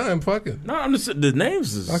in the Time. Fuck it. No, I'm just, the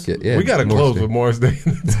names is. Fuck it, yeah. We got to close with Morris Day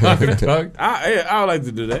in the Time, dog. I would like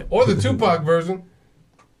to do that. Or the Tupac version.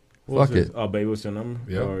 Fuck it. Oh, baby, what's your number?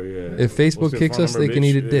 Yep. If Facebook kicks us, they can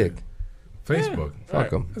eat a dick. Facebook.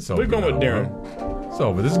 Fuck them. We're going with Darren. It's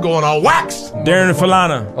over. This is going on wax. Darren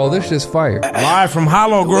Falana. Oh, this shit's fire. Live from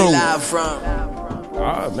Hollow Grove. Live from.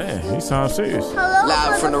 Oh, man. He sounds serious.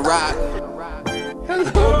 Live from the Rock.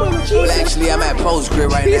 Well, actually, I'm at Postgrid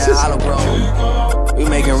right now, Hollow Grove. We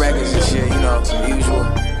making records and shit, the usual.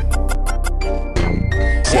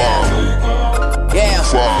 Yeah,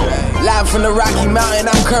 live from the Rocky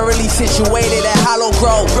Mountain, I'm currently situated at Hollow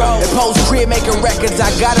Grove. In Post Crib making records,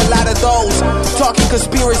 I got a lot of those. Talking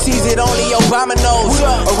conspiracies that only Obama knows.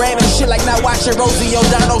 Or random shit like not watching Rosie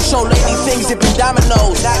O'Donnell show lady things zipping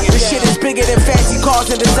dominoes. This shit is bigger than fancy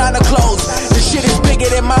cars and designer clothes. This shit is bigger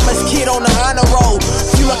nigga than mama's kid on the honor roll.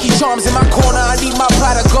 Few lucky charms in my corner, I need my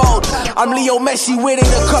pot of gold. I'm Leo Messi winning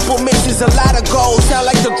a couple misses, a lot of goals. Sound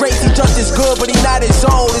like the greats, he just as good, but he not as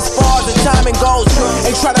old. As far as the timing goes,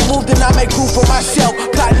 ain't try to move, then I make room for myself.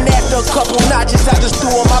 Plotting after a couple notches, I just threw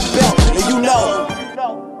on my belt. And you know,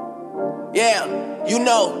 yeah, you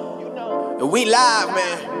know, and we live,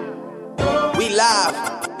 man. We live.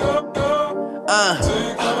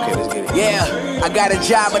 Okay, let's get it. Yeah, I got a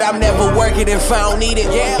job, but I'm never working if I don't need it.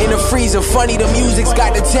 In the freezer, funny, the music's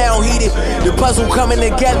got the town heated. The puzzle coming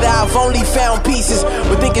together, I've only found pieces.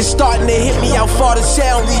 But think it's starting to hit me how far the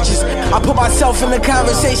sound reaches. I put myself in the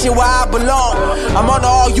conversation where I belong. I'm on to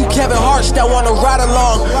all you Kevin Harts that wanna ride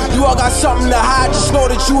along. You all got something to hide, just know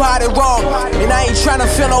that you hide it wrong. And I ain't trying to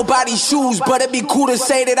fill nobody's shoes, but it'd be cool to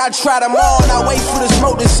say that I tried them all. I wait for the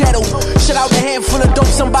smoke to settle. Shut out the handful of dope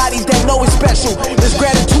somebody that know it's special. There's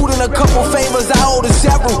gratitude and a couple favors I owe to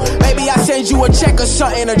several. Maybe I send you a check or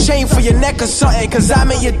something, a chain for your neck or something. Cause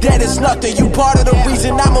I'm in your debt is nothing. You part of the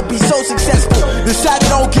reason I'ma be so successful.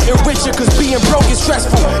 Decided on getting richer cause being broke is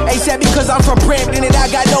stressful. Ain't said because I'm from Brampton and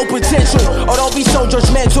I got no potential. Oh, don't be so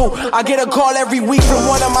judgmental. I get a call every week from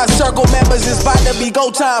one of my circle members. It's about to be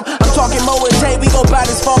go time. I'm talking Mo and Tay, we go buy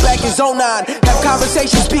this phone back in 09. Have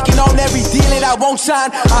conversations speaking on every deal that I won't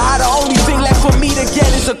sign. The only thing left for me to get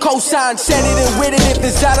is a cosign. Send it and with it. If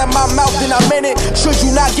it's out of my mouth, then I'm in it. Should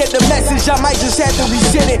you not get the message, I might just have to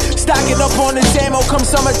resend it. Stocking up on this ammo, come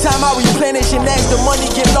summertime, I'll replenish. And as the money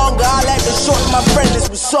get longer, I'll have to shorten my friend list.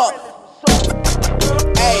 What's up?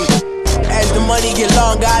 Hey, as the money get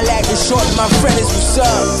longer, I'll have to shorten my friend list. What's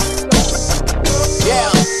up?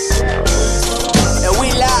 Yeah, and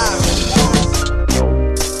we live.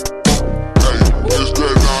 Hey, it's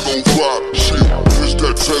that 905 shit. It's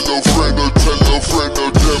that tell your friend, never.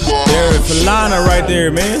 There's Solana right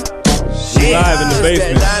there, man. She live in the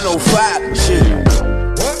basement. That 905 shit.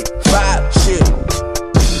 What? 5 shit.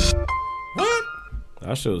 What?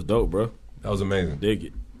 That shit was dope, bro. That was amazing. Dig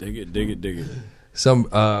it. Dig it, dig it, dig it. Some,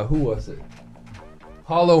 who was it?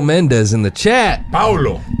 Paulo Mendez in the chat.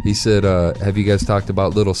 Paulo. He said, have you guys talked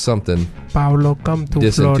about Little Something? Paulo, come to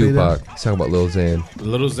Dissing Florida. Tupac. He's talking about Lil Xan.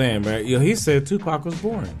 Lil Xan, man. Yo, he said Tupac was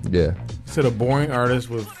boring. Yeah. He said a boring artist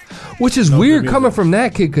with... Which is weird coming from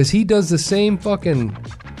that kid because he does the same fucking...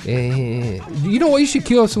 you know what? You should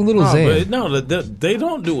kill some Little Xan. But they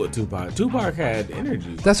don't do it, Tupac. Tupac had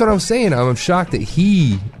energy. That's what I'm saying. I'm shocked that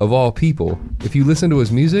he, of all people, if you listen to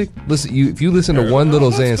his music, if you listen to one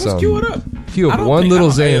Little Xan song, cue it up. Cue up one Little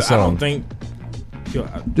Xan song. I don't think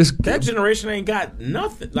that generation ain't got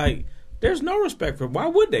nothing. Like, there's no respect for. Why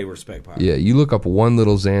would they respect Pop? Yeah, you look up one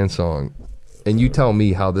Little Xan song, and you tell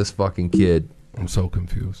me how this fucking kid. I'm so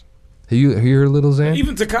confused. You hear Little Xan?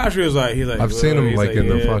 Even Tekashi was like, I've seen him like in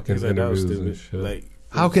the fucking interviews and shit. Like,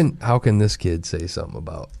 how can this kid say something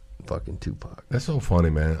about fucking Tupac? That's so funny,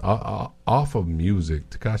 man. Off of music,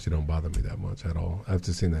 Tekashi don't bother me that much at all. I've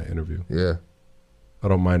just seen that interview. Yeah, I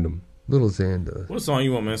don't mind him. Little Xan does. What song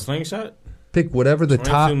you want, man? Slingshot? Pick whatever the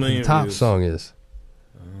top views. song is.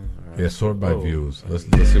 Right. Yeah, sort by views. Let's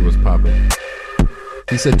see what's popping.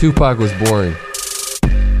 He said Tupac was boring.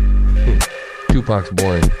 Tupac's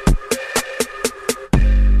boring.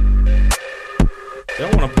 They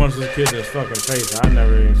don't want to punch this kid in his fucking face. I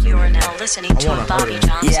never even seen. You are now listening to a Bobby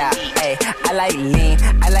Johnson Yeah, hey, I like lean,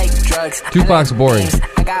 I like drugs. Tupac's boring.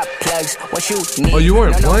 I got plugs. What you need? Oh, you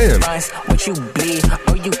weren't playing. What you bleed?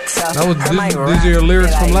 Oh, you tough. That was these are your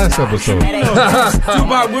lyrics from last episode.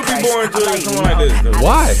 Tupac would be boring to someone like this. Though.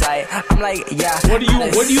 Why? I'm like, yeah. What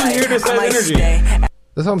do you hear this as energy?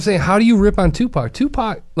 That's what I'm saying. How do you rip on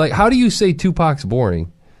Tupac? Like, how do you say Tupac's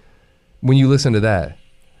boring when you listen to that?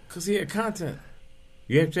 Because he had content.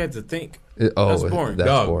 You have to think. That's boring.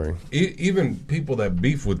 That's boring. Even people that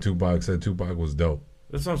beef with Tupac said Tupac was dope.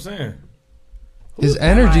 That's what I'm saying. His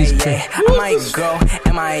energy's crazy. I might go.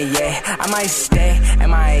 I might stay.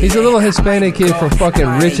 He's a little Hispanic kid from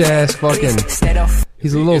fucking rich ass fucking.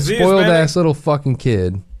 He's a little spoiled ass little fucking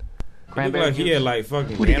kid. He look like he had like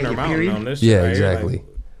fucking Gander Mountain on this shit. Yeah, right exactly.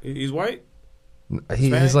 Like, he's white?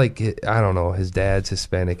 He's like, I don't know, his dad's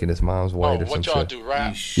Hispanic and his mom's white or some what y'all shit. do,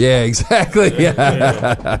 rap? Yeah, exactly.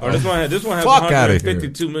 Yeah. Oh, this one has Fuck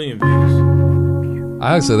 152 million views.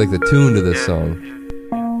 I actually like the tune to this song.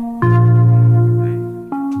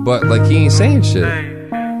 But like he ain't saying shit.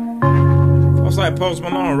 It's like Post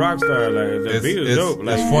Malone, Rockstar. Like the beat is dope.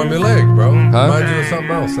 Like, it's formulaic, bro. Huh? Reminds you of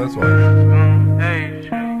something else. That's why.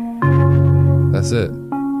 That's it.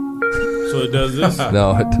 So it does this?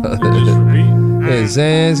 No, it doesn't. His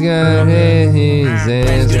Zan's got his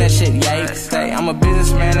Zan's got. That shit, yikes. I'm I'm a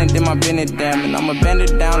businessman and then my business damn. And I'ma bend her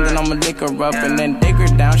down, then I'ma lick her up and then dig her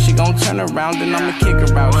down. She gon' turn around, then I'ma kick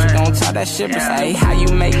her out. She gon' talk that shit, but say, hey, how you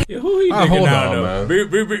make it? Yeah, who he digging down,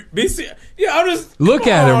 though? Yeah, I'm just... Look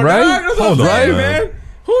at him, right? Hold on, man.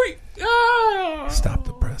 Who he... Stop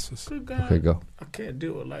the presses. Okay, go. I can't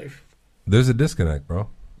deal with life. There's a disconnect, bro.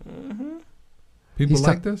 People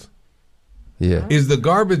like this? Yeah. Is the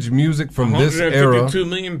garbage music from this era... 152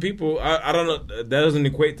 million people, I don't know, that doesn't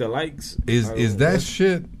equate to likes. Is that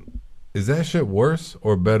shit worse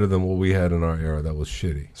or better than what we had in our era that was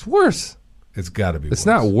shitty? It's worse. It's got to be worse. It's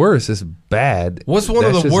not worse, it's bad. What's one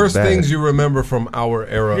of the worst things you remember from our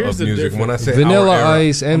era of music? When I say Vanilla our era,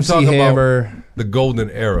 Ice, MC Hammer. The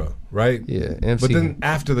golden era, right? Yeah, MC. But then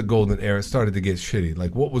after the golden era, it started to get shitty.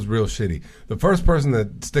 Like, what was real shitty? The first person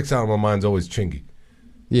that sticks out in my mind is always Chingy.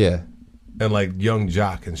 Yeah. And like Young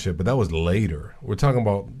Jock and shit, but that was later. We're talking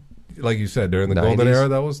about, like you said, during the 90s. golden era,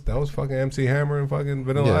 that was fucking MC Hammer and fucking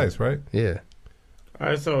Vanilla Ice, right? Yeah. All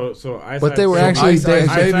right, so Ice but they were actually Ice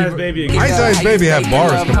Baby. Ice Ice Baby had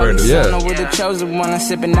bars compared to that. Yeah. With the chosen one, I'm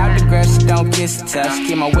sipping out the grass, don't kiss touch.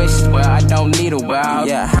 Keep my wishes well, I don't need a wow.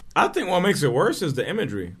 Yeah. I think what makes it worse is the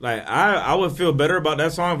imagery. Like I would feel better about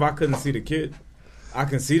that song if I couldn't see the kid. I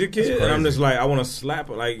can see the kid, and I'm just like, I want to slap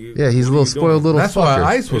it. Like, yeah, he's a little spoiled little. That's fucker.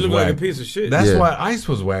 why Ice was whack. Like a piece of shit. That's why Ice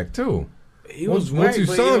was whack too. He was once whack, you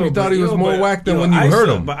saw him, you thought he was more whack than when you Ice, heard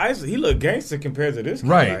him. But Ice, he looked gangster compared to this.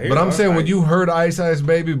 Right, Like, but I'm saying when you heard Ice Ice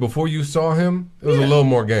Baby before you saw him, it was a little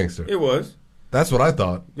more gangster. It was. That's what I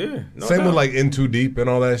thought. Yeah. Same with like In Too Deep and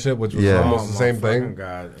all that shit, which was almost the same thing.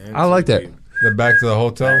 God, I like that. The Back to the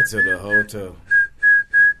Hotel. Back to the Hotel.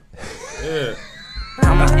 Yeah.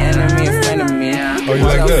 I'm an enemy, a friend of me. Oh, you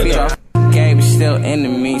like that? Gabe still into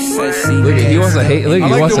me, says she. Look, he wants to hate. Look,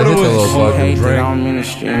 he wants to hit the little fucker. Hate that I'm in the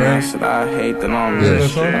street. I said I hate that I'm in the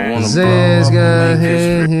street. I want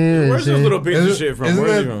to Where's this little piece of shit from?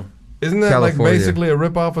 Where's he from? Isn't that California. Like basically a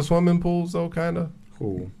rip off of swimming pools, though, kind of?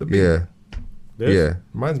 Cool. Yeah. Yeah.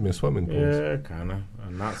 Reminds me of swimming pools. Yeah, kind of.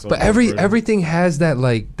 Not so. But everything has that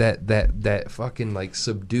like that fucking like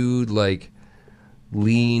subdued like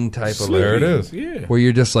lean type of. There it is. Yeah. Where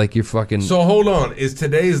you're just like you're fucking. So hold on, is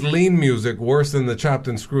today's lean music worse than the chopped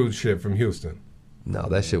and screwed shit from Houston? No,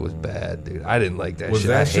 that shit was bad, dude. I didn't like that shit.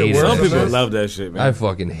 That I hated shit Some that people shit. love that shit, man. I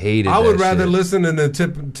fucking hated I would that rather shit. listen than the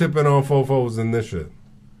tipping on fofos than this shit.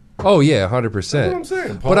 Oh yeah, 100%. That's what I'm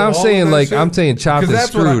saying. But I'm saying like I'm saying chopped and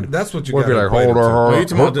screwed. That's what you would got. be like hold on. You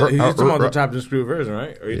talking about the chopped and screwed version,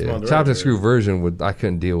 right? Or Yeah, chopped and screwed version would I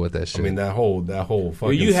couldn't deal with that shit. I mean that whole fucking.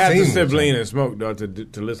 Well, you had to sip lean and smoke though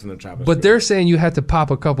to listen to chopped and but screwed. they're saying you had to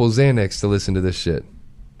pop a couple Xanax to listen to this shit.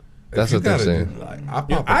 That's what they're saying. I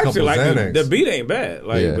pop a I couple actually like Xanax. the beat ain't bad.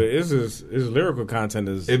 Like, Yeah. but his lyrical content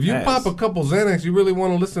is. If you ass. pop a couple Xanax, you really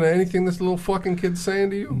want to listen to anything this little fucking kid's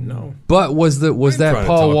saying to you? No. But was trying that to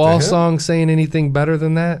Paul talk to Wall him. song saying anything better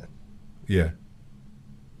than that? Yeah.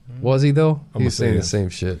 Was he though? I'm He was gonna say saying the yes. same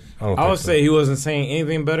shit. I would say he wasn't saying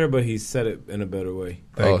anything better, but he said it in a better way.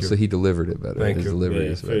 Thank you. So he delivered it better. Thank His you. delivery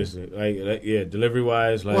Yeah, is better. seriously. Like delivery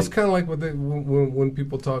wise, like Well, it's kind of like when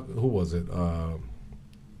people talk. Who was it?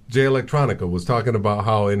 Jay Electronica was talking about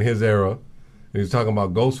how in his era, he was talking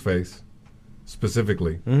about Ghostface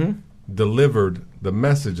specifically, delivered the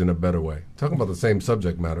message in a better way. Talking about the same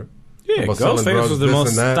subject matter. yeah, About selling Ghostface drugs, was the this most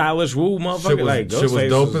and that. stylish woo Shit motherfucker. was, Like shit was Ghostface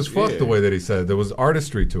dope as fuck yeah. the way that he said it. There was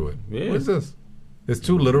artistry to it. Yeah. What is this? It's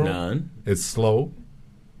too literal. None. It's slow.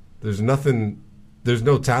 There's nothing. There's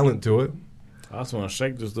no talent to it. I just want to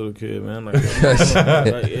shake this little kid, man. Like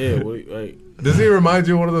yeah, like. Does he remind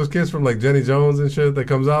you of one of those kids from like Jenny Jones and shit that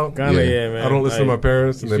comes out? Kinda, yeah, man. I don't listen to my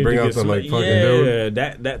parents and they bring out some like fucking dude.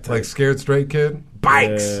 Yeah, that type. Like scared straight kid.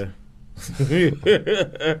 Bikes. Yeah.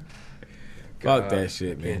 Fuck that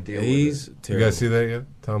shit, man. He's You terrible. guys see that yet?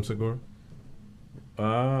 Tom Segura?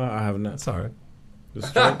 I have not. That's all right.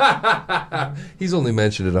 He's only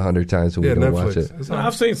mentioned it 100 times when Yeah, we don't Netflix. watch it. It's No, all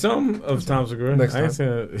I've seen some of Tom Segura. Next I ain't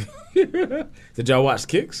seen it. Did y'all watch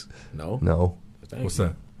Kicks? No. No. Thank What's you.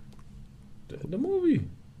 that? The movie.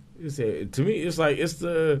 To me, it's like it's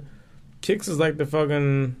the Kicks is like the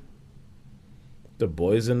fucking the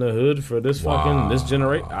Boys in the Hood for this fucking this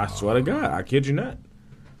generation. I swear to God, I kid you not.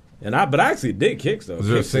 But I actually did Kicks though. Is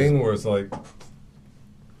there a Kicks scene where it's like,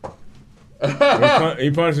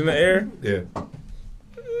 he punch in the air? yeah?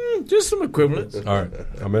 Just some equivalents. All right,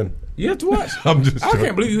 I'm in. You have to watch. I'm just. I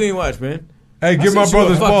can't believe you ain't watch, man. Hey, give my sent you a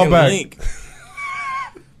brother's ball fucking back. link.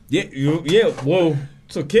 Yeah. Whoa.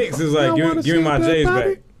 So Kicks is like, give me my J's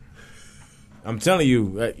back. I'm telling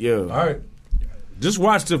you, yo. All right. Just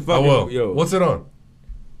watch the I fucking. will. Yo. What's it on?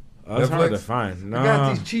 It's hard to find. I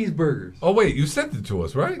got these cheeseburgers. Oh wait, you sent it to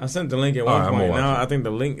us, right? I sent the link at one point. Now I think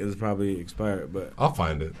the link is probably expired, but I'll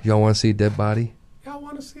find it. Y'all want to see a dead body? Y'all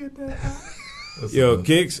want to see a dead body? Yo,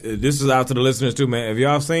 Kicks, this is out to the listeners too, man. If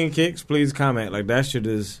y'all seen Kicks, please comment. Like that shit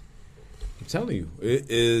is. I'm telling you, it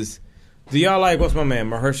is. Do y'all like what's my man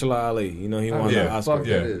Mahershala Ali? You know he won the Oscar. Fuck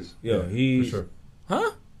that is. Yeah, he's for sure.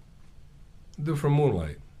 Huh? Dude from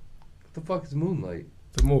Moonlight. What the fuck is Moonlight?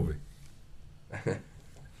 The movie.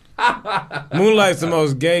 Moonlight's the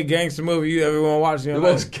most gay gangster movie you ever want to watch. The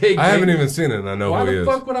most gay. I haven't even seen it, and I know why who he is.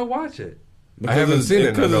 Why the fuck would I watch it? I haven't seen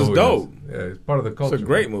it because it's dope. Yeah, it's part of the culture. It's a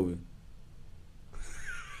great movie.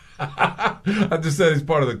 I just said he's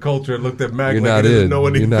part of the culture. Looked at Mac. You're like not he in. didn't know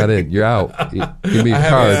anything. You're not in. You're out. Give me a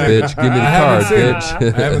card, bitch. Give me the card,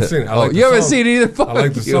 bitch. I haven't seen it. Oh, you haven't seen it either? Fuck I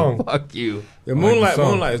like the you. song. Fuck you. The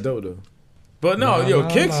Moonlight is dope though. But no,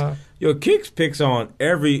 Kicks picks on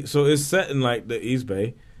every. So it's set in like the East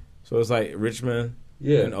Bay, so it's like Richmond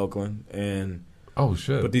and Oakland and. Oh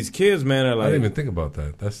shit! But these kids, man, are like. I didn't even think about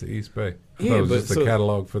that. That's the East Bay. I thought it was just a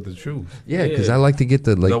catalog for the shoes. Yeah, because I like to get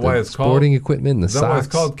the the sporting equipment and the socks. Is that why it's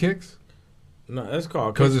called Kicks? No, it's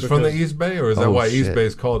called because it's from the East Bay, or is that why East Bay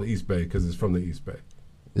is called East Bay because it's from the East Bay?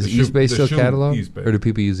 Is East Bay still catalog, or do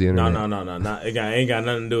people use the internet? No. It ain't got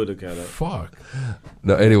nothing to do with the catalog. Fuck.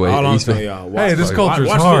 No, anyway, all I'm East telling Bay. y'all, hey, this culture's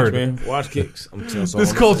hard. Kicks, man. Watch Kicks.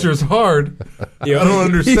 This culture's hard. Yeah, I don't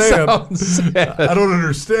understand. I don't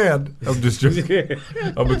understand. I'm just joking.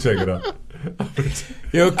 I'm gonna check it out.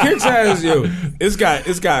 Yo, Kicks has it's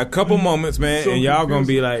got a couple moments, man, and y'all gonna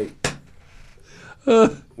be like,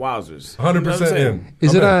 wowzers. 100% in.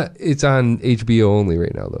 Is it on? It's on HBO only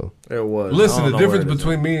right now, though. It was. Listen, the difference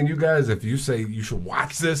between me and you guys, if you say you should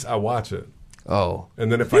watch this, I watch it. Oh. And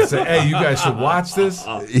then if I say, hey, you guys should watch this,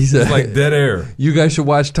 it's like dead air. You guys should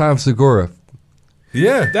watch Tom Segura.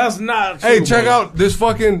 Yeah. That's not true. Hey, check out this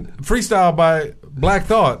fucking freestyle by Black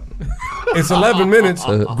Thought. It's 11 minutes.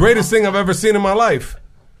 Greatest thing I've ever seen in my life.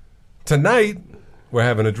 Tonight, we're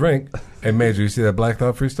having a drink. Hey, Major, you see that Black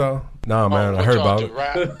Thought freestyle? Nah, man, I heard about it.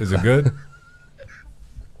 Is it good?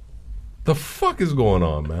 The fuck is going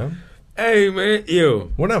on, man? Hey, man,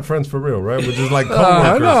 we're not friends for real, right? We're just like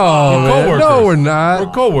co-workers. No, we're not.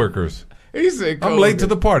 We're co-workers. He said I'm late to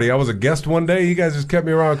the party. I was a guest one day. You guys just kept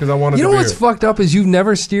me around because I wanted to be here. You know what's fucked up is you've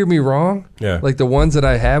never steered me wrong. Yeah. Like the ones that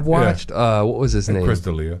I have watched. What was his name? Chris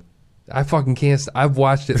D'Elia. I fucking can't. I've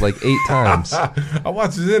watched it like 8 times. I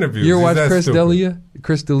watched his interviews. You ever watched Chris D'Elia?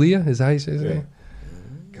 Chris D'Elia is how you say his name?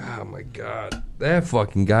 Oh my god, that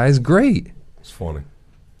fucking guy is great. It's funny.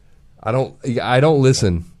 I don't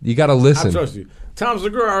listen. You got to listen. I trust you. Tom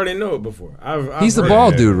Segura, I already know it before. He's the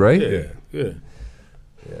bald dude, right? Yeah.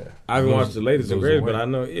 I haven't watched the latest and greatest, but I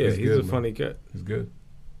know. Yeah, he's a funny cat. He's good.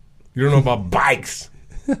 You don't know about bikes.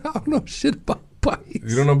 I don't know shit about bikes.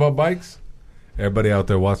 You don't know about bikes? Everybody out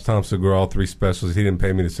there, watch Tom Segura, all 3 specials. He didn't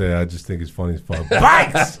pay me to say it. I just think he's funny as fuck.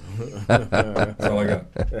 Bikes! That's all I got.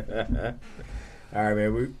 All right,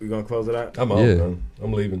 man. We going to close it out? I'm out, man.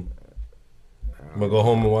 I'm leaving. I'm going to go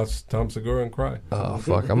home and watch Tom Segura and cry. Oh,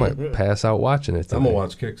 fuck. I might pass out watching it today. I'm going to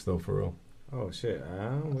watch Kicks, though, for real. Oh, shit.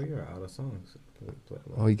 We are out of songs.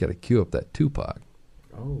 Oh, you got to cue up that Tupac.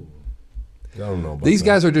 Oh. I don't know about These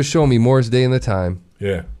guys are just showing me Morris Day and the Time.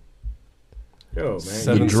 Yeah. Yo, man.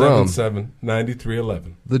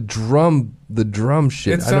 777-9311. The drum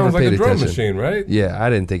shit. It sounds like a drum machine, right? Yeah, I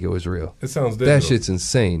didn't think it was real. It sounds digital. That shit's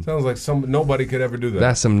insane. Sounds like nobody could ever do that.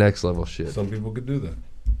 That's some next level shit. Some people could do that.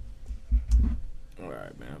 All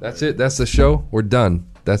right, man. That's it. That's the show. We're done.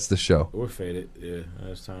 That's the show. We're faded. Yeah,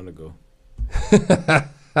 it's time to go.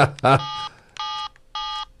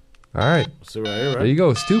 All right. So right here, right? There you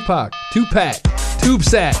go. It's Tupac. Tube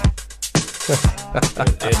sack.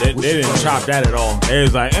 They didn't chop that at all. They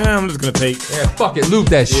was like, I'm just gonna take. Yeah, fuck it, loop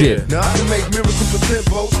that shit. Now I can make miracles with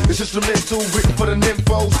tempos. It's instrumental written for the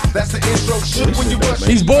nymphos. That's the intro. Shit when you rush.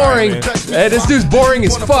 He's boring. Hey, this dude's boring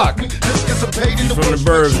as fuck. He's from the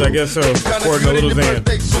burbs, I guess so. According to Little Xan.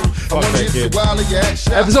 Fuck that kid.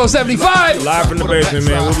 Episode 75. Live from the basement,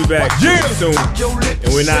 man. We'll be back soon.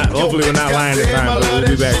 And hopefully we're not lying this time, but we'll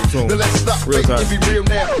be back soon. Real talk.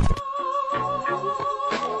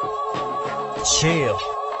 Chill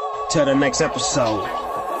till the next episode.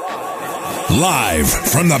 Live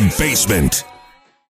from the basement.